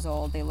 100 years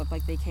old. They looked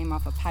like they came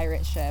off a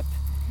pirate ship.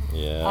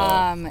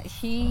 Yeah.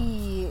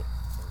 He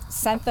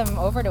sent them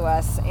over to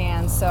us,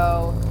 and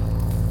so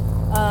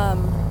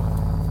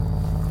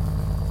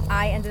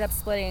I ended up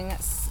splitting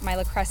my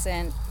La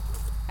Crescent.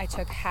 I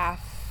took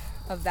half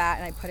of that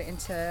and I put it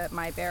into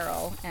my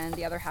barrel and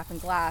the other half in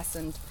glass.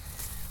 And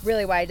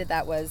really why I did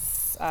that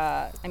was,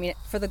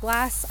 for the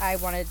glass, I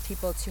wanted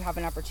people to have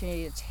an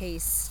opportunity to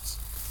taste,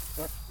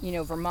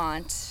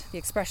 Vermont, the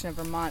expression of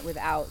Vermont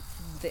without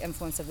the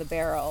influence of the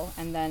barrel.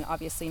 And then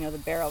obviously, the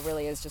barrel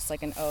really is just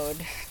like an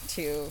ode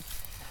to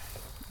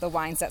the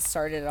wines that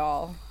started it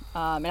all.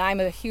 And I'm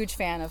a huge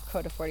fan of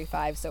Coda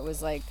 45, so it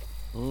was like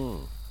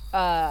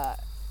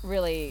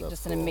really that's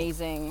just an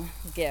amazing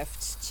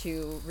gift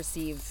to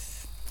receive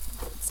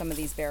some of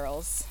these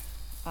barrels.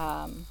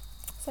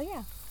 So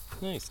yeah.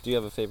 Nice. Do you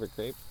have a favorite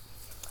grape?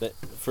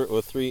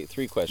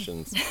 Three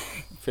questions.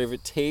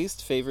 Favorite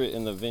taste, favorite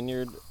in the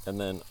vineyard, and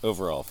then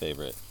overall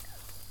favorite.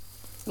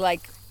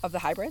 Like of the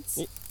hybrids?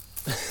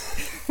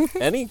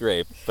 Any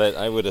grape, but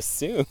I would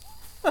assume.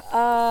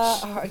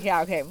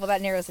 Yeah, okay. Well,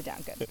 that narrows it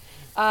down. Good.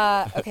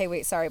 Okay,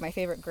 wait, sorry. My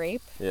favorite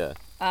grape? Yeah.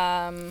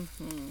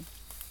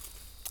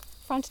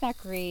 Frontenac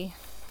Gris.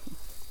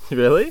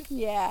 Really?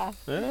 Yeah.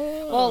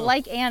 Oh. Well,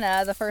 like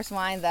Anna, the first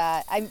wine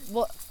that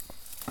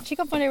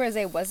Chico Fuente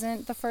Rosé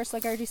wasn't the first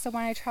Garagista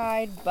wine I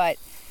tried, but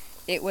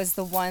it was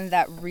the one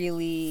that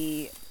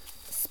really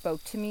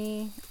spoke to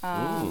me.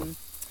 And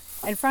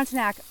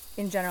Frontenac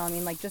in general,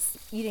 just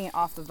eating it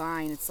off the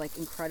vine, it's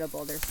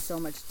incredible. There's so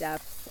much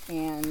depth,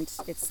 and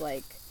it's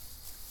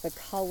the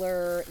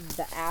color,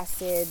 the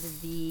acid,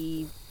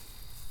 the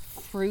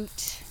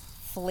fruit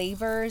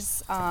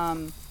flavors.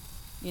 I'm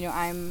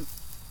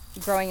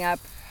growing up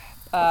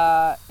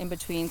in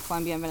between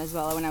Colombia and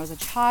Venezuela. When I was a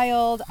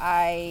child,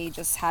 I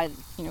just had,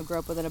 grew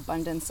up with an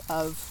abundance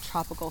of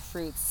tropical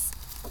fruits.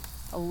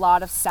 A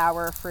lot of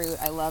sour fruit.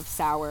 I love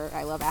sour.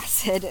 I love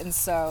acid. And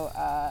so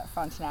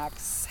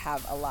Frontenacs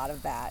have a lot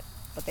of that.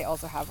 But they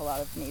also have a lot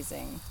of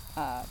amazing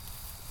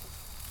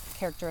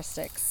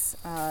characteristics.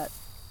 And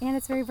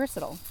it's very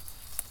versatile.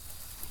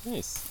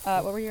 Nice.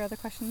 What were your other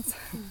questions?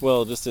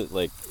 Well, just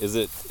is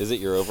it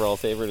your overall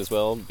favorite as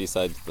well,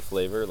 besides the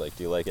flavor? Do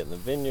you like it in the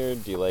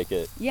vineyard? Do you like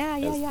it?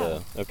 Yeah.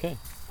 Okay.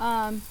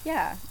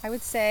 Yeah, I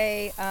would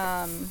say,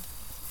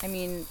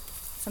 something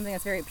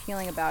that's very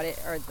appealing about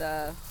it are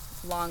the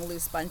long,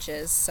 loose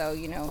bunches. So,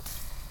 you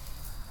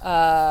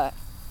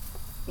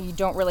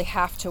don't really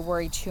have to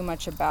worry too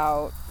much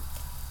about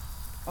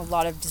a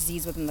lot of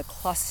disease within the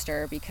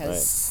cluster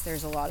because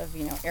there's a lot of,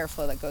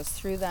 airflow that goes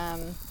through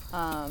them.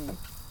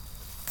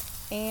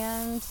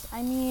 And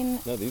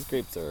no, these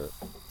grapes are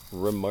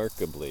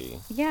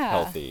remarkably Yeah.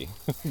 healthy,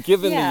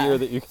 given Yeah. the year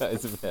that you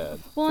guys have had.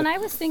 Well, and I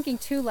was thinking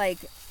too, like,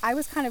 I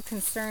was kind of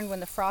concerned when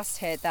the frost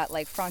hit that,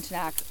 like,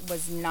 Frontenac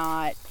was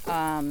not,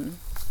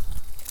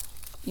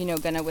 you know,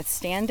 gonna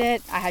withstand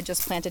it. I had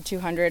just planted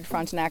 200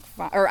 Frontenac,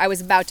 or I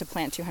was about to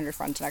plant 200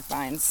 Frontenac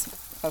vines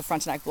of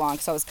Frontenac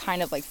Blanc, so I was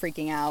kind of like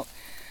freaking out.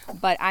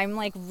 But I'm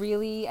like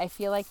really, I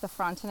feel like the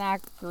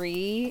Frontenac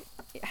Gris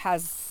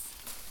has,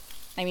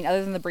 I mean,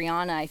 other than the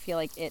Brianna, I feel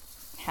like it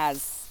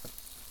has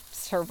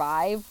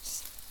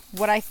survived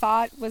what I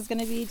thought was going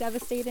to be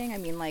devastating. I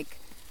mean, like,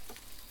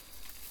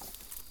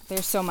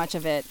 there's so much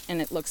of it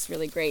and it looks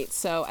really great.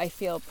 So I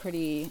feel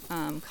pretty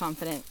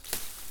confident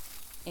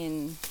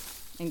in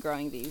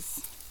growing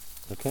these.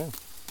 Okay.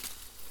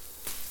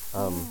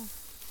 And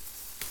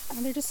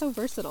they're just so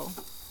versatile.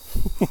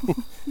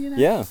 You know?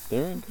 Yeah,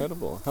 they're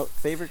incredible.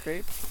 Favorite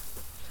grape?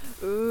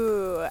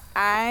 Ooh,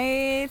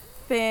 I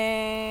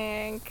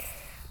think...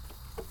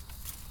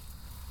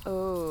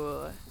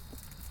 Oh,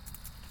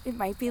 it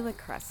might be La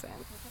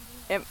Crescent.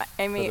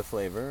 I mean, for the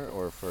flavor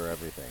or for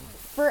everything?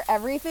 For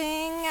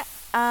everything,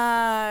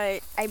 I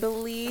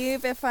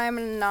believe, if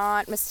I'm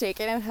not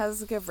mistaken, it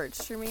has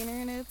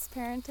Gewürztraminer in its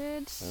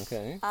parentage.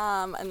 Okay.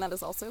 And that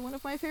is also one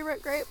of my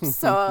favorite grapes.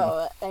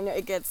 So I know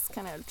it gets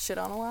kind of shit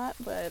on a lot,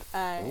 but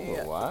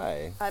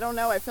why? I don't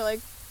know. I feel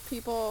like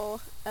people,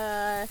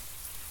 I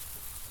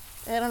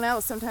don't know,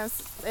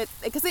 sometimes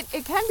because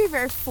it can be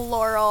very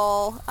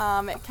floral,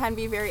 it can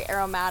be very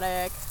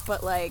aromatic,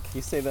 but like...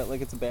 You say that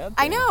like it's a bad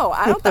thing. I know,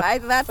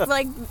 that's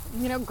like,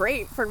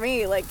 great for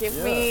me. Like, give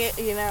me,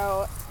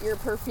 your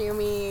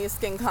perfumey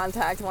skin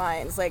contact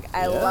wines. Like,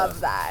 I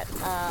love that.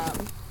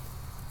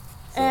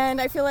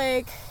 And I feel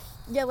like,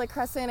 like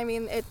Crescent, I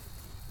mean,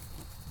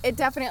 it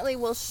definitely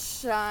will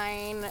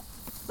shine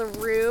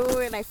through,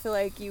 and I feel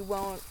like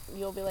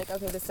you'll be like,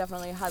 okay, this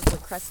definitely has the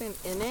Crescent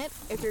in it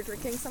if you're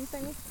drinking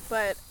something,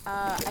 but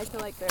I feel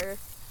like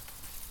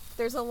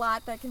there's a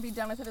lot that can be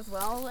done with it as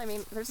well. I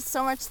mean, there's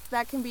so much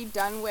that can be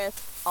done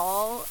with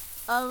all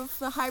of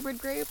the hybrid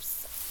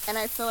grapes, and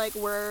I feel like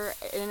we're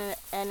in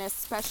an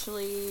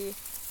especially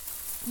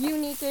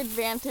unique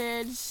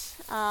advantage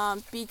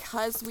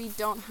because we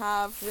don't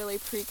have really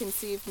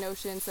preconceived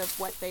notions of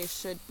what they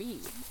should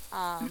be.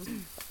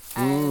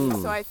 And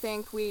so I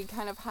think we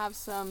kind of have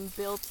some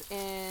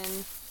built-in,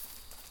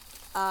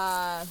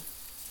 or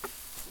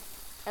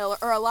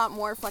a lot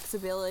more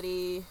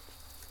flexibility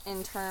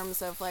in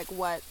terms of like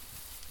what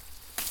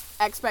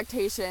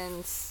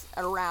expectations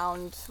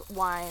around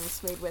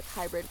wines made with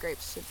hybrid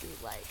grapes should be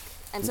like.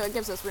 And so it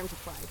gives us room to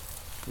play.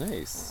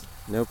 Nice.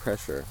 No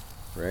pressure,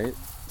 right?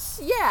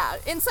 Yeah,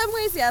 in some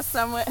ways yes,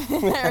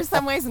 or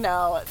some ways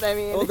no. I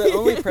mean, well, the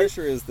only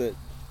pressure is that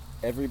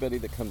everybody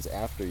that comes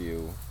after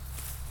you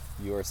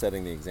are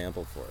setting the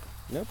example for.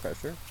 No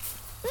pressure.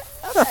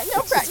 Okay,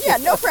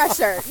 no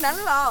pressure. None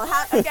at all.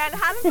 Again,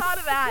 hadn't thought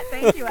of that.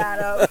 Thank you,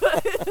 Adam.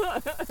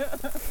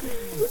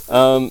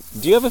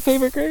 Do you have a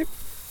favorite grape?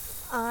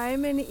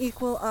 I'm an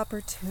equal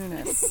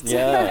opportunist.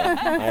 Yeah,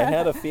 I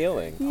had a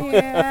feeling.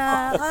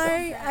 Yeah,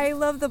 I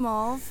love them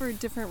all for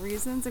different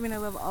reasons. I mean, I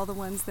love all the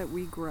ones that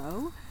we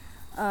grow.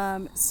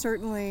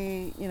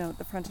 Certainly,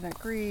 the Frontenac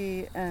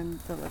Gris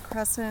and the La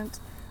Crescent.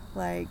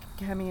 Like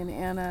Cami and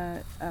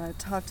Anna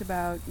talked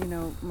about,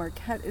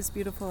 Marquette is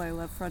beautiful. I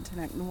love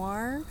Frontenac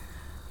Noir.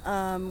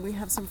 We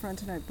have some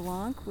Frontenac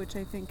Blanc, which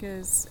I think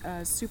is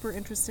super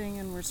interesting,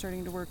 and we're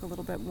starting to work a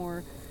little bit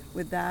more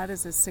with that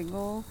as a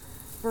single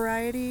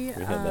variety.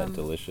 We had that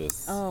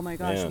delicious. Oh my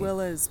gosh,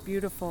 Willa's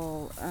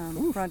beautiful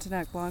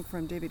Frontenac Blanc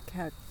from David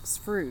Keck's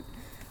Fruit.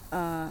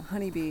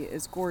 Honeybee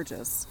is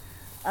gorgeous.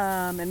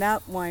 And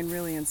that wine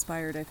really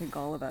inspired, I think,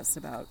 all of us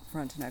about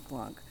Frontenac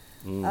Blanc.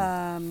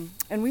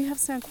 And we have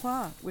Saint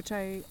Croix, which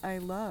I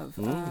love.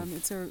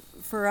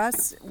 For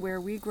us, where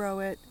we grow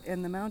it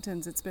in the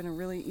mountains, it's been a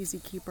really easy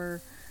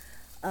keeper,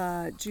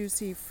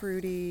 juicy,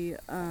 fruity.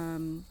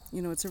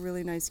 It's a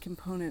really nice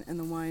component in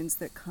the wines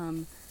that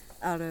come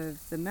out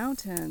of the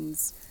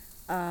mountains.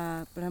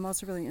 But I'm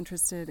also really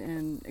interested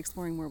in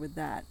exploring more with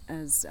that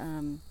as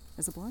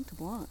a Blanc de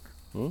Blanc,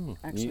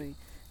 actually,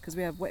 because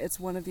it's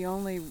one of the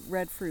only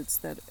red fruits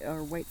that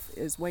are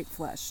white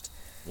fleshed.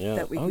 Yeah.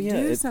 That we can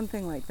do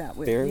something like that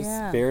with.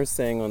 Bear's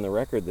saying on the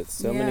record that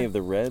so many of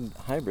the red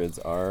hybrids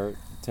are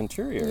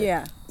Tenturier.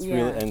 Yeah.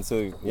 Really, and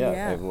so I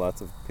have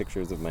lots of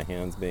pictures of my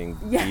hands being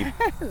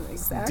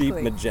exactly. deep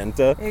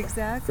magenta.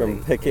 Exactly.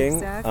 From picking.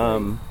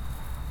 Exactly.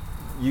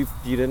 You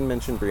didn't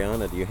mention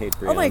Brianna. Do you hate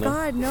Brianna? Oh my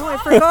God, no! I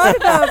forgot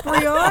about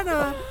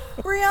Brianna.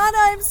 Brianna,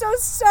 I'm so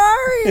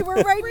sorry.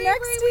 We're right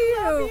next to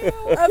you.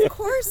 Of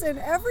course, and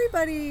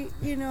everybody,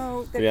 that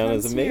Brianna's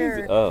comes amazing.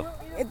 Here, oh.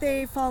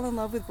 They fall in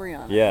love with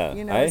Brianna. Yeah,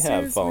 I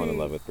have fallen in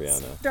love with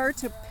Brianna. Start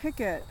to pick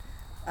it.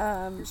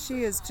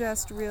 She is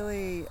just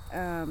really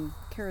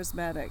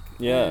charismatic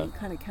and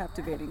kind of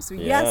captivating. So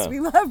yes, we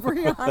love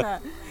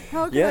Brianna.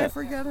 How can I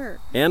forget her?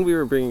 And we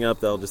were bringing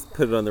up, I'll just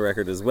put it on the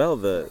record as well,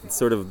 the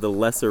sort of the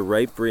lesser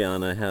ripe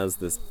Brianna has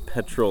this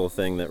petrol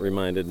thing that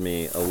reminded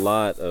me a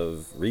lot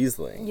of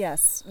Riesling.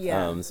 Yes,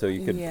 yeah. So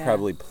you could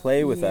probably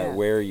play with that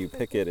where you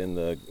pick it in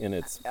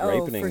its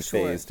ripening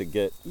phase to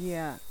get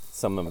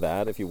some of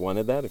that, if you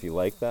wanted that, if you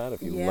like that,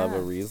 if you love a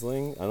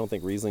Riesling. I don't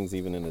think Riesling's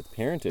even in its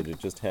parentage. It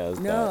just has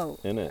that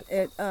in it.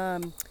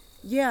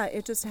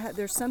 It just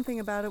there's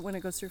something about it when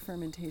it goes through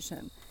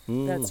fermentation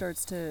that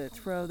starts to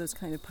throw those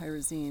kind of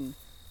pyrazine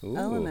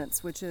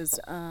elements, which is,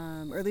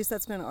 or at least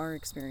that's been our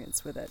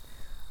experience with it.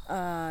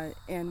 And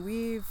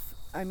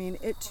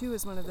it too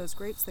is one of those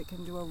grapes that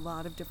can do a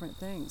lot of different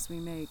things. We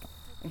make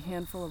a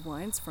handful of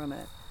wines from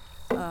it.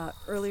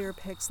 Earlier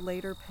picks,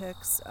 later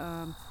picks.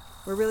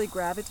 We're really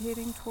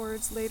gravitating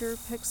towards later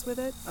picks with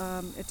it.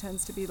 It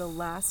tends to be the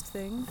last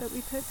thing that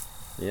we pick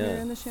here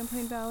in the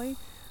Champagne Valley.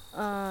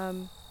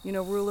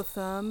 Rule of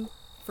thumb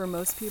for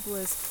most people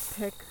is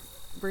pick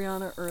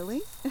Brianna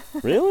early.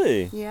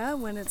 Really? Yeah,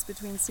 when it's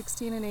between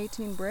 16 and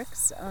 18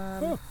 bricks,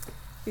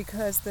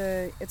 because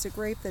it's a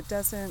grape that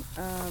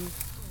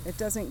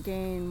doesn't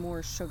gain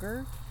more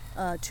sugar,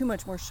 too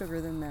much more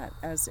sugar than that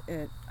as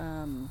it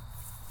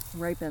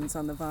ripens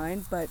on the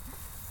vine, but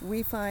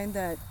we find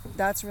that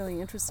that's really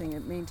interesting.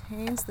 It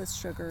maintains this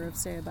sugar of,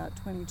 say, about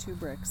 22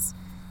 bricks,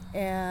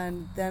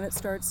 and then it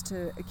starts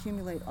to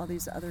accumulate all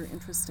these other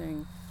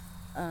interesting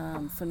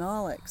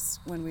phenolics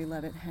when we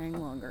let it hang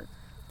longer.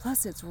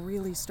 Plus, it's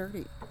really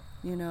sturdy.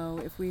 You know,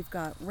 if we've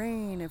got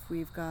rain, if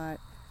we've got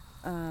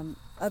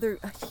other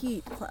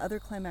heat, other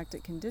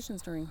climactic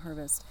conditions during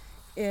harvest,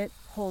 it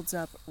holds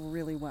up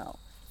really well.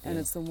 And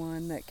it's the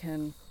one that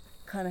can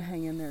kind of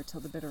hang in there till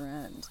the bitter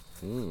end.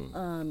 You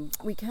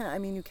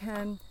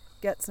can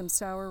get some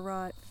sour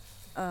rot.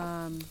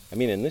 And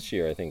this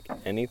year I think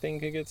anything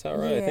could get sour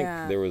rot. I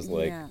think there was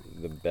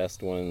the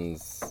best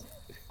ones,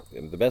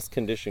 the best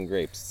conditioned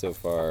grapes so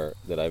far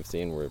that I've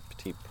seen were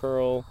Petit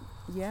Pearl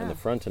and the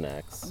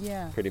Frontenacs.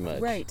 Pretty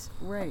much. Right.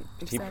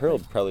 Petit Pearl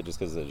probably just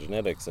because of the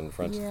genetics and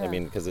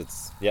because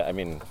it's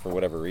for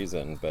whatever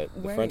reason, but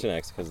the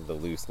Frontenacs because of the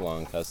loose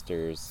long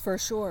clusters. For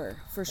sure.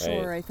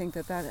 I think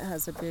that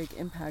has a big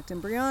impact.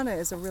 And Brianna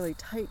is a really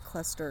tight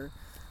cluster.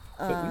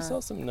 But we saw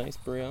some nice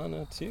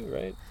Brianna too,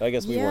 right? I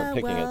guess we weren't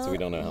picking it, so we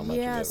don't know how much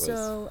of it was.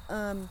 So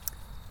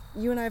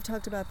you and I have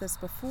talked about this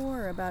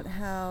before, about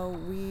how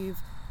we've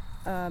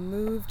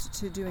moved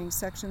to doing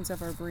sections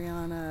of our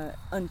Brianna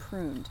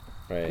unpruned.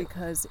 Right.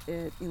 Because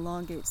it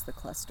elongates the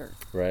cluster.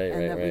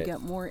 And we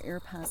get more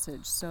air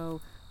passage. So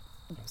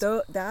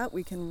that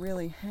we can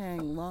really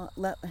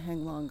let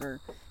hang longer,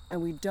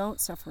 and we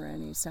don't suffer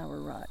any sour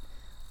rot.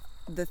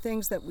 The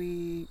things that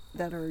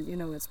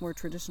are, it's more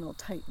traditional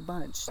tight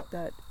bunch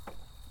that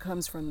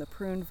comes from the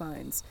pruned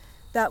vines,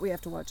 that we have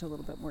to watch a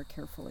little bit more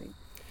carefully.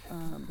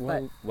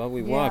 While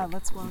we walk,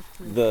 let's walk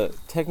through. The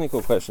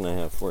technical question I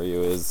have for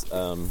you is,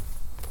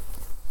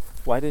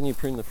 why didn't you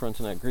prune the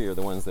Frontenac Gris, or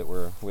the ones that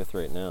we're with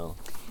right now?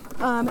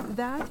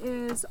 That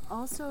is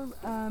also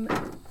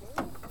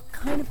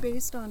kind of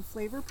based on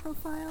flavor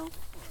profile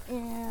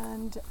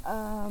and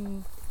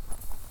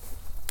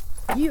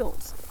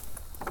yield.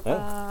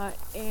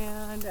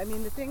 And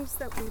the things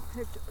that we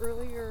picked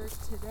earlier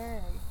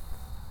today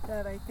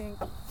that I think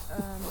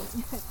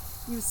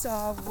you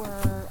saw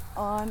were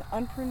on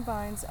unpruned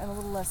vines and a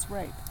little less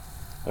ripe.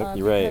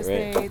 Because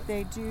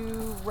they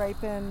do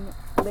ripen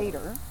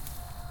later.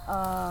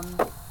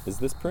 Is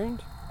this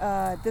pruned?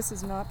 This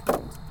is not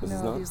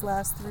pruned. These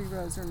last 3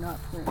 rows are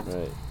not pruned.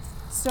 Right.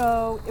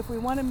 So if we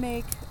want to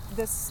make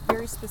this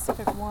very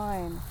specific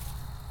wine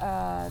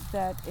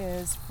that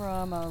is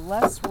from a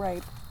less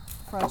ripe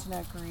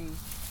Frontenac Gris,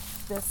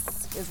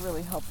 this is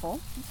really helpful.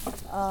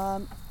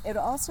 It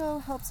also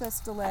helps us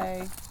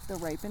delay the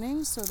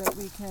ripening so that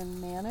we can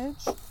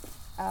manage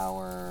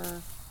our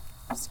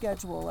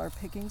schedule, our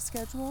picking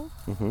schedule,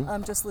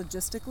 just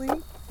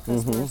logistically,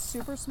 because we're a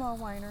super small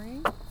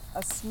winery,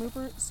 a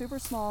super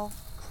small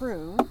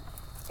crew,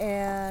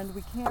 and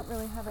we can't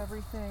really have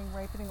everything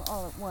ripening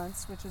all at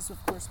once, which is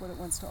of course what it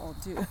wants to all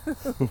do.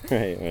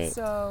 Right.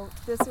 So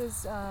this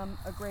is a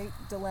great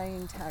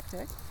delaying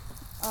tactic.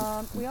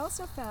 We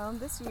also found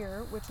this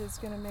year, which is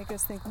going to make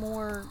us think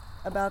more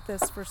about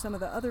this for some of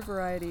the other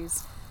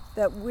varieties,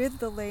 that with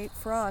the late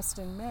frost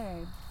in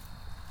May,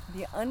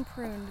 the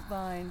unpruned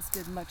vines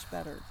did much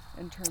better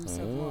in terms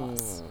of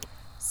loss.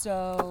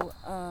 So,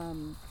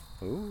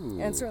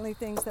 and certainly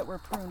things that were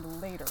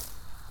pruned later.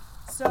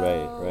 So,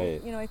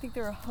 right. I think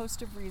there are a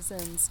host of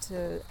reasons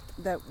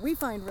that we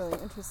find really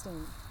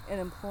interesting in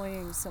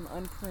employing some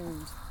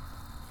unpruned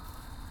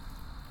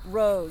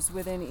rows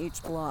within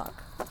each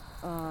block.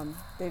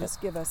 They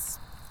just give us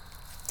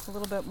a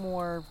little bit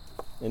more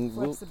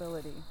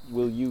flexibility.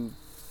 Will you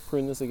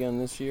prune this again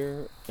this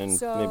year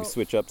and maybe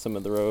switch up some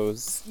of the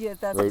rows? Yeah,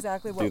 that's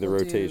exactly what we'll do. Do.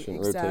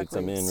 Rotate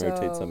some in,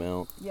 rotate some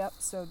out. Yep,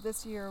 so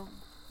this year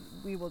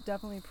we will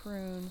definitely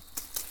prune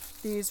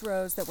these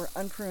rows that were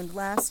unpruned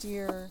last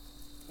year,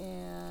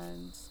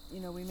 and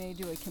we may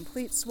do a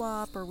complete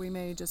swap, or we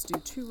may just do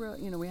 2 rows.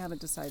 We haven't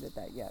decided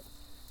that yet.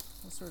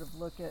 We'll sort of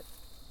look at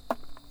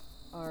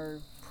our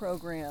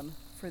program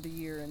for the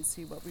year and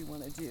see what we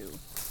want to do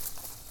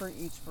for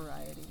each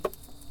variety.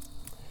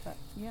 But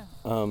yeah.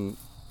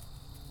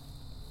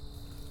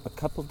 A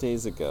couple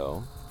days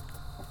ago,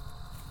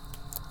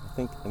 I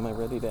think, am I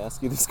ready to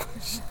ask you this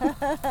question?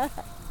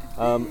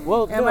 Am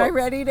I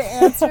ready to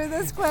answer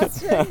this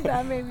question?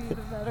 That may be the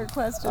better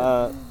question.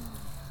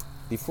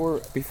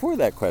 Before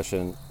that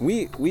question,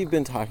 we've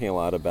been talking a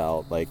lot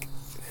about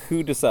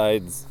who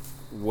decides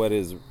what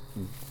is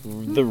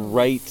the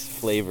right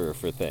flavor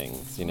for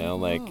things, and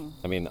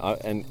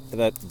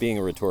that being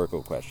a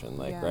rhetorical question,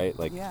 right?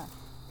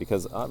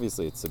 Because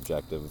obviously it's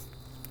subjective,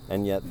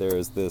 and yet there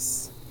is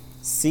this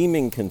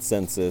seeming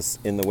consensus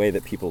in the way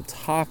that people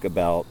talk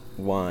about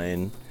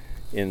wine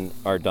in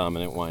our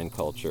dominant wine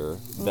culture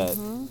that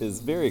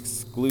is very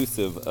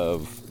exclusive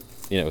of,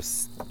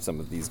 some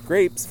of these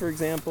grapes, for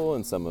example,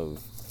 and some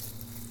of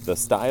the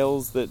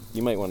styles that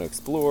you might want to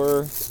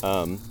explore,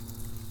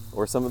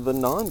 or some of the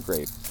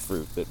non-grape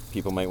fruit that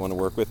people might want to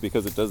work with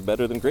because it does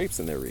better than grapes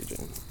in their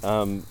region.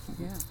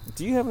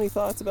 Do you have any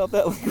thoughts about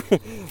that?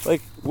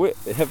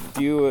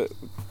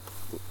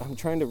 I'm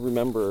trying to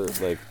remember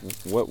like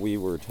what we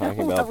were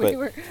talking What about, we but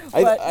were-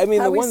 I mean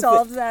how the we one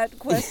solved that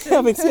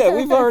question.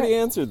 we've already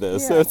answered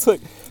this. So Yeah. it's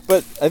like,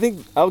 but I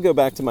think I'll go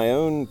back to my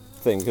own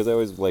thing because I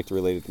always like to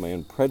relate it to my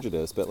own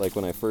prejudice. But like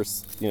when I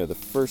first, the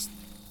first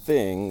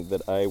thing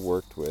that I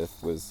worked with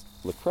was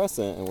La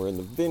Crescent, and we're in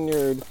the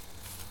vineyard,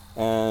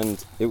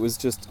 and it was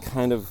just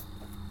kind of,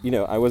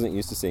 I wasn't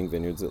used to seeing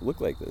vineyards that look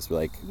like this.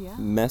 Like Yeah.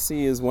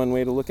 messy is one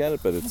way to look at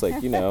it, but it's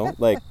like,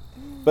 like,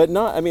 but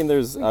not. I mean,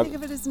 there's We think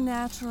of it as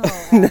natural.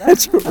 Adam.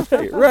 natural,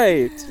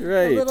 right.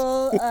 A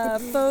little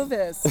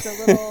Fauvist, a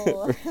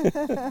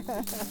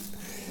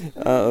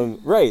little.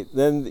 Right.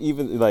 Then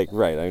even like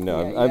right. I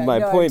know. Yeah, My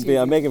no, point being,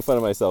 I'm teasing. making fun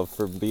of myself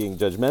for being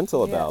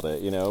judgmental Yeah. about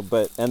it.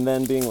 But and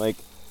then being like,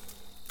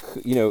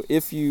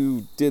 if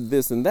you did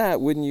this and that,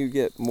 wouldn't you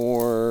get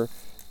more,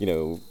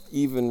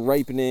 even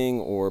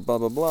ripening or blah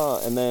blah blah?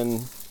 And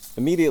then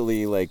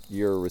immediately, like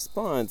your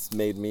response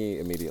made me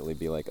immediately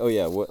be like, oh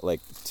yeah, what, like,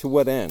 to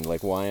what end?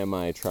 Like, why am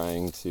I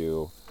trying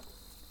to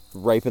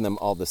ripen them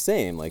all the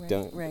same? Like,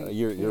 Right,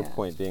 your yeah.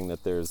 point being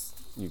that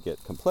you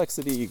get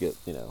complexity, you get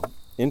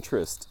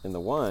interest in the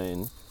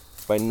wine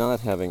by not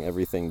having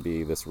everything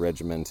be this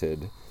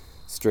regimented,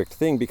 strict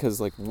thing.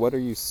 Because like, what are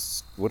you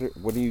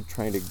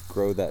trying to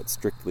grow that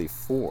strictly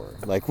for?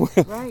 Like,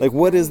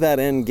 what is that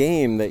end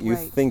game that you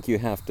Right. think you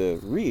have to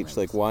reach?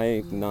 Right. Like,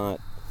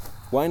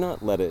 why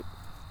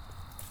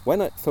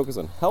not focus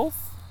on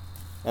health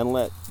and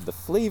let the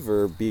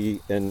flavor be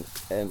an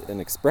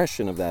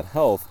expression of that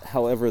health,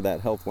 however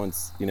that health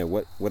wants,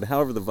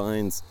 however the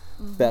vines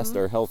best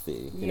are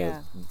healthy.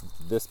 Yeah.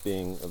 This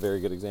being a very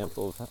good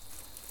example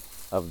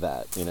of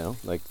that,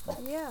 like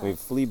Yeah. we've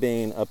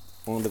fleabane up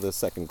onto the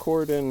second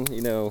cordon,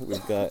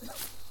 we've got,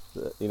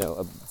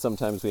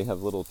 sometimes we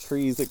have little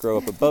trees that grow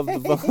up above the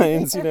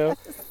vines,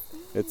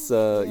 It's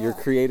you're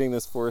creating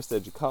this forest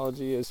edge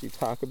ecology, as you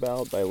talk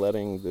about, by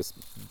letting this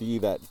be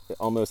that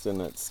almost in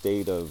that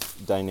state of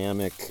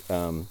dynamic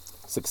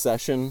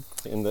succession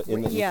in the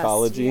Yes,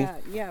 ecology.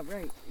 Yeah,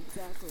 right,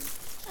 exactly.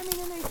 I mean,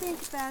 and I think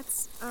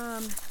that's,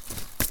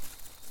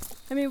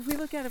 if we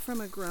look at it from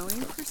a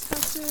growing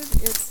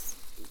perspective, it's,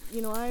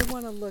 I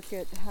want to look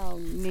at how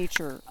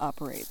nature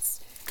operates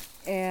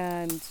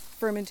and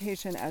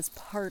fermentation as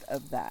part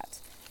of that.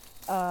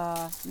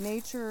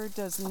 Nature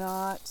does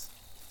not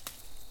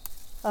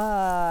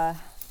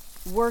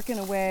work in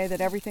a way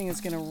that everything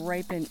is going to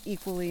ripen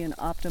equally and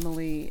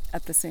optimally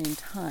at the same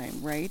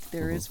time, right?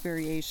 There is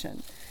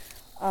variation.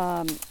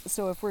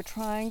 So if we're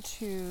trying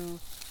to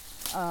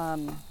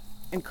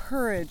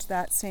encourage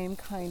that same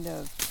kind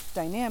of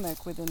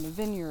dynamic within the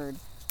vineyard,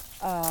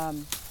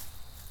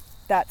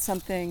 that's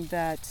something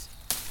that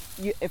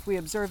if we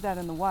observe that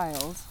in the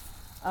wild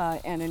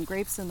and in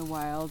grapes in the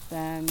wild,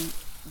 then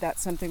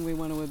that's something we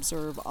want to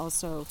observe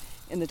also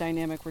in the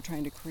dynamic we're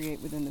trying to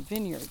create within the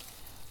vineyard.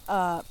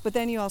 But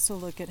then you also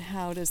look at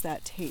how does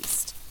that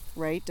taste,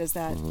 right? Does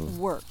that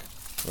work?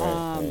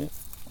 Right.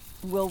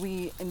 Will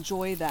we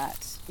enjoy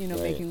that, Right.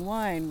 making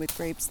wine with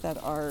grapes that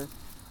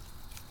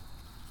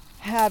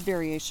have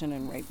variation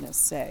in ripeness,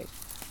 say.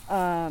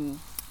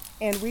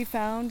 And we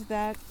found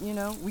that,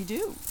 we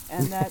do,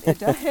 and that it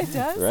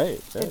does,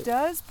 Right. it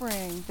does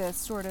bring this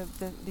sort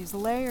of these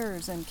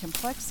layers and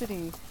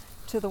complexity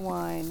to the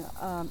wine,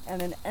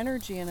 and an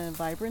energy and a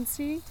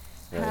vibrancy.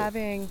 Right.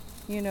 Having,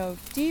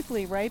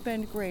 deeply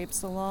ripened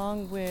grapes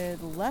along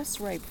with less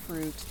ripe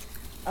fruit,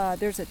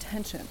 there's a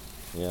tension.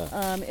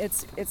 Yeah.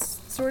 It's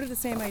sort of the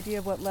same idea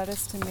of what led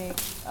us to make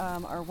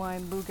our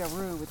wine Loup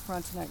Garou with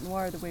Frontenac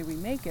Noir the way we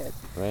make it,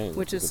 Right.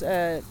 which is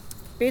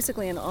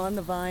basically an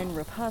on-the-vine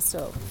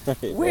ripasso,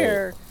 Right,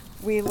 where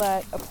we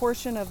let a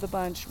portion of the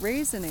bunch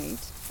raisinate,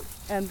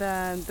 and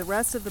then the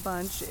rest of the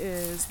bunch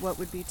is what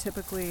would be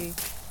typically,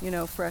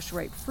 fresh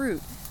ripe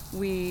fruit.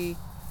 We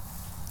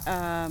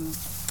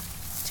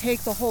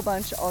take the whole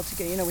bunch all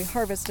together, we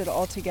harvest it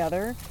all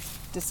together,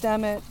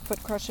 destem it,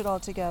 crush it all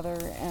together,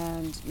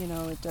 and,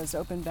 it does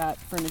open vat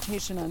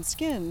fermentation on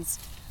skins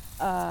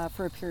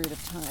for a period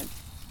of time.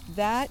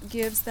 That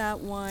gives that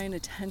wine a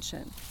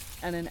tension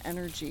and an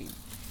energy.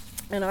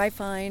 And I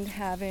find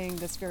having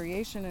this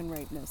variation in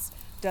ripeness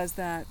does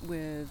that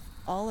with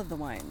all of the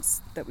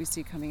wines that we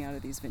see coming out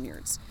of these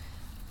vineyards,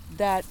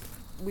 that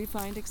we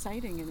find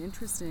exciting and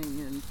interesting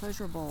and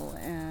pleasurable,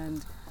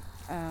 and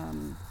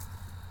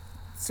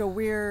so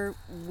we're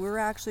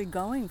actually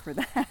going for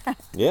that.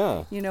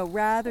 Yeah.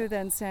 Rather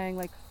than saying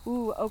like,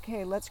 ooh,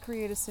 okay, let's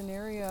create a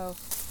scenario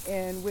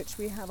in which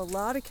we have a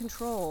lot of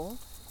control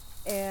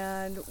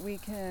and we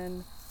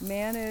can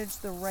manage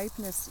the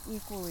ripeness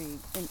equally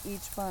in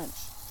each bunch.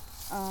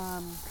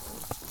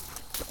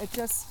 It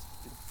just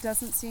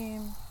doesn't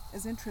seem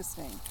as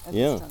interesting at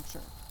Yeah. this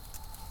juncture.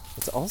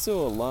 It's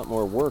also a lot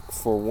more work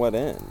for what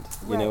end?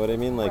 You know Right, what I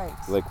mean? Like,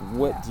 right.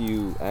 what Yeah. do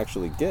you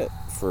actually get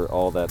for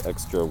all that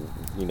extra,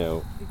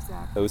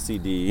 Exactly.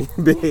 OCD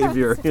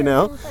behavior,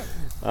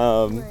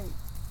 Right.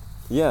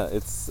 Yeah,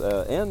 it's,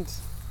 and,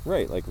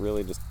 right, like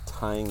really just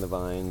tying the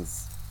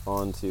vines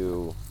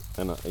onto,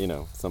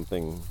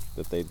 something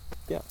that they,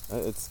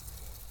 it's,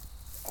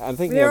 I'm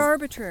thinking They're of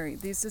arbitrary.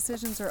 These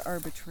decisions are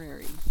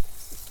arbitrary.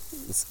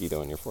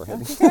 mosquito on your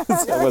forehead. So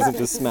I wasn't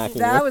just smacking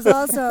That you. was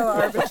also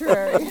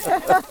arbitrary.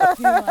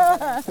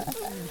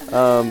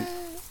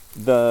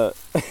 The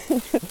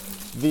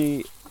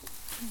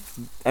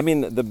I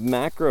mean, the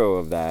macro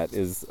of that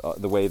is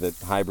the way that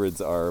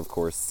hybrids are, of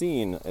course,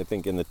 seen. I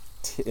think in the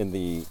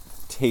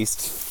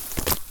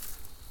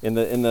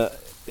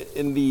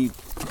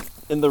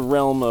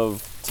realm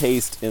of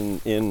taste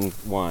in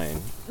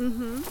wine,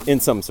 in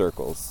some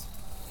circles,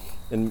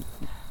 in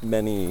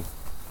many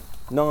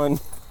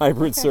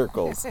non-hybrid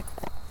circles,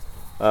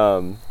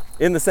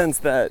 in the sense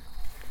that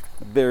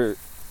they're.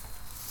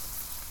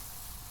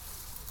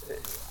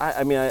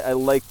 I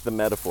like the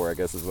metaphor, I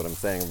guess is what I'm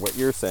saying. What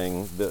you're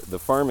saying, the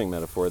farming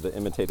metaphor, the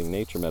imitating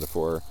nature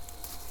metaphor,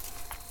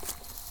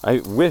 I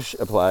wish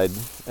applied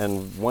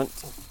and want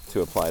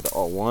to apply to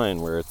all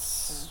wine, where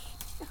it's,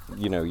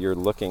 you're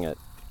looking at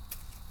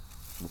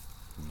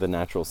the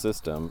natural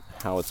system,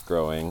 how it's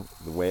growing,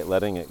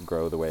 letting it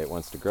grow the way it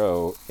wants to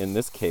grow. In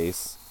this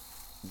case,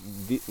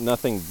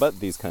 nothing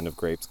but these kind of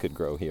grapes could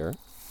grow here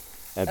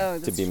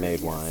and to be made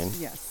wine.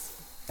 Yes.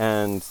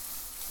 And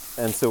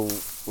so,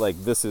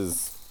 like, this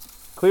is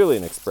clearly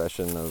an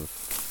expression of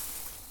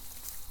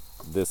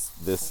this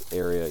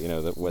area,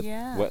 that what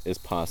is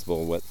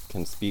possible, what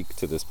can speak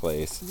to this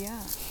place. Yeah.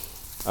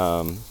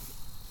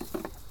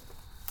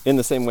 In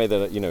the same way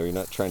that, you're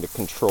not trying to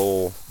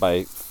control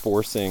by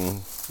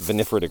forcing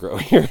vinifera to grow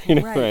here,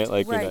 right?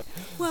 Like, right.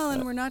 Well,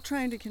 and we're not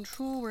trying to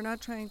control, we're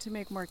not trying to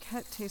make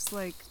Marquette taste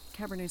like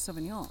Cabernet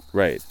Sauvignon.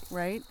 Right.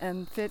 Right?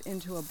 And fit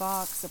into a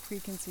box, a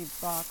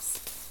preconceived box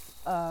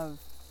of,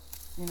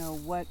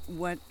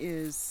 what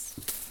is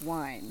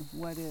wine?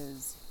 What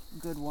is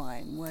good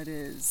wine? What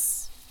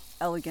is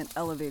elegant,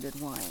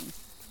 elevated wine?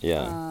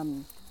 Yeah.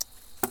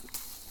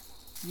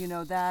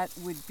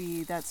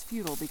 That's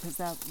futile, because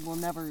that will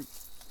never,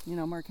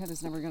 Marquette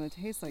is never going to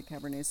taste like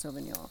Cabernet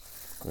Sauvignon.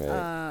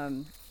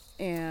 Right.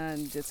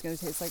 And it's going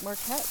to taste like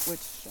Marquette,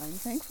 which I'm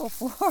thankful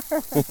for,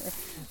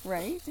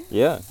 right?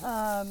 Yeah.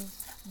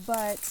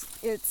 But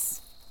it's,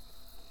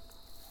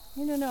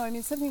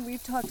 something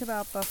we've talked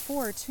about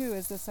before, too,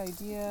 is this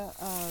idea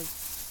of,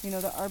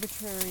 the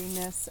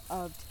arbitrariness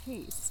of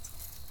taste,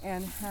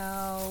 and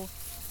how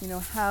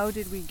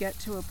did we get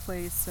to a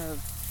place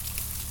of,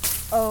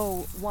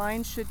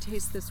 wine should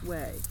taste this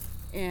way.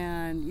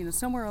 And,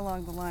 somewhere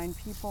along the line,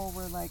 people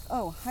were like,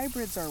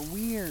 hybrids are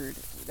weird.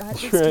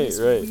 This tastes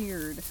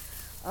weird.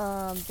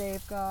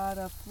 They've got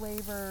a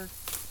flavor,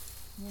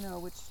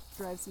 which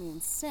drives me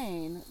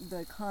insane,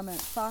 the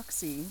comment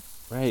foxy.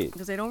 Right.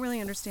 Because I don't really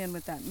understand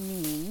what that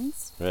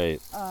means.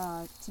 Right.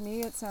 To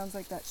me, it sounds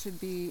like that should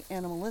be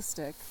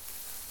animalistic,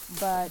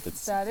 but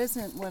that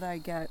isn't what I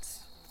get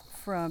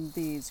from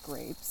these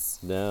grapes.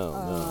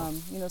 No.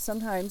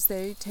 Sometimes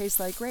they taste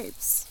like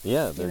grapes.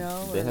 Yeah,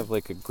 they have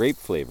like a grape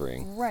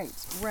flavoring. Right,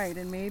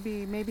 and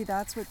maybe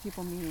that's what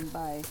people mean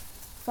by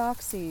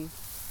foxy.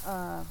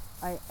 I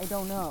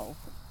don't know,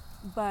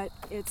 but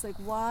it's like,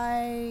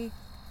 why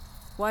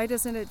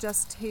doesn't it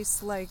just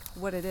taste like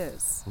what it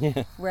is?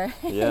 Yeah. Right.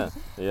 Yeah.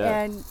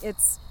 And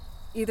it's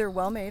either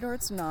well made or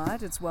it's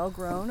not. It's well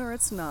grown or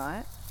it's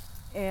not.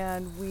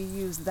 And we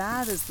use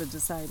that as the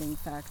deciding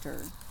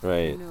factor.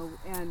 Right.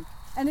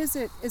 And is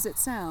it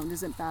sound?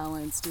 Is it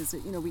balanced? Is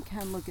it, we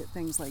can look at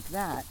things like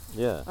that.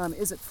 Yeah.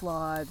 Is it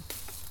flawed?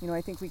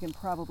 I think we can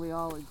probably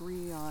all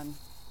agree on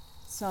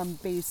some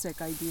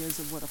basic ideas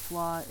of what a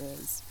flaw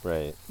is.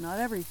 Right. Not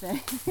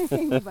everything,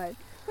 but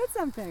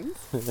some things.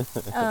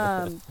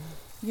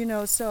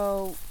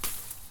 So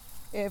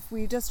if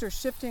we just are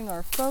shifting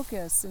our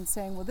focus and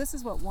saying, well, this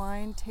is what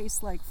wine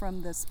tastes like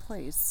from this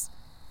place,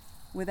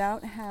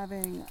 without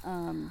having,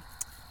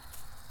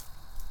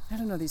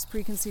 these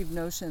preconceived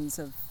notions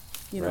of,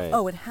 Right.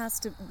 it has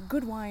to,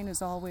 good wine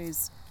is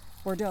always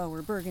Bordeaux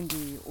or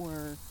Burgundy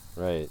or,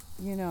 Right.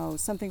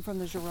 Something from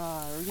the Jura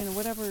or,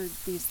 whatever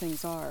these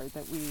things are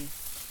that we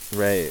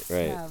Right.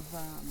 have,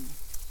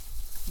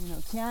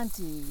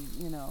 Chianti,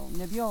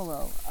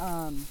 Nebbiolo.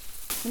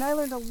 And I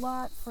learned a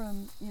lot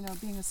from,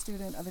 being a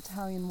student of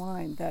Italian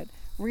wine, that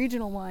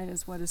regional wine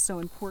is what is so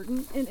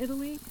important in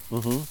Italy.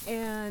 Mm-hmm.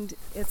 And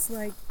it's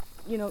like,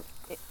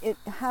 it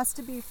has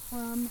to be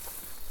from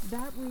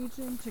that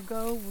region to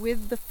go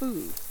with the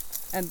food.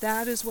 And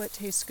that is what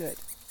tastes good.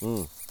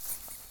 Mm.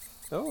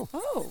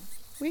 Oh,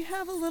 we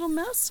have a little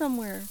mouse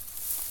somewhere.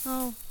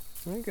 Oh,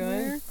 okay.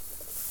 Where?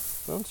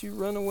 Don't you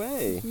run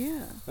away?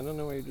 Yeah. I don't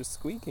know why you're just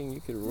squeaking.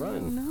 You could I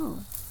run. don't know.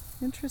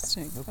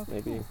 Interesting. Oh,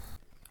 Okay. maybe.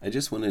 I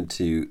just wanted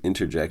to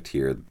interject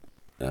here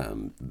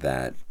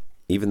that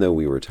even though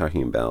we were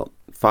talking about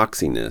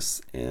foxiness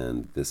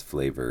and this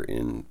flavor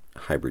in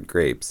hybrid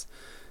grapes,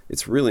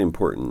 it's really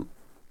important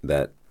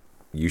that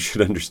you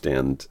should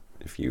understand,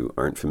 if you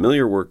aren't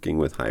familiar working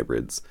with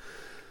hybrids,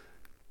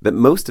 that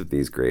most of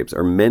these grapes,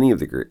 or many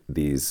of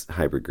these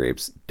hybrid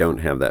grapes, don't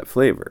have that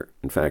flavor.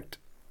 In fact,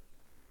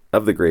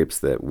 of the grapes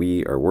that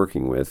we are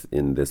working with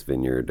in this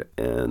vineyard,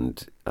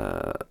 and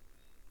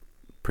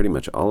pretty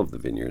much all of the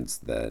vineyards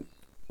that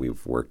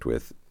I've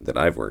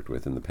worked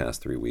with in the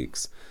past 3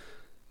 weeks,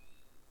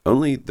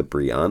 only the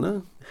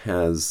Brianna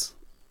has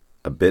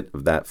a bit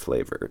of that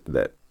flavor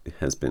that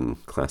has been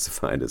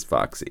classified as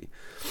foxy.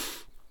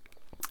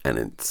 And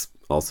it's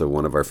also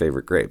one of our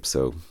favorite grapes,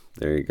 so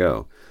there you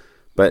go.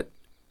 But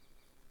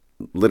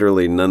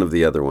literally none of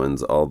the other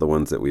ones, all the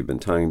ones that we've been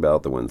talking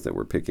about, the ones that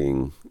we're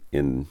picking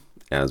in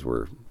as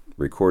we're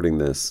recording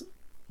this,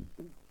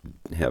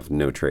 have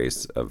no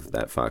trace of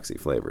that foxy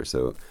flavor.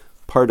 So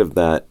part of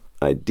that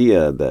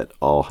idea that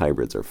all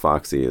hybrids are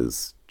foxy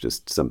is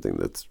just something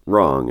that's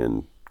wrong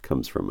and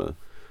comes from a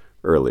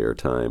earlier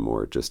time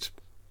or just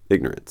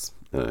ignorance.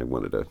 And I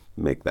wanted to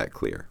make that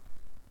clear.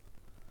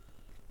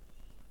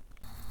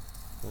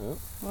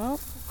 Well,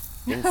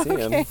 Didn't see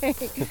him. okay.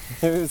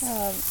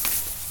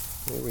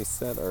 Maybe we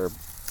set our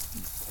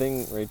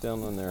thing right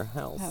down on their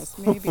house.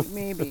 Maybe.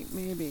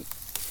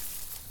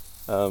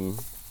 So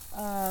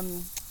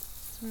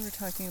we were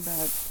talking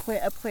about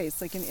a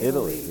place like in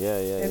Italy. Yeah.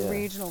 And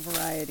regional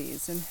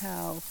varieties, and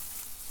how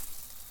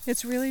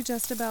it's really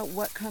just about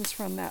what comes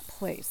from that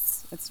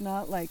place. It's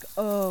not like,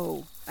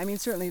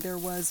 certainly there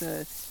was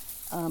a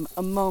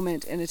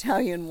moment in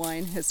Italian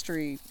wine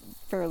history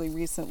fairly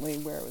recently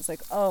where it was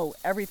like,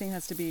 everything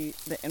has to be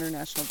the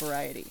international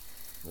variety.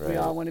 Right. We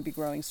all want to be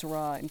growing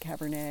Syrah and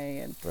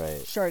Cabernet and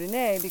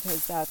Chardonnay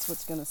because that's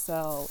what's going to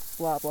sell,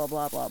 blah, blah,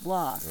 blah, blah,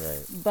 blah.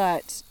 Right.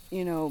 But,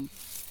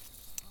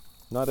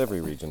 not every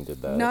region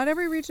did that. Not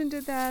every region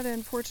did that,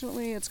 and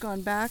fortunately it's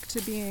gone back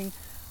to being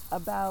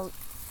about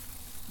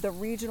the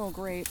regional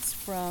grapes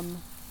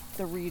from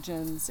the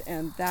regions,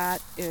 and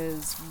that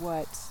is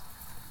what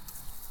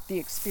the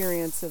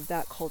experience of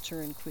that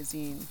culture and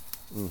cuisine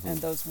and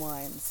those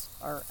wines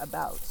are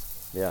about.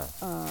 Yeah.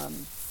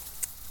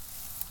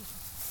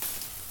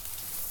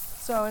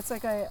 So it's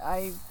like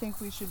I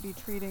think we should be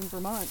treating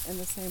Vermont in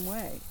the same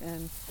way,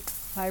 and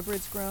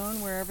hybrids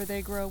grown wherever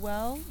they grow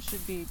well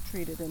should be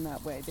treated in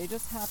that way. They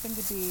just happen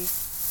to be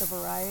the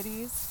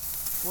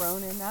varieties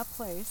grown in that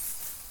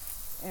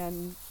place,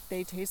 and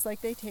they taste like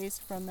they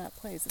taste from that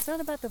place. It's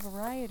not about the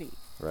variety.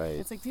 Right.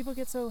 It's like people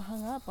get so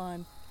hung up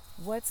on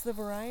what's the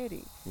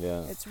variety.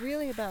 Yeah. It's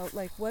really about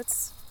like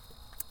what's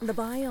the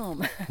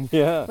biome.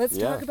 Yeah. Let's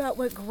talk about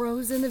what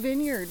grows in the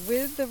vineyard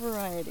with the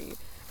variety.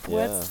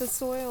 What's the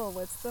soil?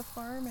 What's the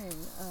farming?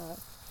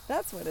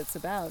 That's what it's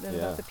about, and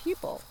about the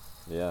people.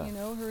 Yeah.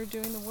 Who are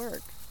doing the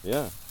work.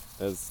 Yeah.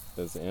 As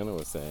Anna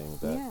was saying,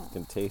 that you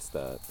can taste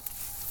that.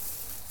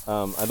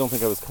 I don't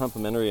think I was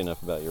complimentary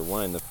enough about your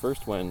wine. The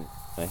first wine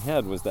I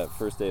had was that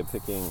first day of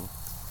picking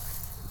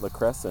La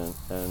Crescent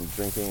and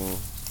drinking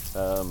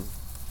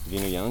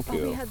Vino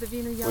Iancu. Oh, we had the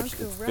Vino Iancu, which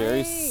is right.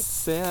 very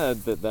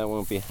sad that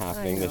won't be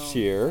happening this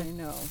year. I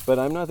know. But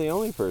I'm not the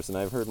only person.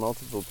 I've heard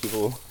multiple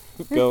people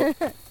go,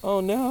 oh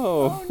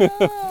no. Oh no,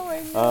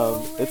 I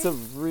know. Right? It's a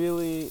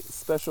really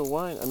special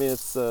wine. I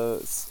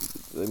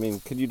mean,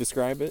 could you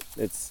describe it?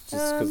 It's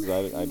just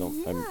because I don't.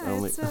 Yeah, I'm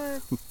only.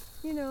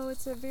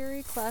 It's a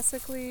very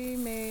classically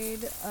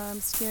made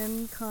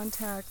skin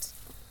contact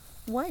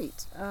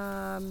white.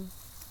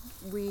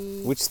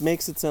 Which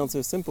makes it sound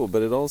so simple,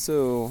 but it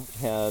also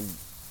had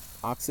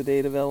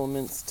oxidative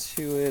elements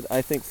to it,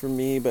 I think, for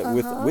me, but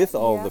with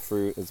all the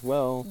fruit as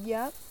well.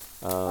 Yep.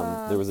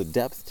 There was a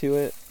depth to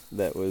it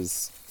that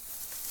was...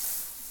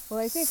 Well,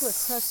 I think La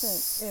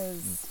Crescent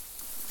is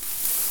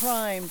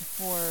primed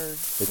for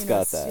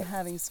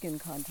having skin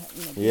contact.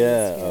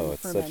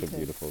 It's such a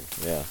beautiful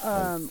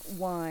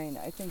wine.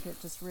 I think it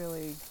just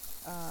really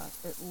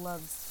it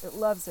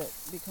loves it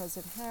because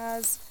it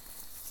has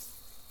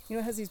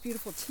these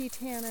beautiful tea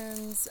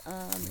tannins.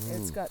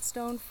 It's got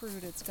stone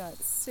fruit. It's got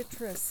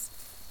citrus.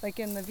 Like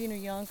in the Vino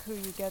Iancu,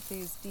 you get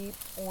these deep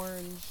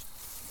orange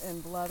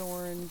and blood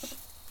orange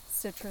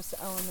citrus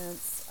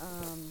elements.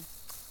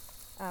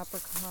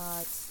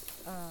 Apricot.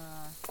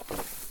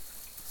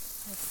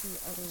 What's the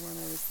other one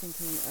I was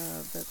thinking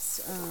of? That's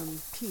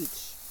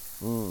peach.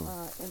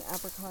 And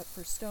apricot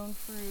for stone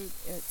fruit.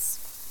 It's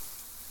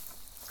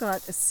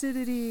got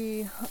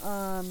acidity.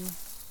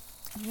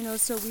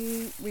 So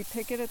we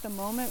pick it at the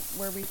moment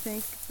where we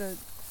think the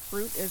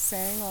fruit is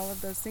saying all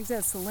of those things. It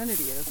has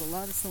salinity. It has a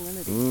lot of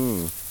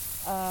salinity.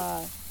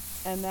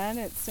 And then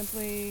it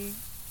simply...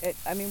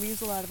 we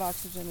use a lot of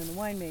oxygen in the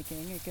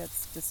winemaking. It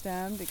gets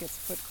destemmed, it gets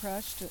foot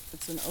crushed.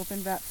 It's an open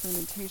vat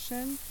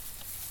fermentation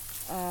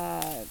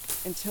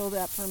until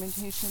that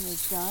fermentation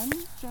is done,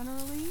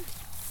 generally.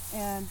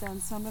 And then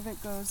some of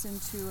it goes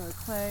into a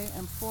clay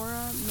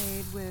amphora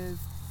made with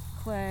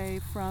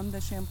clay from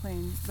the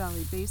Champlain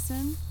Valley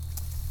Basin.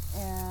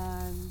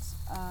 And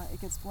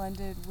it gets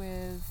blended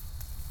with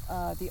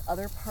the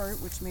other part,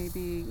 which may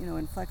be,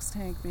 in flex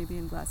tank, maybe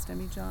in glass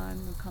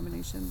demijohn, a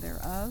combination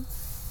thereof.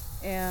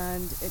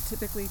 And it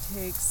typically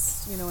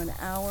takes,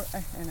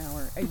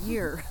 a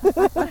year.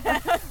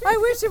 I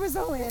wish it was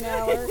only an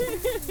hour.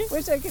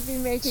 Wish I could be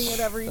making it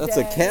every day. That's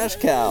a cash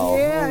cow.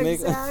 Yeah,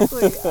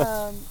 exactly.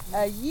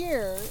 A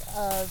year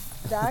of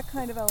that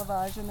kind of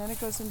élevage, and then it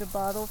goes into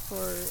bottle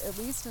for at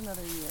least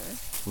another year.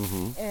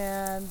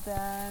 And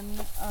then,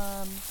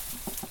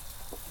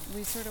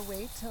 we sort of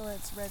wait till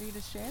it's ready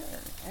to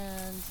share.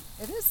 And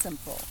it is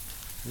simple.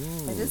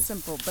 It is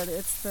simple, but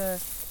it's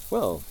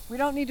we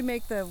don't need to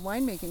make the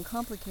winemaking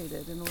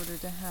complicated in order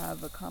to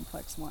have a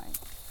complex wine.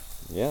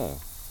 Yeah.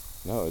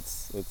 No,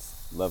 it's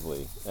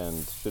lovely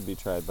and should be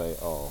tried by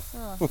all.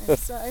 Oh,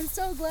 I'm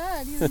so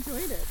glad you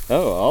enjoyed it.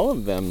 Oh, all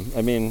of them.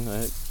 I mean,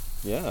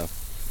 yeah.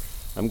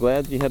 I'm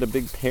glad you had a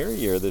big pear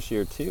year this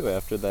year, too,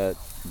 after that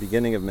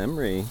beginning of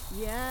memory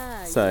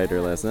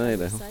cider last night.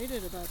 I'm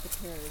excited about the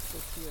pears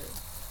this year.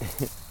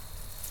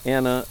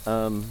 Anna,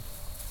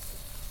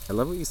 I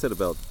love what you said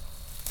about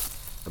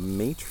a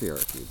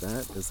matriarchy.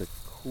 That is a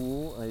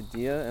cool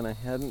idea, and I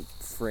hadn't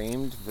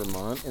framed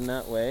Vermont in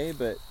that way,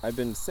 but I've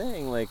been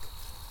saying, like,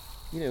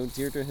 you know,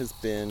 Deirdre has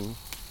been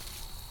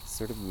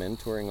sort of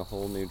mentoring a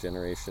whole new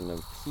generation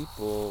of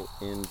people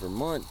in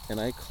Vermont,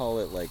 and I call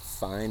it, like,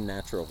 fine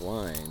natural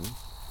wine.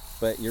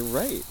 But you're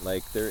right,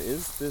 like, there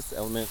is this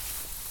element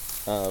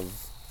of,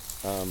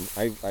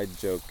 I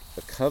joke,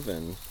 a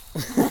coven.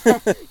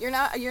 You're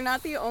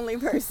not the only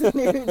person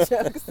who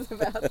jokes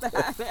about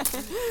that.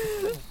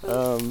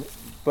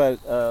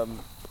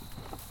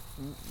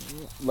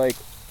 Like,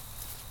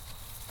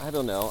 I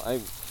don't know.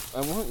 I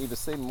want you to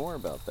say more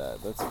about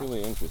that. That's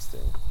really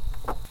interesting.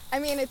 I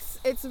mean,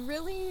 it's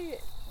really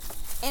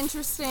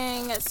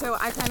interesting. So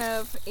I kind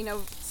of, you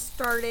know,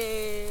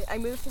 I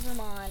moved to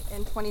Vermont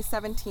in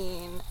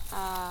 2017.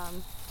 I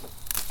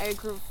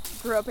grew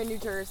up in New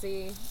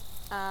Jersey.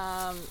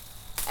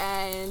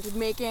 And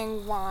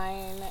making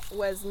wine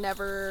was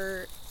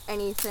never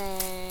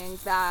anything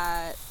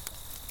that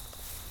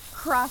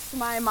crossed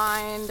my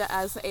mind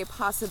as a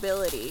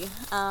possibility.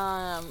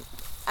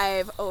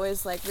 I've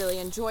always really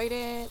enjoyed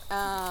it.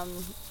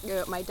 You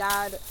know, my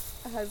dad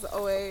has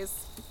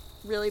always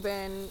really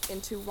been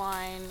into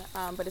wine,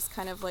 but it's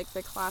kind of like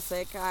the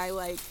classic, I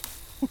like,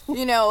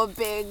 you know, a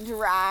big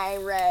dry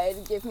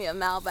red, give me a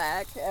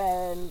Malbec,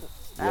 and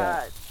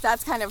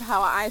that's kind of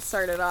how I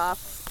started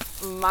off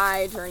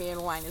my journey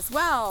in wine as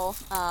well,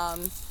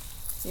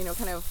 you know,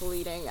 kind of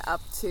leading up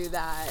to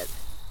that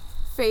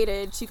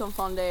faded Chicken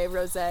Fondé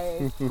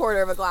rosé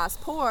quarter of a glass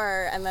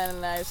pour, and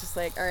then I was just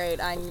like, all right,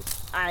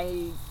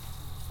 I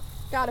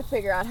gotta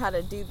figure out how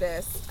to do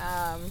this,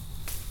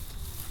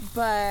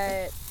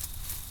 but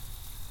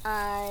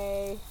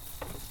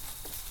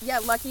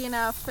lucky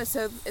enough,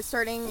 so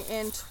starting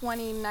in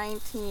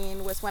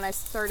 2019 was when I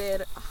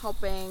started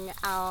helping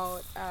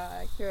out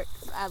here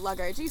at La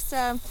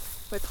Garagista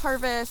with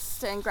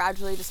harvest, and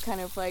gradually just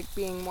kind of like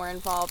being more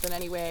involved in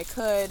any way I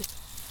could,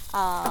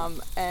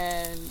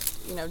 and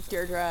you know,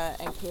 Deirdre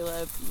and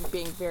Caleb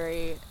being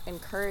very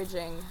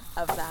encouraging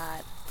of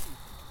that,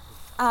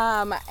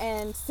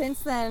 and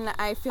since then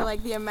I feel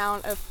like the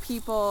amount of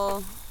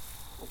people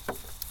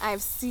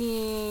I've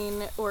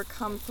seen or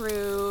come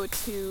through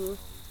to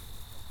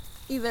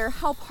either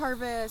help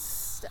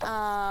harvest,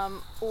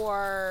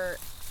 or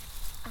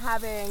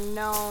having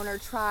known or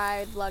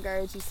tried La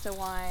Garagista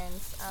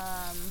wines,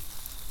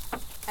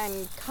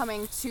 and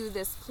coming to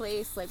this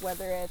place, like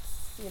whether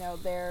it's, you know,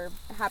 they're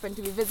happen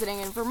to be visiting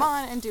in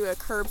Vermont and do a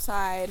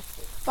curbside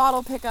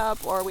bottle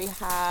pickup, or we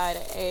had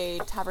a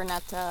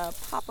Tavernetta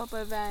pop-up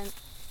event,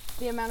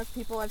 the amount of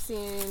people I've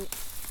seen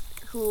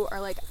who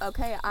are like,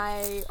 okay,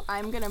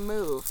 I'm gonna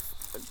move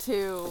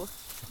to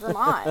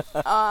Vermont,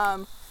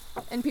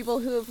 and people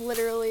who have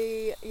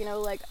literally, you know,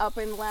 like up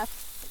and left,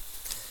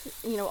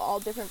 you know, all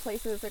different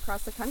places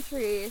across the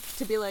country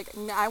to be like,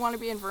 I want to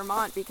be in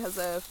Vermont because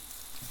of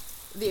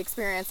the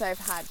experience I've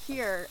had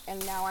here,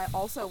 and now I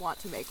also want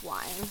to make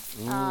wine,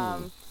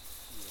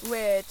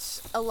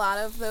 which a lot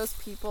of those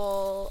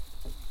people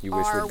you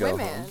wish are would go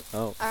women. Home.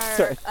 Oh, are,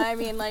 sorry. I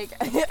mean, like,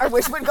 I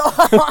wish would go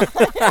home.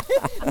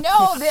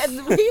 No,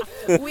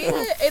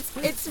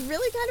 it's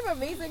really kind of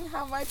amazing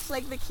how much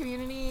like the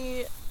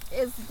community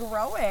is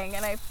growing,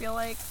 and I feel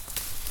like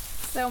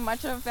so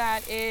much of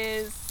that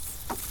is,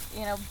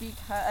 you know,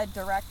 a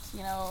direct,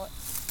 you know,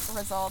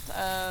 result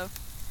of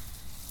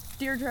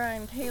Deirdre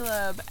and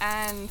Caleb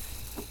and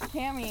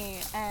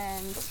Cammie,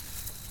 and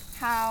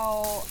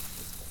how,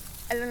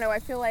 I don't know, I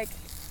feel like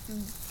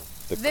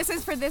this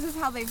is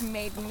how they've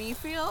made me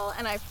feel,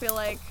 and I feel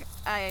like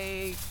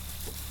I'm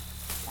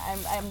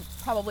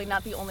probably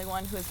not the only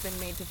one who has been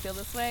made to feel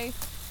this way,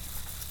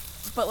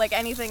 but like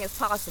anything is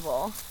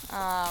possible,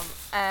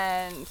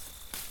 and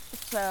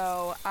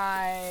so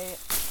I,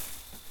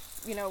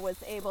 you know, was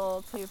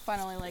able to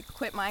finally like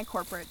quit my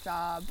corporate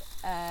job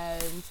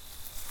and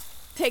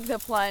take the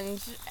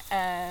plunge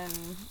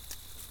and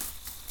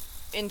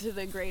into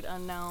the great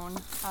unknown,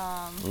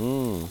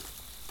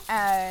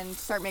 and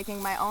start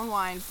making my own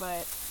wine.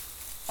 But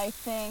I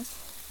think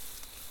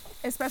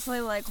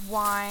especially like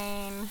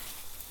wine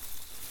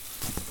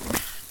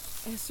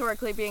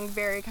historically being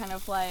very kind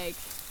of like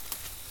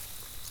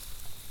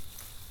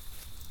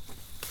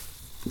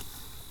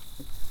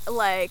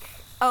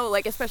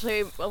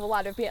especially a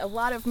lot of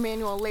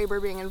manual labor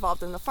being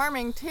involved in the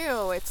farming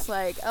too. It's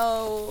like,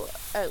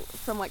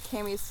 from what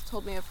Cammie's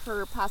told me of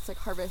her past like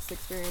harvest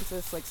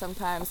experiences, like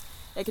sometimes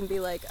it can be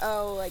like,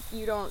 oh, like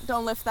you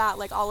don't lift that,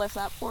 like I'll lift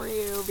that for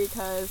you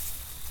because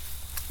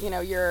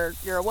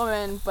you're a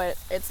woman. But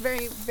it's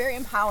very, very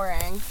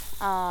empowering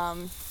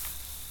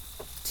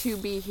to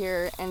be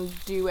here and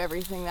do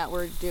everything that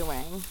we're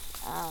doing,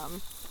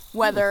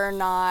 whether or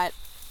not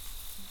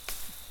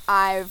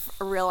I've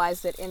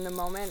realized it in the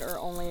moment or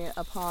only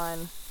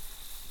upon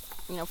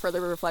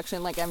further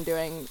reflection, like I'm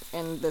doing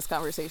in this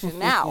conversation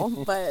now.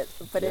 but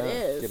it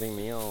is getting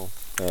me all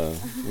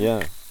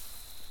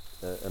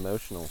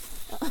emotional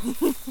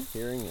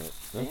hearing it.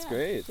 That's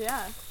great.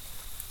 Yeah.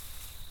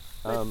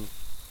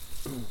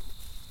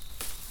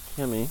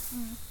 Kimmy,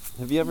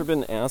 have you ever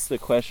been asked a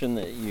question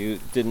that you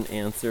didn't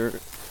answer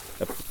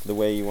the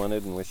way you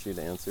wanted and wish you'd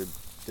answered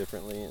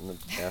differently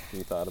after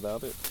you thought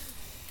about it?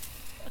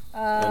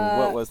 And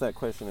what was that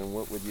question, and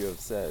what would you have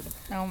said?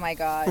 Oh my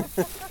God.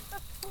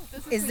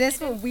 Is this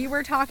what we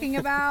were talking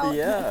about?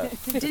 Yeah.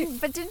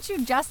 Didn't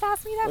you just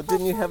ask me that question?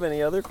 Didn't you have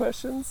any other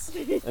questions?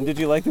 And did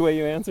you like the way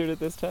you answered it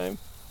this time?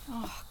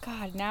 Oh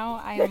God,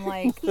 now I am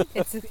like,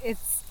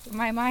 it's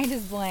my mind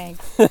is blank.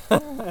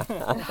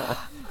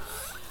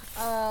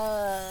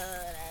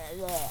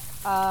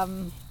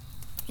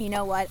 You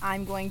know what?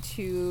 I'm going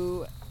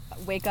to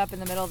wake up in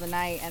the middle of the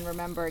night and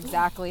remember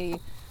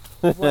exactly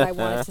what I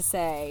wanted to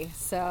say.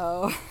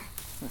 So,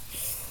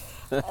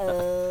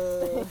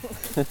 do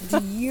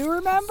you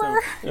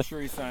remember? So make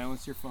sure you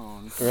silence your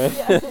phone. Right?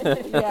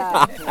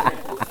 Yeah.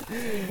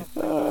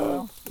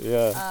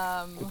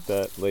 Yeah.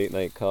 That late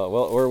night call.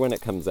 Well, or when it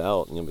comes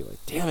out and you'll be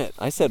like, damn it,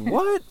 I said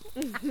what?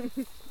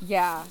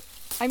 Yeah.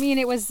 I mean,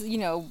 it was,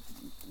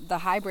 the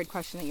hybrid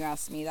question that you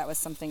asked me, that was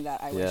something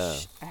that I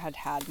wish I had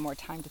had more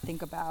time to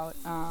think about.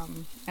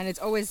 And it's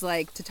always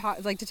tell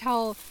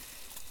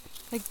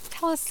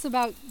us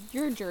about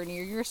your journey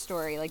or your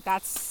story. Like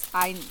that's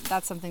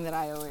something that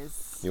I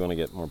always... You want to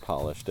get more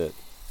polished at...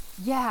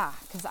 Yeah,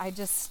 because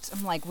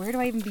I'm like, where do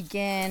I even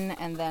begin?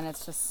 And then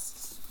it's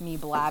just me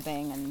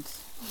blabbing and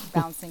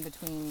bouncing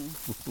between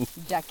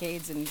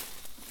decades and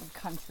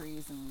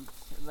countries, and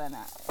then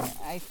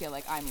I feel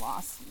like I'm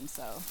lost. And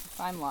so if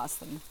I'm lost,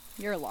 then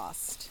you're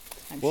lost,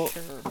 I'm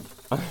sure.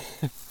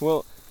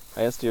 Well,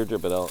 I asked Deirdre,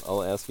 but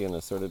I'll ask you in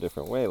a sort of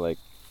different way. Like,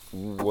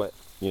 what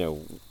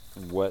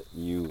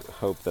you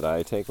hope that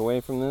I take away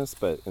from this,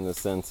 but in the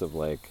sense of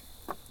like,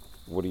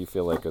 what do you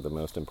feel like are the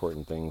most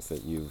important things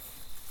that you've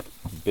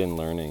been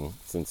learning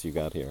since you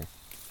got here?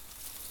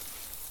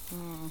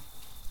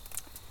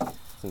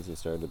 Since you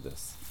started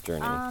this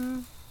journey?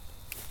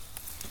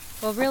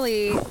 Well,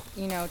 really,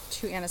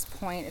 to Anna's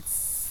point,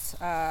 it's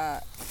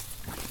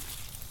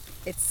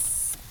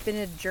been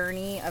a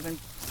journey of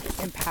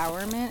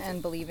empowerment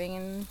and believing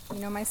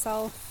in,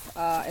 myself.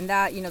 And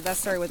that, that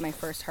started with my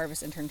first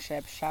harvest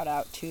internship. Shout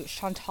out to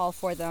Chantal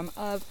for them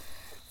of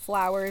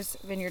Flowers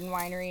Vineyard and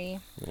Winery.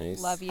 Nice.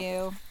 Love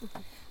you.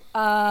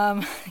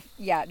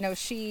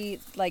 She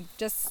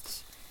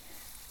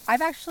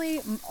I've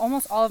actually,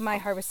 almost all of my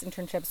harvest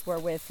internships were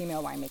with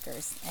female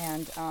winemakers.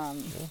 And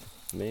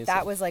Amazing.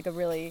 that was like a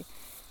really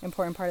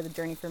important part of the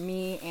journey for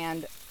me,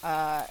 and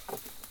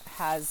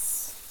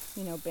has,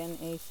 been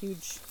a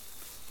huge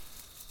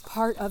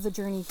part of the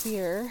journey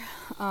here.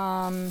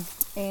 And,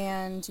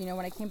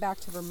 when I came back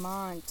to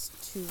Vermont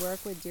to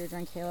work with Deirdre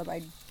and Caleb,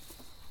 I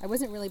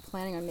wasn't really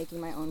planning on making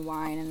my own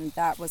wine, and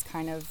that was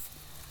kind of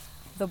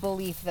the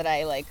belief that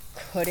I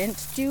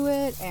couldn't do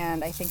it.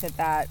 And I think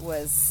that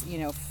was,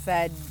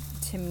 fed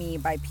to me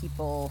by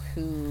people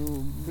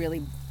who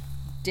really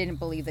didn't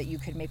believe that you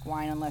could make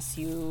wine unless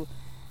you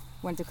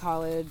went to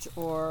college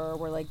or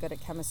were good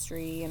at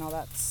chemistry and all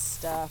that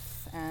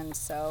stuff. And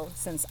so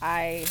since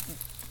I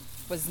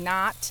was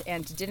not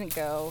and didn't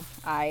go,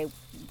 I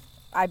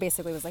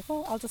basically was like,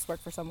 well, I'll just work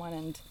for someone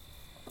and,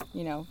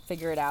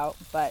 figure it out.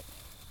 But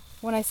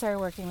when I started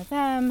working with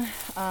them,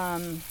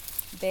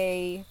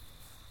 they,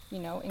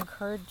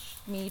 encouraged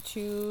me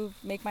to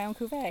make my own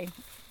cuvee.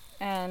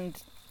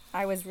 And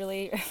I was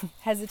really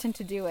hesitant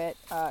to do it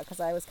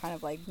because I was kind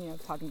of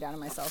talking down to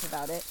myself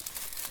about it.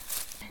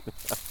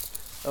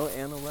 Oh,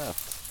 Anna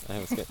left. I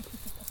was good.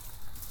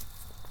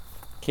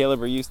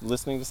 Caleb, are you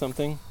listening to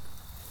something?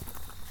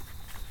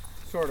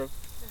 Sort of.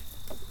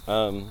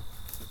 Can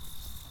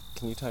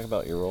you talk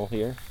about your role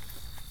here?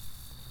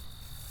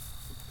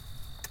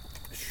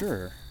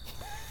 Sure.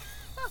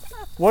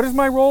 What is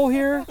my role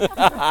here?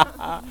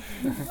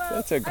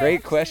 That's a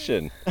great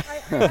question.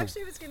 I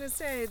actually was going to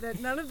say that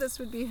none of this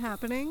would be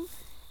happening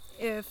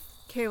if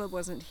Caleb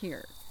wasn't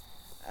here.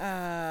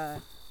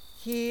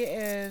 He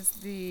is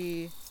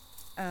the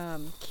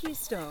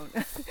keystone.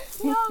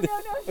 No, come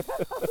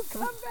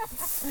back.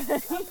 I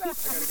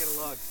gotta get a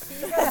log.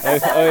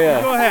 Oh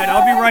yeah. Go ahead,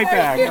 I'll be right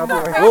back.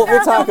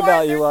 We'll talk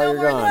about you while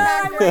you're gone.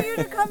 I want you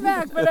to come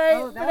back, but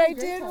I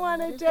did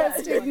want to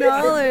just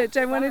acknowledge.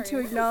 I wanted to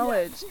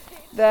acknowledge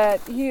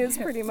that he is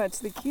pretty much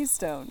the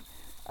keystone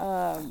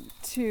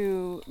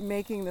to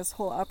making this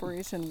whole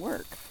operation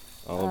work.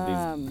 All of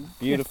these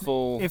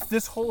beautiful. If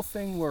this whole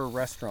thing were a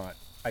restaurant,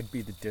 I'd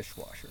be the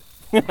dishwasher.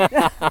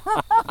 The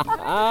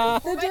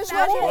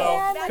dishwasher Well,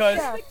 and because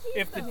yeah.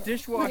 if the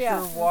dishwasher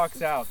Yeah.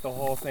 walks out, the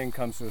whole thing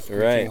comes to a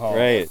screeching Right, halt.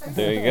 right.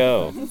 There you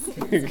go.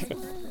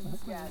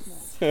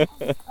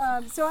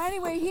 So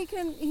anyway, he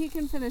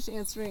can finish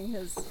answering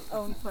his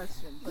own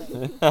question. But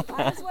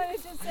I just wanted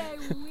to say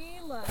we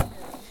love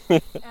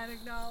him and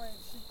acknowledge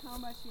how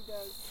much he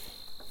does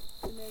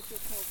to make this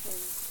whole thing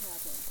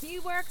happen. He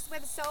works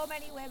with so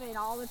many women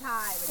all the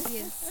time, and he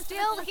is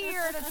still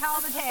here to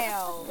tell the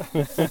tale.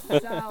 So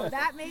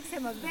that makes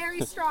him a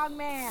very strong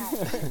man.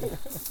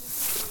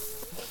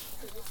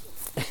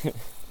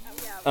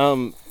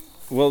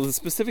 Well, the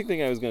specific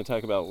thing I was going to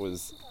talk about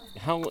was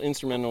how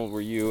instrumental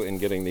were you in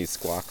getting these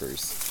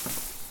squawkers?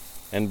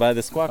 And by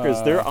the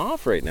squawkers, they're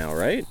off right now,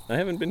 right? I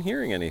haven't been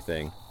hearing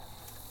anything.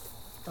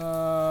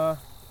 We'll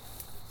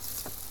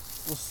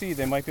see.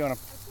 They might be on a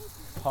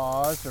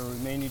pause, or we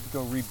may need to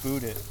go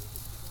reboot it.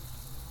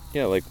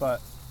 Yeah, like,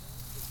 But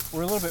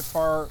we're a little bit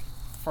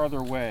farther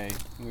away,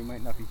 and we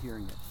might not be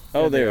hearing it.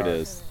 oh, they there it are.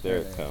 is. There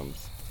There it they are.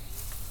 comes.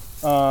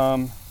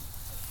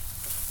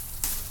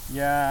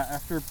 Yeah,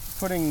 after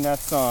putting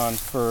nets on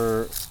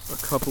for a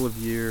couple of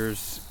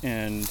years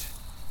and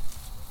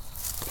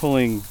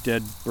pulling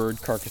dead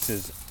bird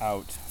carcasses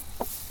out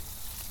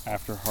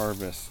after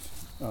harvest,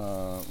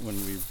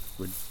 when we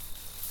would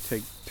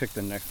pick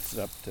the nets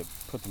up to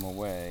put them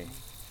away,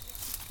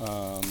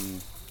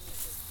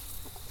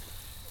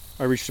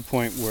 I reached a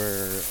point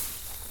where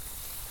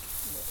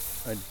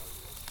I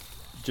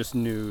just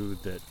knew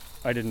that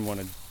I didn't want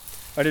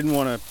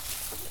to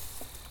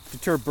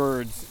deter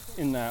birds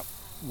in that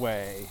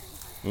way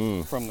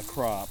from the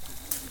crop.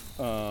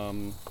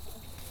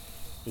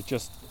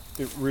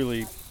 It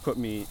really put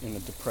me in a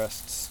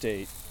depressed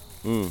state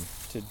to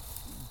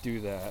do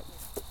that.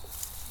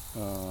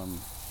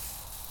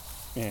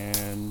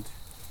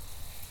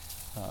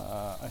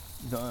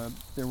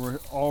 There were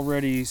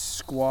already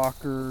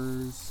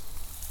squawkers.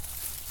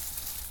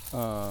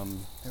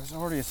 There was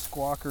already a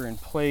squawker in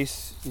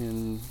place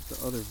in the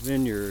other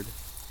vineyard,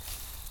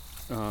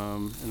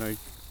 and I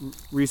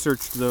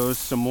researched those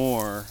some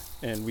more,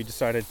 and we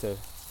decided to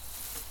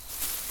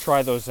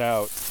try those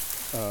out.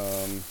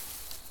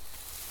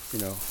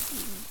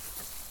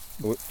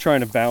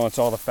 Trying to balance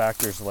all the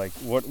factors, like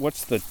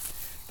what's the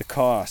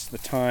cost, the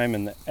time,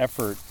 and the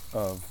effort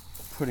of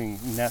putting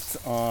nets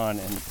on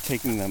and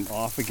taking them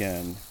off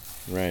again.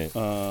 Right.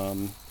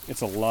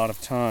 It's a lot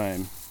of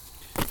time.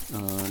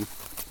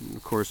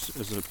 Of course,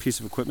 as a piece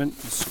of equipment,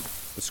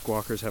 the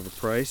squawkers have a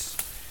price,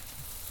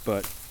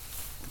 but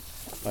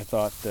I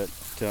thought that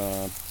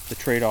the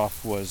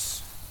trade-off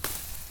was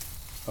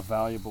a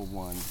valuable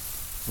one.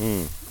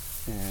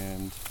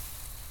 And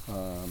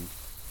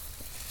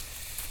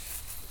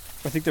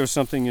I think there was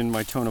something in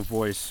my tone of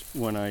voice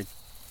when I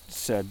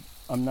said,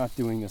 I'm not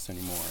doing this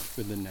anymore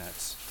with the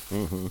nets.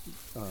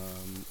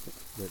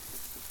 That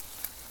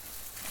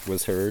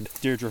Was heard.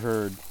 Deirdre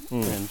heard,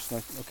 and she's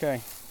like,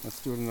 okay, let's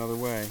do it another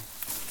way.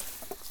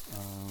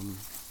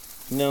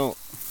 No,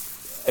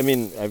 I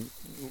mean,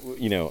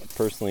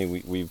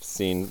 personally, we've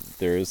seen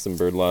there is some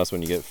bird loss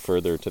when you get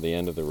further to the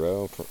end of the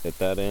row at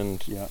that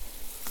end. Yeah.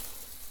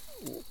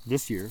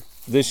 This year.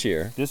 This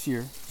year.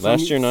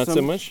 Last year, not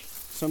so much?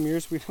 Some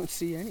years we don't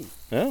see any.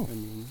 Oh. I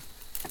mean,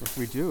 if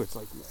we do, it's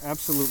like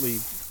absolutely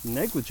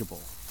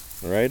negligible.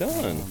 Right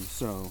on.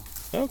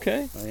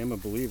 Okay. I am a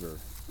believer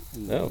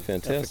in Oh, the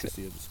fantastic.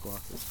 efficacy of the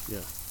squawkers.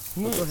 Yeah.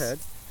 Nice. Go ahead.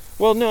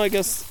 Well, no, I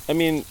guess,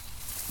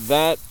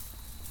 that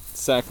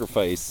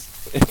sacrifice,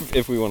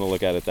 if we want to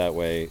look at it that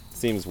way,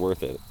 seems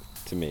worth it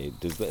to me.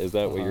 Is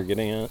that what you're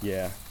getting at?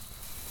 Yeah.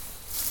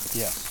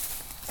 Yes.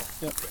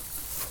 Yep.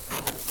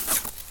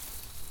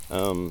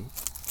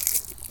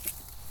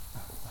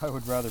 I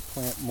would rather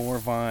plant more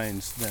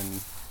vines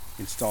than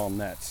install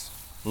nets.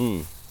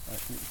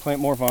 Plant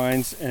more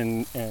vines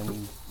and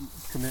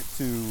commit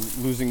to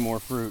losing more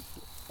fruit,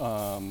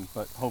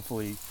 but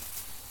hopefully,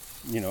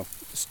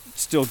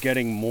 still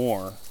getting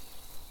more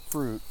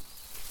fruit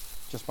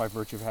just by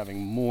virtue of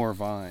having more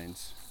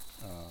vines,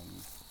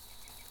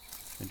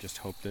 and just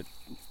hope that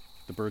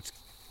the birds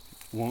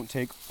won't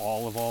take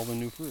all the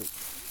new fruit.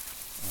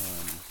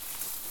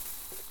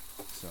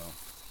 So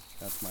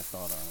that's my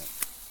thought on it.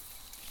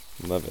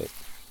 Love it.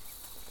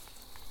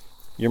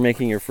 You're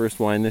making your first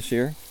wine this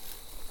year?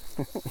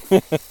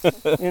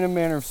 In a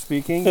manner of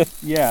speaking,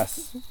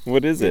 yes.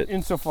 What is it?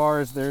 Insofar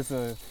as there's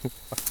a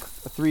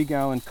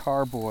 3-gallon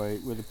carboy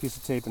with a piece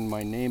of tape and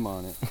my name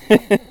on it.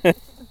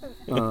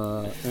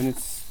 And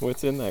it's...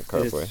 What's in that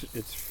carboy?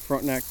 It's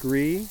Frontenac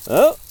Gris.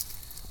 Oh!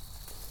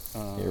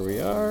 Here we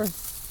are.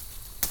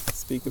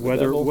 Speak of the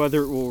devil.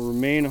 Whether it will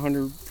remain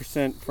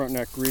 100%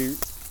 Frontenac Gris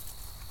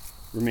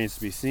remains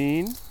to be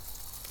seen.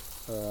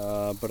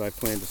 But I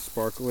plan to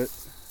sparkle it.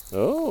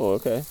 Oh,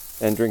 okay.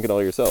 And drink it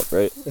all yourself,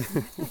 right?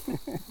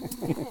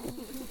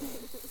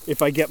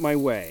 If I get my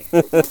way.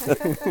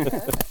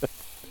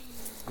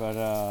 But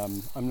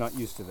I'm not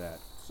used to that.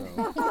 So.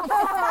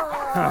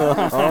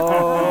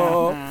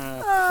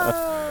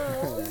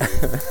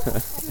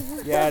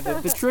 Yeah,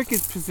 the trick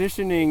is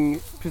positioning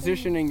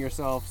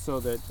yourself so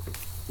that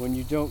when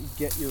you don't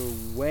get your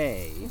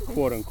way,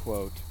 quote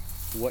unquote,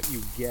 what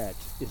you get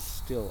is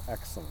still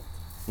excellent.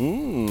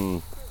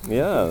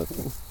 Yeah.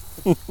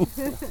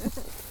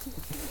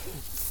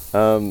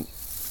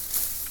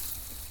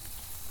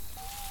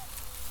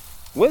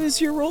 What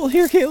is your role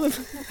here, Caleb?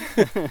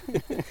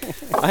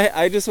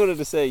 I just wanted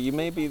to say, you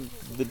may be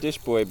the dish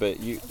boy, but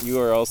you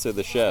are also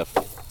the chef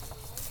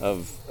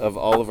of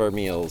all of our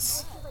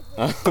meals.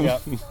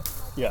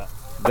 Yeah.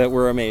 That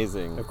were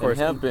amazing. Of course.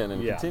 And have been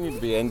and continue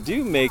to be. And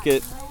do make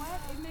it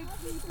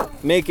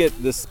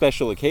this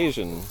special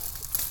occasion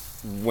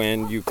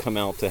when you come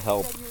out to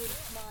help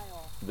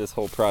this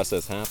whole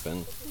process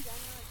happen.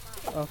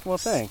 Well,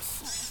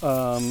 thanks.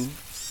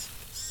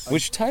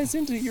 Which ties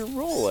into your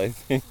role, I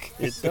think.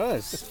 It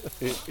does.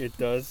 It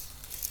does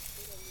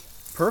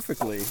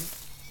perfectly,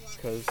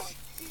 because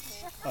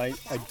I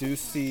do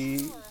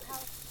see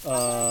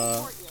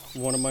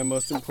one of my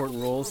most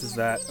important roles is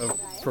that of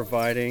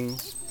providing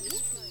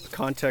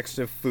context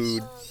of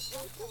food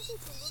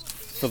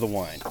for the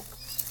wine,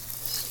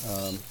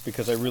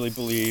 because I really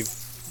believe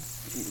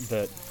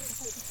that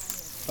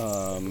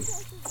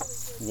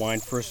wine,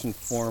 first and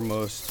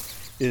foremost,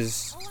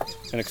 is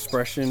an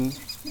expression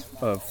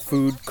of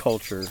food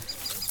culture,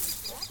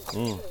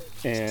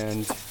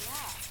 and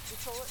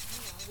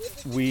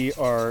we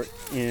are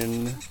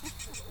in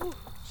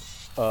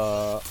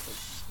a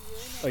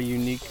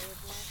unique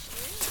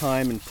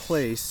time and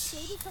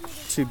place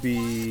to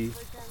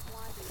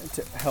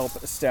help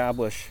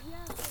establish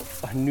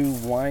a new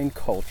wine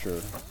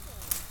culture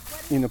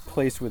in a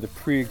place with a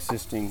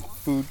pre-existing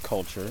food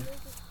culture.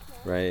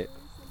 Right.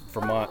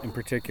 Vermont in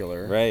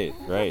particular. Right.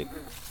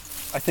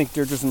 I think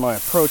Deirdre's and my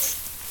approach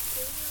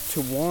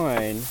to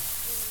wine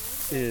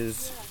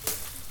is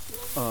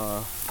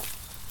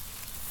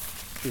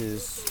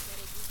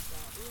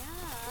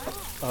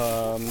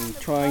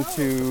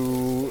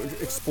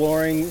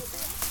exploring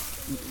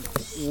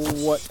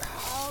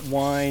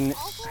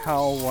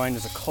how wine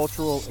is a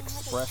cultural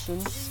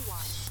expression,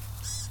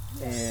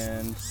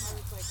 and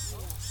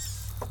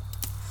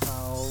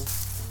how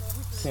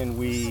can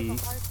we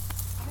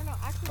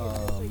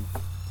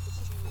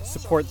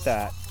support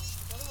that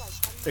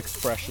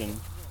expression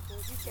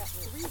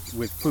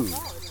with food.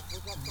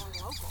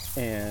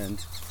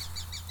 And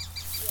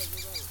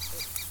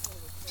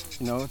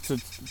it's a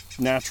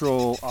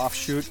natural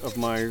offshoot of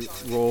my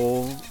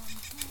role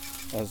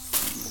as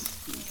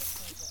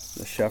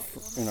the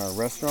chef in our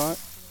restaurant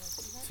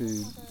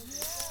to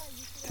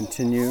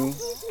continue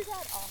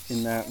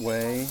in that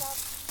way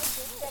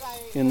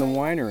in the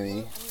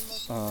winery.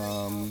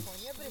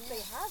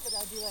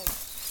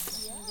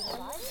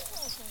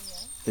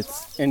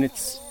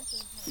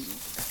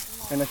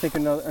 And I think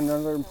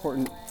another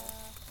important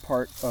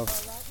part of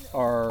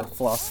our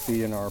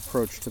philosophy and our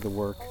approach to the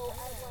work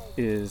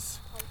is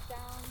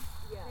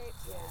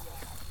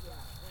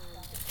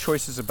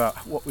choices about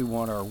what we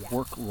want our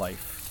work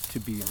life to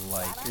be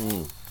like.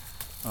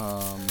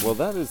 Well,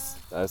 that is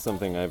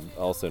something I've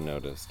also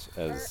noticed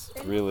as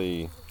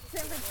really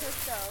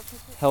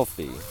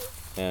healthy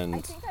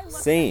and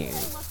sane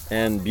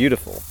and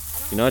beautiful.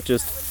 Not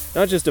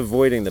just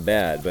avoiding the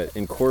bad, but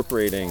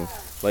incorporating,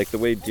 like the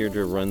way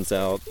Deirdre runs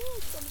out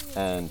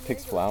and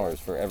picks flowers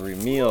for every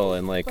meal,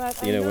 and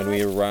when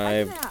we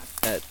arrived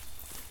at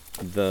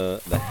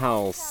the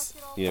house,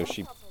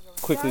 she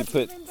quickly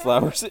put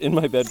flowers in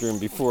my bedroom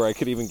before I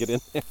could even get in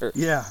there.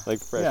 Yeah. Like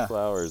fresh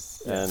flowers.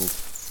 Yeah.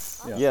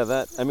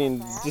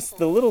 And just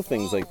the little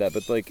things like that,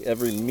 but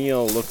every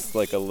meal looks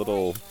like a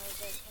little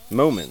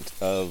moment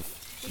of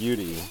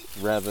beauty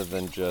rather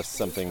than just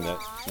something that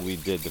we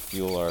did to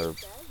fuel our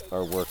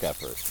work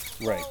effort.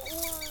 Right.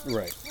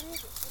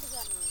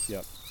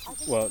 Yep.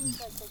 Well,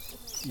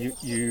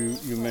 you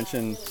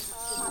mentioned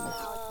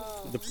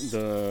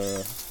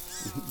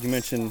you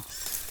mentioned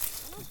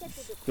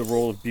the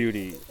role of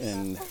beauty,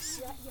 and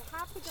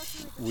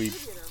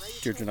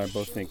Deirdre and I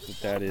both think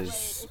that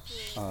is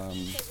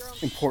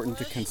important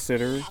to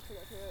consider.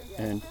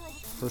 And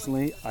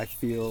personally, I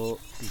feel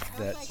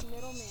that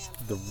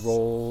the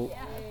role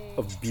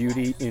of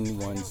beauty in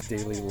one's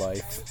daily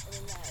life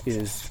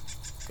is,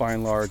 by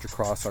and large,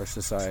 across our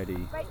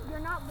society,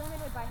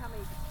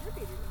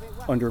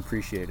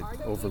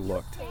 underappreciated,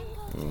 overlooked,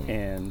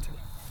 and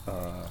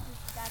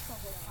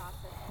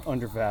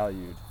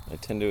undervalued. I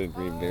tend to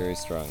agree very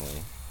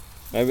strongly.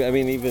 I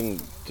mean, even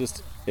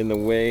just in the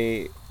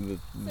way that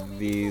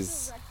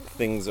these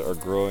things are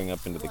growing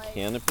up into the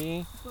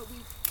canopy,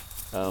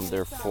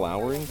 they're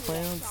flowering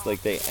plants.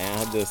 They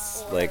add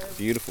this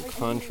beautiful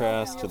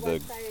contrast to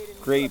the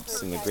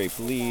grapes and the grape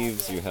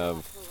leaves. You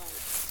have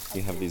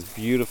these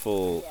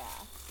beautiful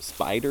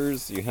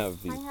spiders. You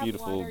have these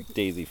beautiful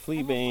daisy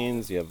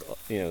fleabanes. You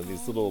have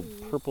these little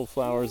purple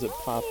flowers that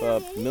pop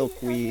up,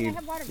 milkweed.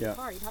 Yeah.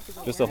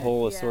 Just a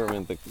whole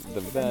assortment. The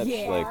veg,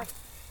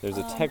 there's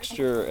a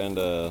texture and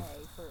a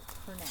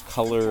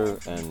color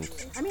and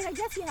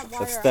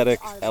aesthetic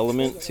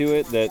element to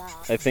it that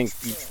I think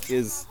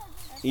is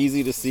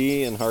easy to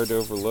see and hard to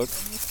overlook,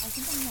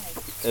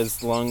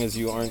 as long as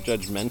you aren't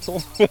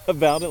judgmental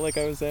about it, like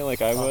I was saying,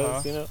 like I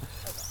was,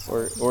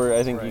 Or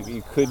I think Right.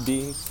 you could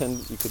be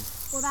you could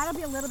Well, that'll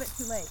be a little bit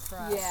too late for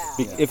us. Yeah.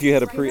 if you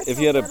had a Right, if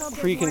you had a just a little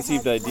bit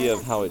preconceived more idea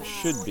of how it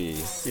should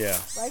be, Yeah.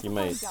 you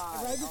might.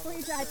 Right before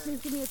you die,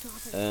 please give me a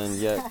chocolate. And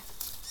yet,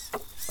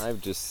 I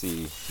just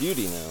see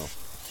beauty now,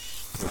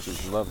 which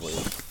is lovely.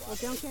 Well,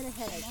 don't get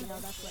ahead.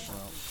 That's what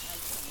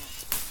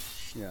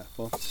happens. Yeah.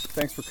 Well,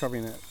 thanks for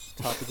covering that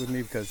topic with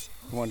me, because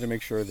I wanted to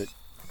make sure that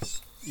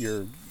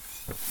your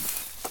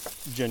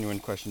genuine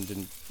question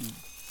didn't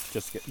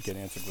just get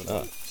answered with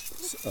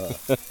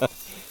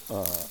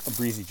a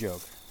breezy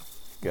joke.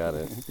 Got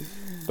it.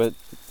 But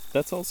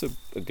that's also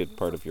a good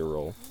part of your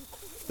role,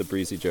 the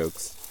breezy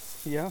jokes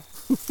Yeah.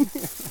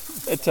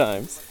 at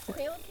times.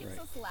 Caleb keeps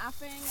us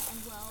laughing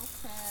and well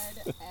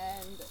fed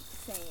and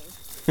sane.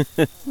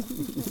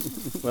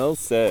 Well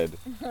said.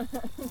 Oh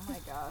my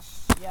gosh.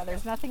 Yeah,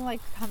 there's nothing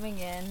like coming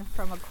in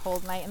from a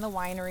cold night in the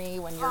winery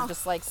when you're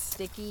just like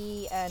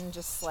sticky and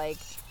just like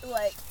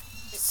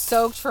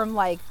soaked from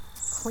like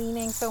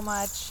cleaning so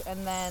much,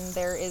 and then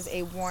there is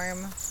a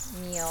warm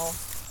meal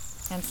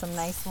and some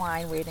nice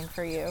wine waiting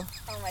for you.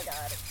 Oh my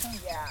god.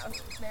 Yeah.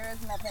 There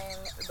is nothing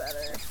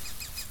better.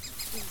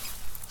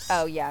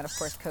 Oh yeah, and of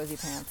course cozy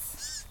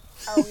pants.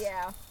 Oh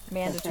yeah.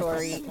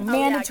 Mandatory yeah.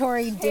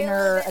 mandatory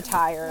dinner Caleb,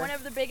 attire. One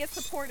of the biggest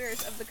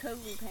supporters of the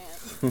cozy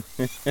pants.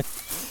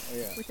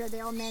 Which are they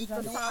all men's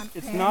on the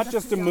It's not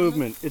just a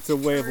movement; it's a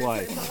way of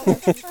life.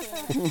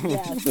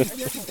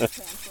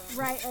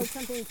 Right, like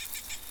something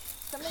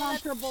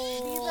comfortable.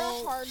 These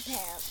are hard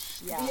pants.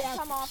 Yeah. These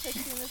come off as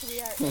soon as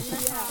we are in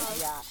the house.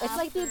 Yeah. It's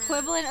like the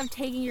equivalent of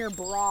taking your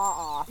bra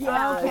off.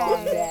 Yeah. Okay.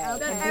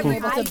 Okay. Being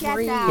able to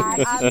breathe.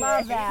 I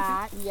love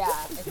that.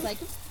 Yeah. It's like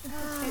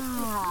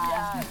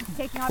Yeah.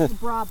 taking off your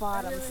bra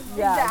bottoms.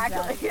 Yeah,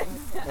 exactly.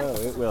 Oh,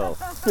 it will.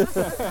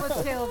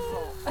 What's Caleb's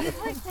role? It's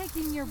like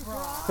taking your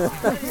bra.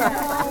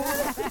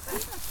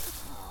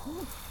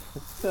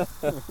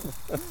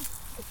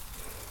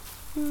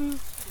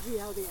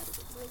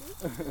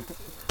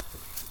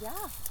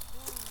 Yeah.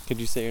 Could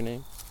you say your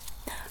name?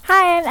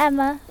 Hi, I'm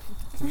Emma.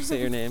 Could you say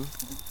your name?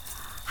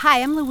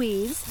 Hi, I'm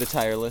Louise. The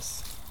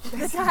tireless.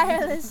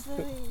 Tireless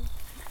Louise.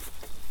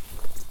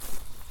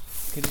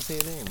 Could you say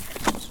your name?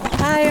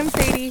 Hi, I'm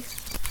Sadie.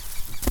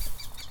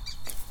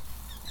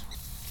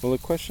 Well, a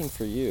question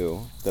for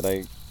you that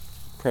I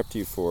prepped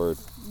you for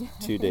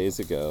 2 days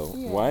ago.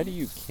 Yeah. Why do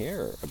you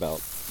care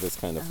about this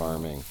kind of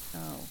farming?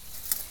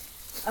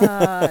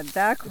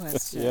 That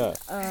question. Yeah.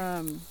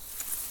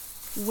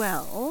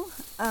 Well,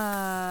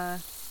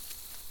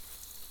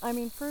 I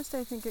mean, first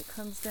I think it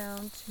comes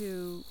down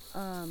to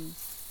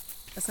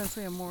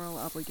essentially a moral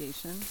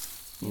obligation,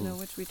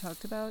 which we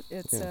talked about.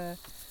 It's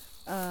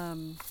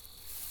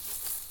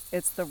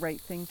it's the right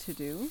thing to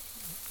do,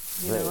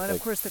 Right, and of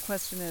like- course the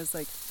question is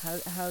like,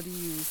 how do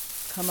you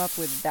come up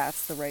with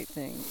that's the right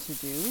thing to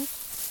do?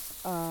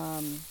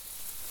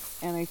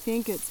 And I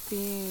think it's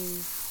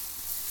being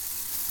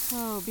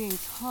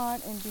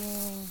taught and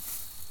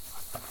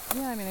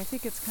I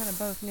think it's kind of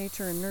both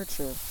nature and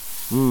nurture.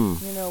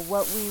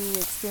 What we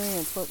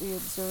experience, what we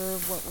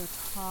observe, what we're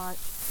taught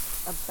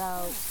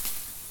about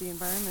the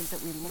environment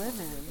that we live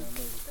in,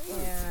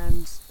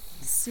 and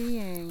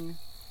seeing,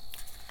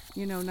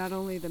 not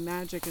only the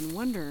magic and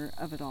wonder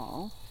of it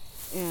all,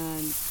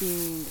 and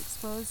being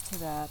exposed to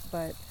that,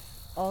 but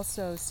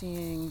also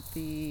seeing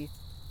the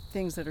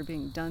things that are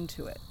being done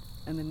to it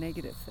and the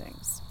negative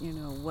things.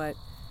 What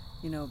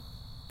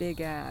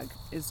big ag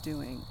is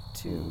doing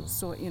to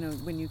soil.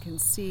 When you can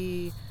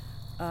see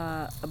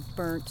a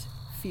burnt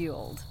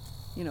field,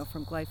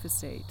 from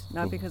glyphosate,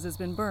 not because it's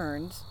been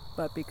burned,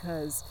 but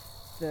because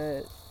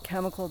the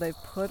chemical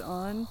they've put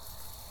on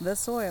the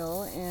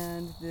soil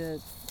and the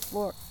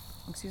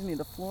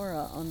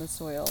flora on the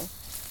soil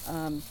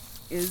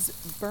is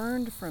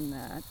burned from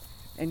that,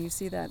 and you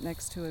see that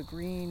next to a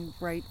green,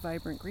 bright,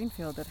 vibrant green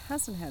field that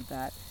hasn't had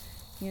that,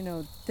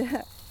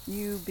 that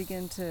you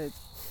begin to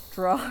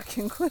draw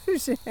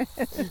conclusions.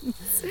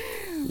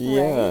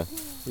 Yeah. Right?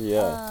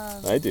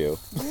 Yeah. I do.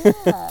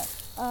 Yeah.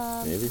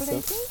 Maybe but so.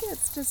 I think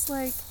it's just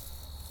like,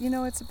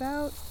 it's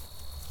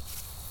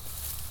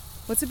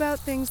about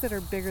things that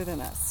are bigger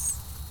than us.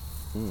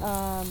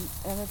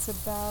 And it's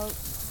about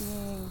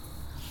being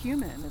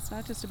human. It's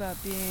not just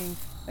about being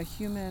a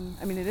human.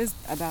 I mean, it is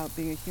about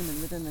being a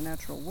human within the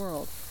natural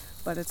world,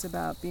 but it's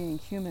about being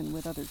human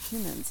with other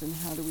humans, and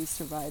how do we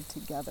survive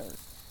together,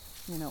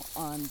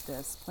 on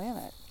this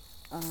planet,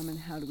 and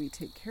how do we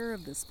take care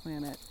of this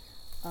planet,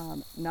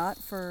 not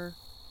for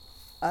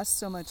us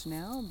so much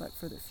now, but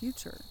for the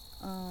future.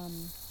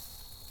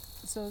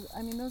 So,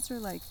 I mean, those are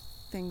like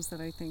things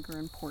that I think are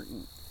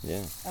important.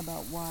 Yeah.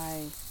 About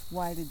why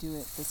to do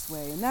it this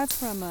way, and that's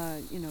from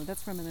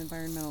an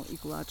environmental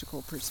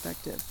ecological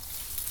perspective.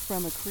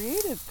 From a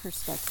creative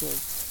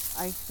perspective,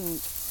 I think,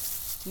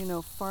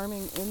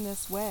 farming in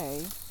this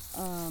way,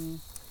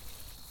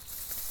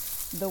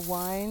 the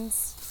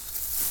wines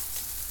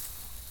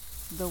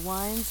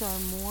are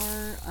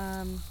more.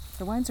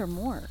 The wines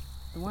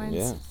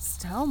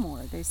tell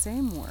more. They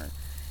say more,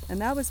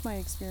 and that was my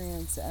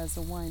experience as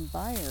a wine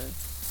buyer.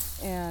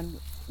 And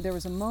there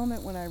was a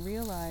moment when I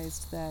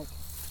realized that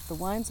the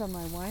wines on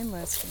my wine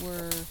list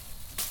were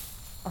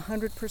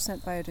 100%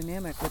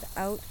 biodynamic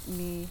without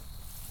me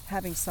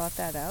having sought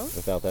that out.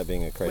 Without that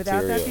being a criteria.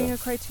 Without that being a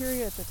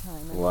criteria at the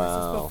time. And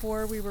Wow. this is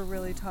before we were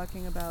really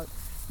talking about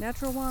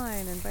natural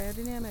wine and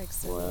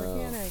biodynamics and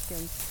organic.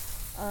 And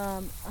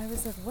I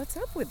was like, what's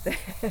up with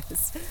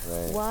this?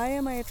 Right. Why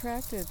am I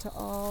attracted to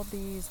all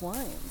these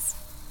wines?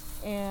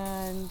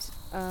 And,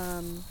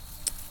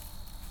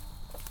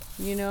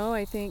 you know,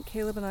 I think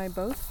Caleb and I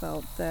both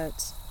felt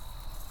that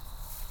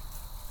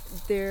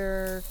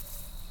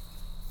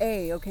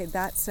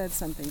that said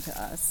something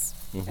to us.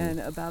 Mm-hmm. And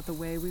about the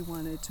way we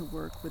wanted to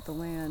work with the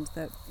land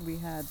that we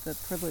had the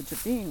privilege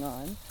of being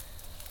on.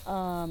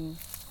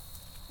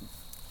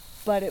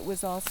 But it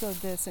was also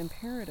this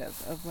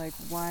imperative of like,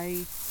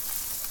 why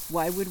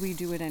would we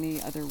do it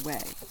any other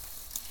way?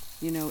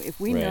 You know, if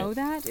we Right. know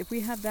that, if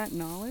we have that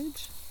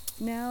knowledge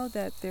now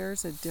that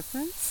there's a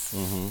difference,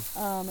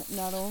 Mm-hmm.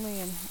 not only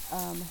in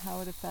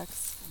how it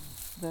affects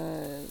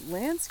the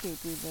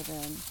landscape we live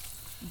in,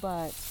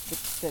 but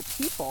the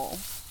people,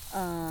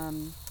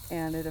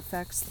 and it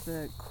affects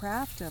the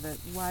craft of it,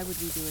 why would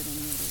we do it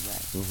any other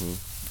way? Mm-hmm.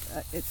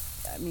 It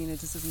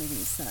just doesn't make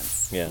any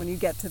sense Yeah. when you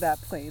get to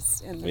that place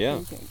in the Yeah.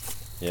 thinking.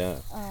 Yeah.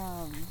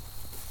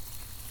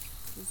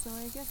 So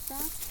I guess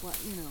that's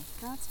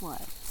why.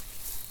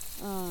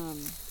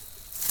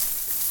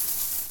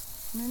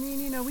 I mean,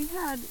 you know,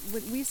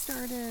 we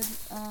started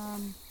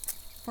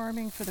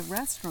farming for the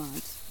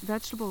restaurant,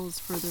 vegetables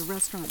for the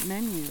restaurant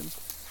menu,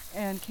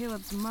 and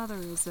Caleb's mother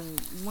is a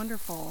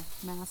wonderful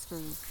master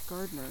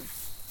gardener.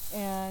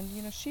 And,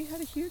 you know, she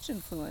had a huge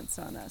influence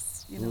on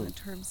us, you know, in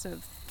terms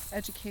of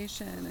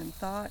education and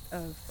thought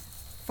of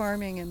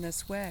farming in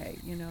this way.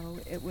 You know,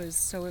 it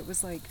was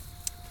like,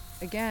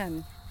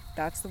 again,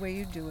 that's the way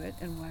you do it,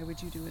 and why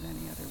would you do it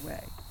any other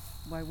way?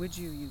 Why would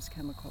you use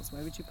chemicals?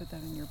 Why would you put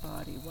that in your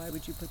body? Why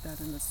would you put that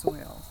in the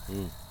soil?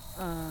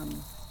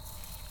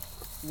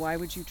 Why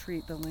would you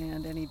treat the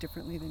land any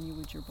differently than you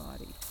would your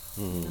body?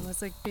 You know,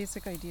 it's like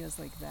basic ideas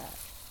like that.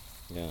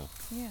 Yeah.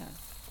 Yeah.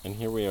 And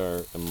here we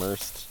are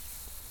immersed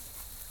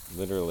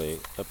literally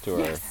up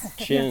to our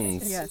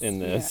chins Yes. in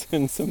this, Yeah.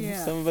 and some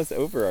Yeah. of us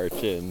over our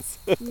chins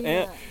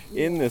Yeah.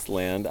 in this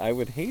land. I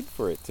would hate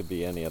for it to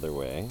be any other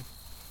way,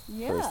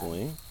 Yeah.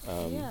 personally,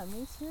 Yeah,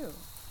 me too.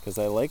 because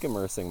I like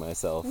immersing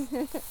myself.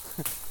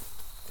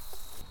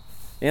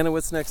 Anna,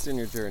 what's next in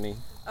your journey?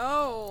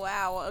 Oh,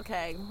 wow.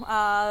 Okay.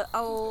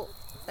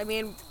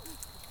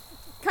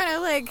 Kind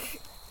of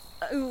like,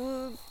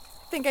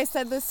 think I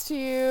said this to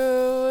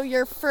you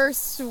your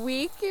first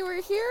week you were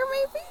here,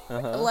 maybe?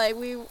 Uh-huh. Like,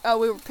 we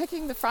were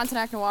picking the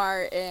Frontenac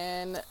Noir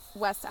in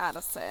West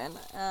Addison.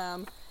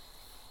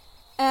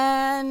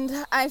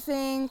 And I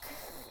think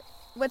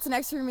what's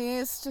next for me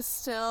is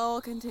just still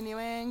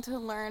continuing to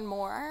learn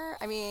more.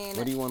 I mean,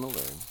 What do you want to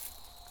learn?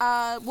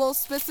 well,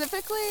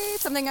 specifically,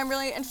 something I'm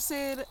really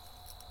interested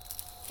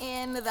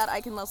in that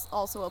I can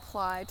also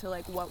apply to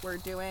like what we're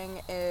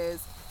doing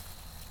is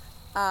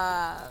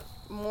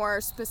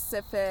more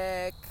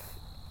specific,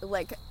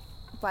 like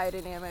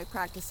biodynamic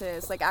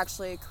practices, like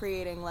actually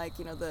creating like,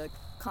 you know, the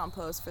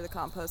compost for the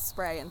compost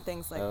spray and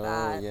things like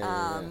that.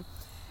 Yeah.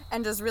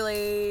 And just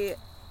really,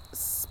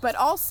 but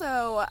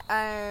also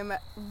I'm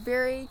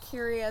very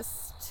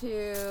curious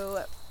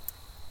to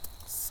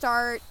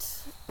start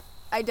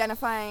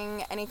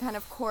identifying any kind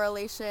of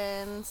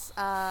correlations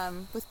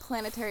with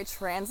planetary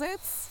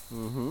transits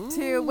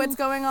to what's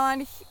going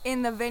on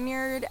in the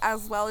vineyard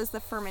as well as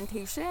the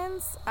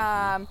fermentations.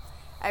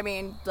 I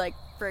mean, like,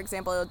 for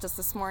example, just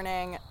this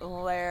morning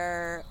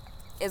there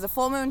is a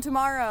full moon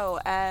tomorrow,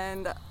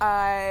 and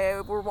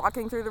we're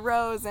walking through the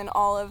rows, and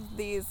all of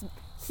these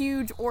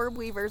huge orb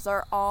weavers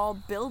are all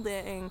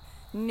building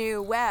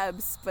new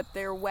webs, but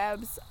their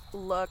webs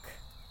look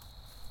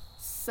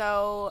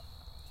so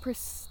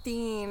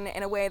pristine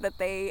in a way that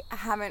they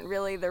haven't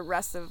really the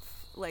rest of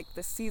like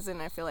the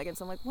season, I feel like. And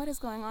so I'm like, what is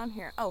going on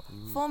here? Oh,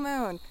 full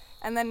moon.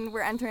 And then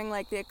we're entering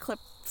like the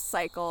eclipse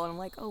cycle, and I'm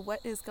like, oh,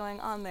 what is going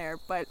on there?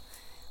 But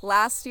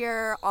last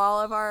year,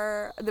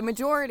 the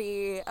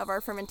majority of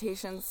our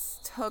fermentations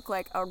took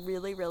like a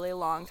really, really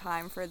long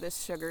time for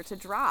this sugar to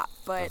drop.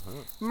 But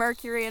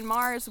Mercury and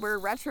Mars were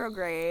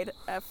retrograde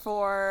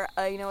for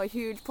a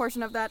huge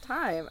portion of that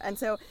time. And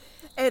so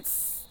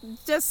it's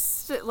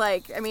just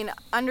like, I mean,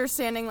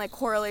 understanding like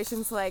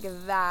correlations like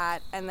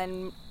that, and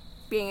then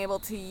being able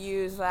to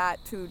use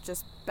that to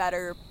just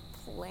better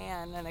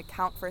plan and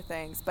account for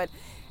things. But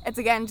it's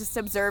again just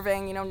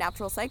observing,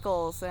 natural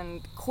cycles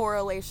and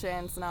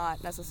correlations,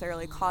 not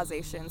necessarily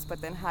causations, but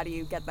then how do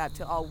you get that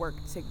to all work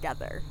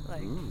together?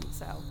 Like,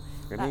 so.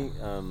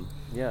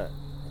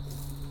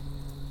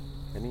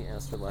 Any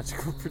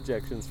astrological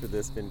projections for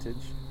this vintage?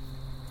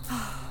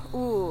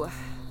 Ooh.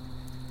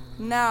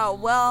 No.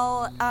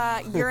 Well,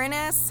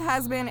 Uranus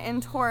has been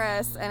in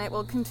Taurus, and it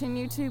will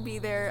continue to be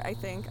there, I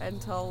think,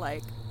 until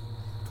like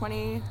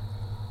 20.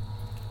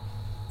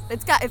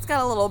 It's got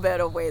a little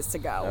bit of ways to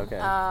go. Okay.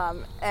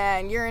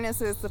 And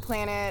Uranus is the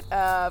planet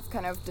of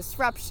kind of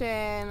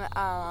disruption,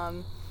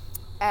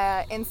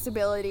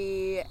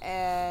 instability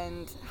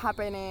and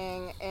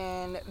happening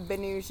in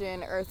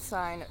Venusian Earth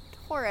sign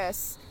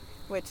Taurus,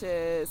 which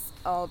is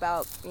all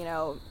about,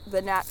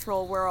 the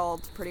natural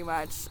world pretty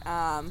much.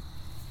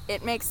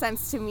 It makes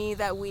sense to me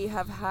that we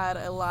have had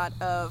a lot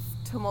of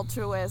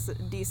tumultuous,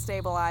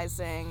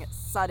 destabilizing,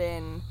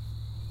 sudden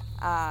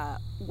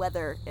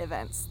weather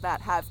events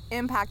that have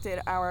impacted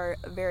our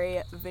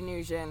very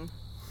Venusian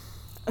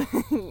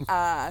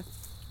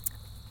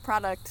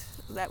product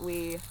that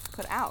we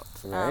put out.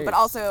 Right. But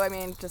also,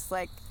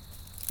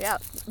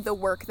 the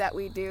work that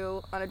we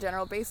do on a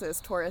general basis.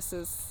 Taurus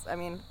is,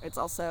 it's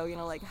also,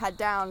 head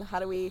down, how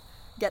do we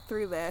get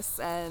through this?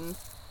 And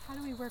How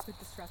do we work with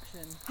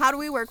disruption? how do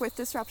we work with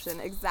disruption?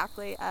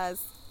 Exactly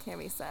as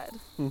Cami said.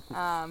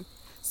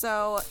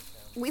 So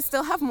we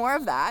still have more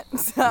of that.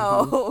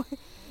 So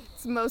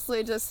it's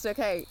mostly just,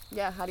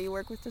 how do you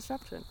work with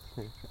disruption?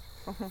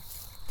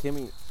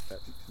 Kimmy,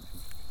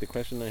 the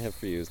question I have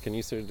for you is, can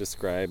you sort of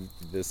describe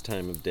this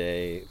time of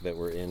day that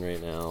we're in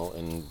right now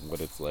and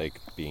what it's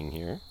like being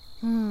here?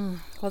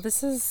 Well,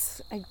 this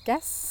is, I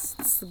guess,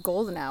 it's the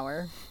golden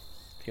hour.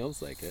 Feels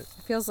like it.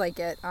 It feels like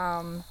it.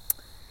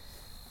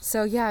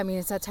 So yeah,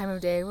 it's that time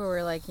of day where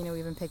we're like,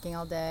 we've been picking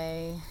all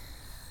day.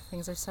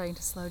 Things are starting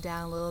to slow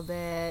down a little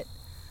bit.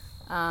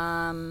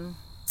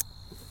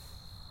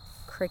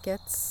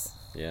 Crickets.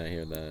 Yeah, I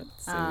hear that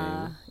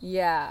singing.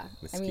 Yeah.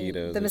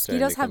 Mosquitoes the are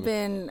mosquitoes starting have to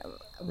been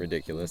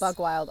ridiculous. buck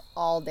wild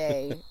all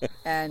day.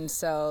 And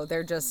so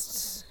they're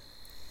just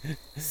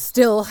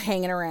still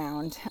hanging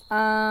around.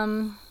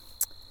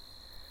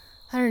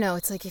 I don't know.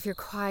 It's like if you're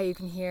quiet, you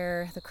can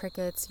hear the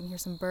crickets, you can hear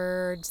some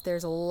birds.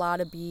 There's a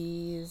lot of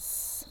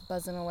bees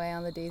buzzing away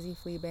on the daisy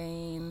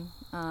fleabane.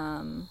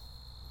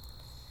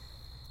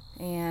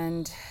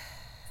 And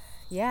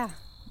yeah,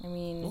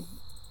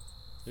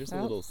 There's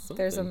a little something.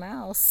 there's a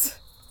mouse,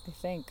 I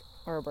think,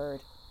 or a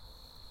bird.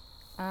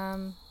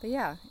 But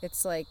yeah,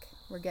 it's like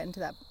we're getting to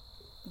that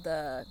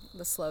the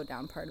slow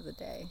down part of the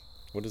day.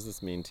 What does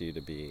this mean to you to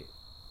be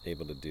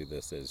able to do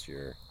this as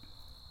your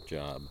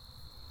job?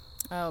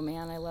 Oh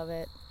man, I love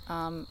it.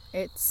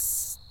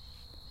 It's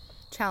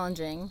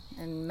challenging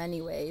in many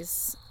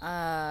ways,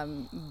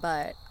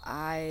 but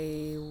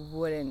I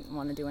wouldn't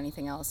want to do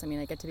anything else.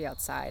 I get to be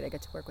outside. I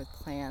get to work with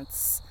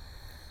plants.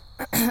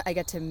 I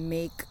get to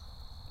make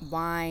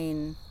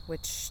wine,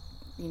 which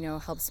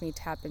helps me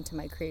tap into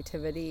my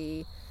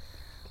creativity.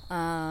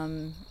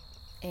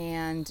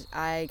 And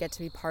I get to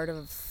be part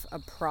of a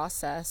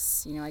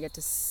process. I get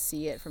to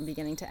see it from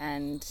beginning to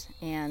end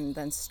and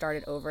then start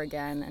it over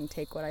again and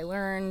take what I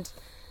learned,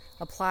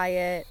 apply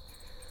it.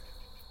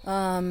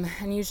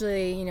 And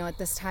usually, at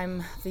this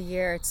time of the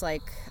year, it's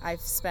like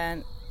I've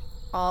spent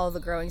all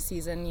the growing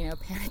season,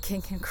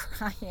 panicking and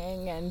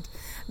crying. And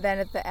then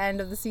at the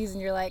end of the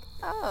season, you're like,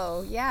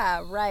 oh,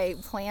 yeah,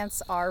 right.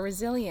 Plants are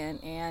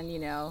resilient and,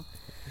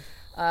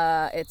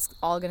 it's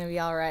all going to be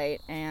all right.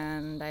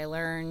 And I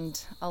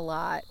learned a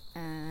lot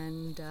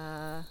and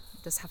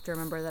just have to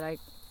remember that I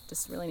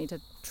just really need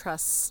to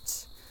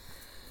trust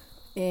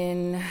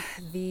in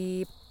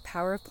the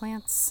power of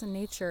plants and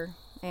nature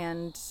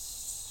and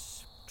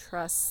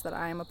trust that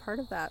I am a part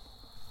of that.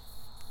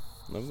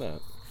 Love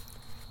that.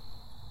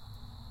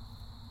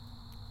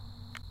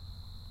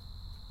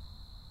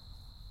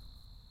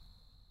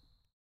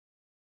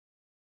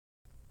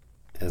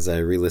 As I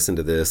re-listen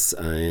to this,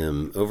 I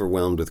am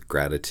overwhelmed with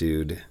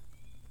gratitude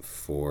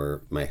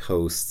for my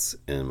hosts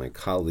and my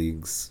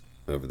colleagues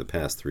over the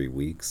past 3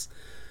 weeks.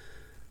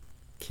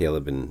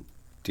 Caleb and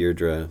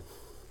Deirdre,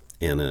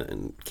 Anna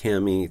and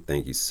Cami,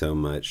 thank you so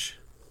much.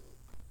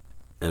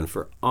 And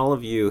for all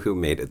of you who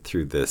made it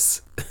through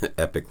this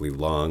epically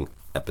long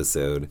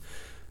episode,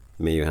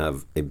 may you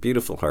have a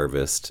beautiful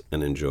harvest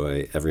and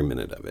enjoy every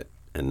minute of it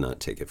and not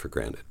take it for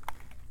granted.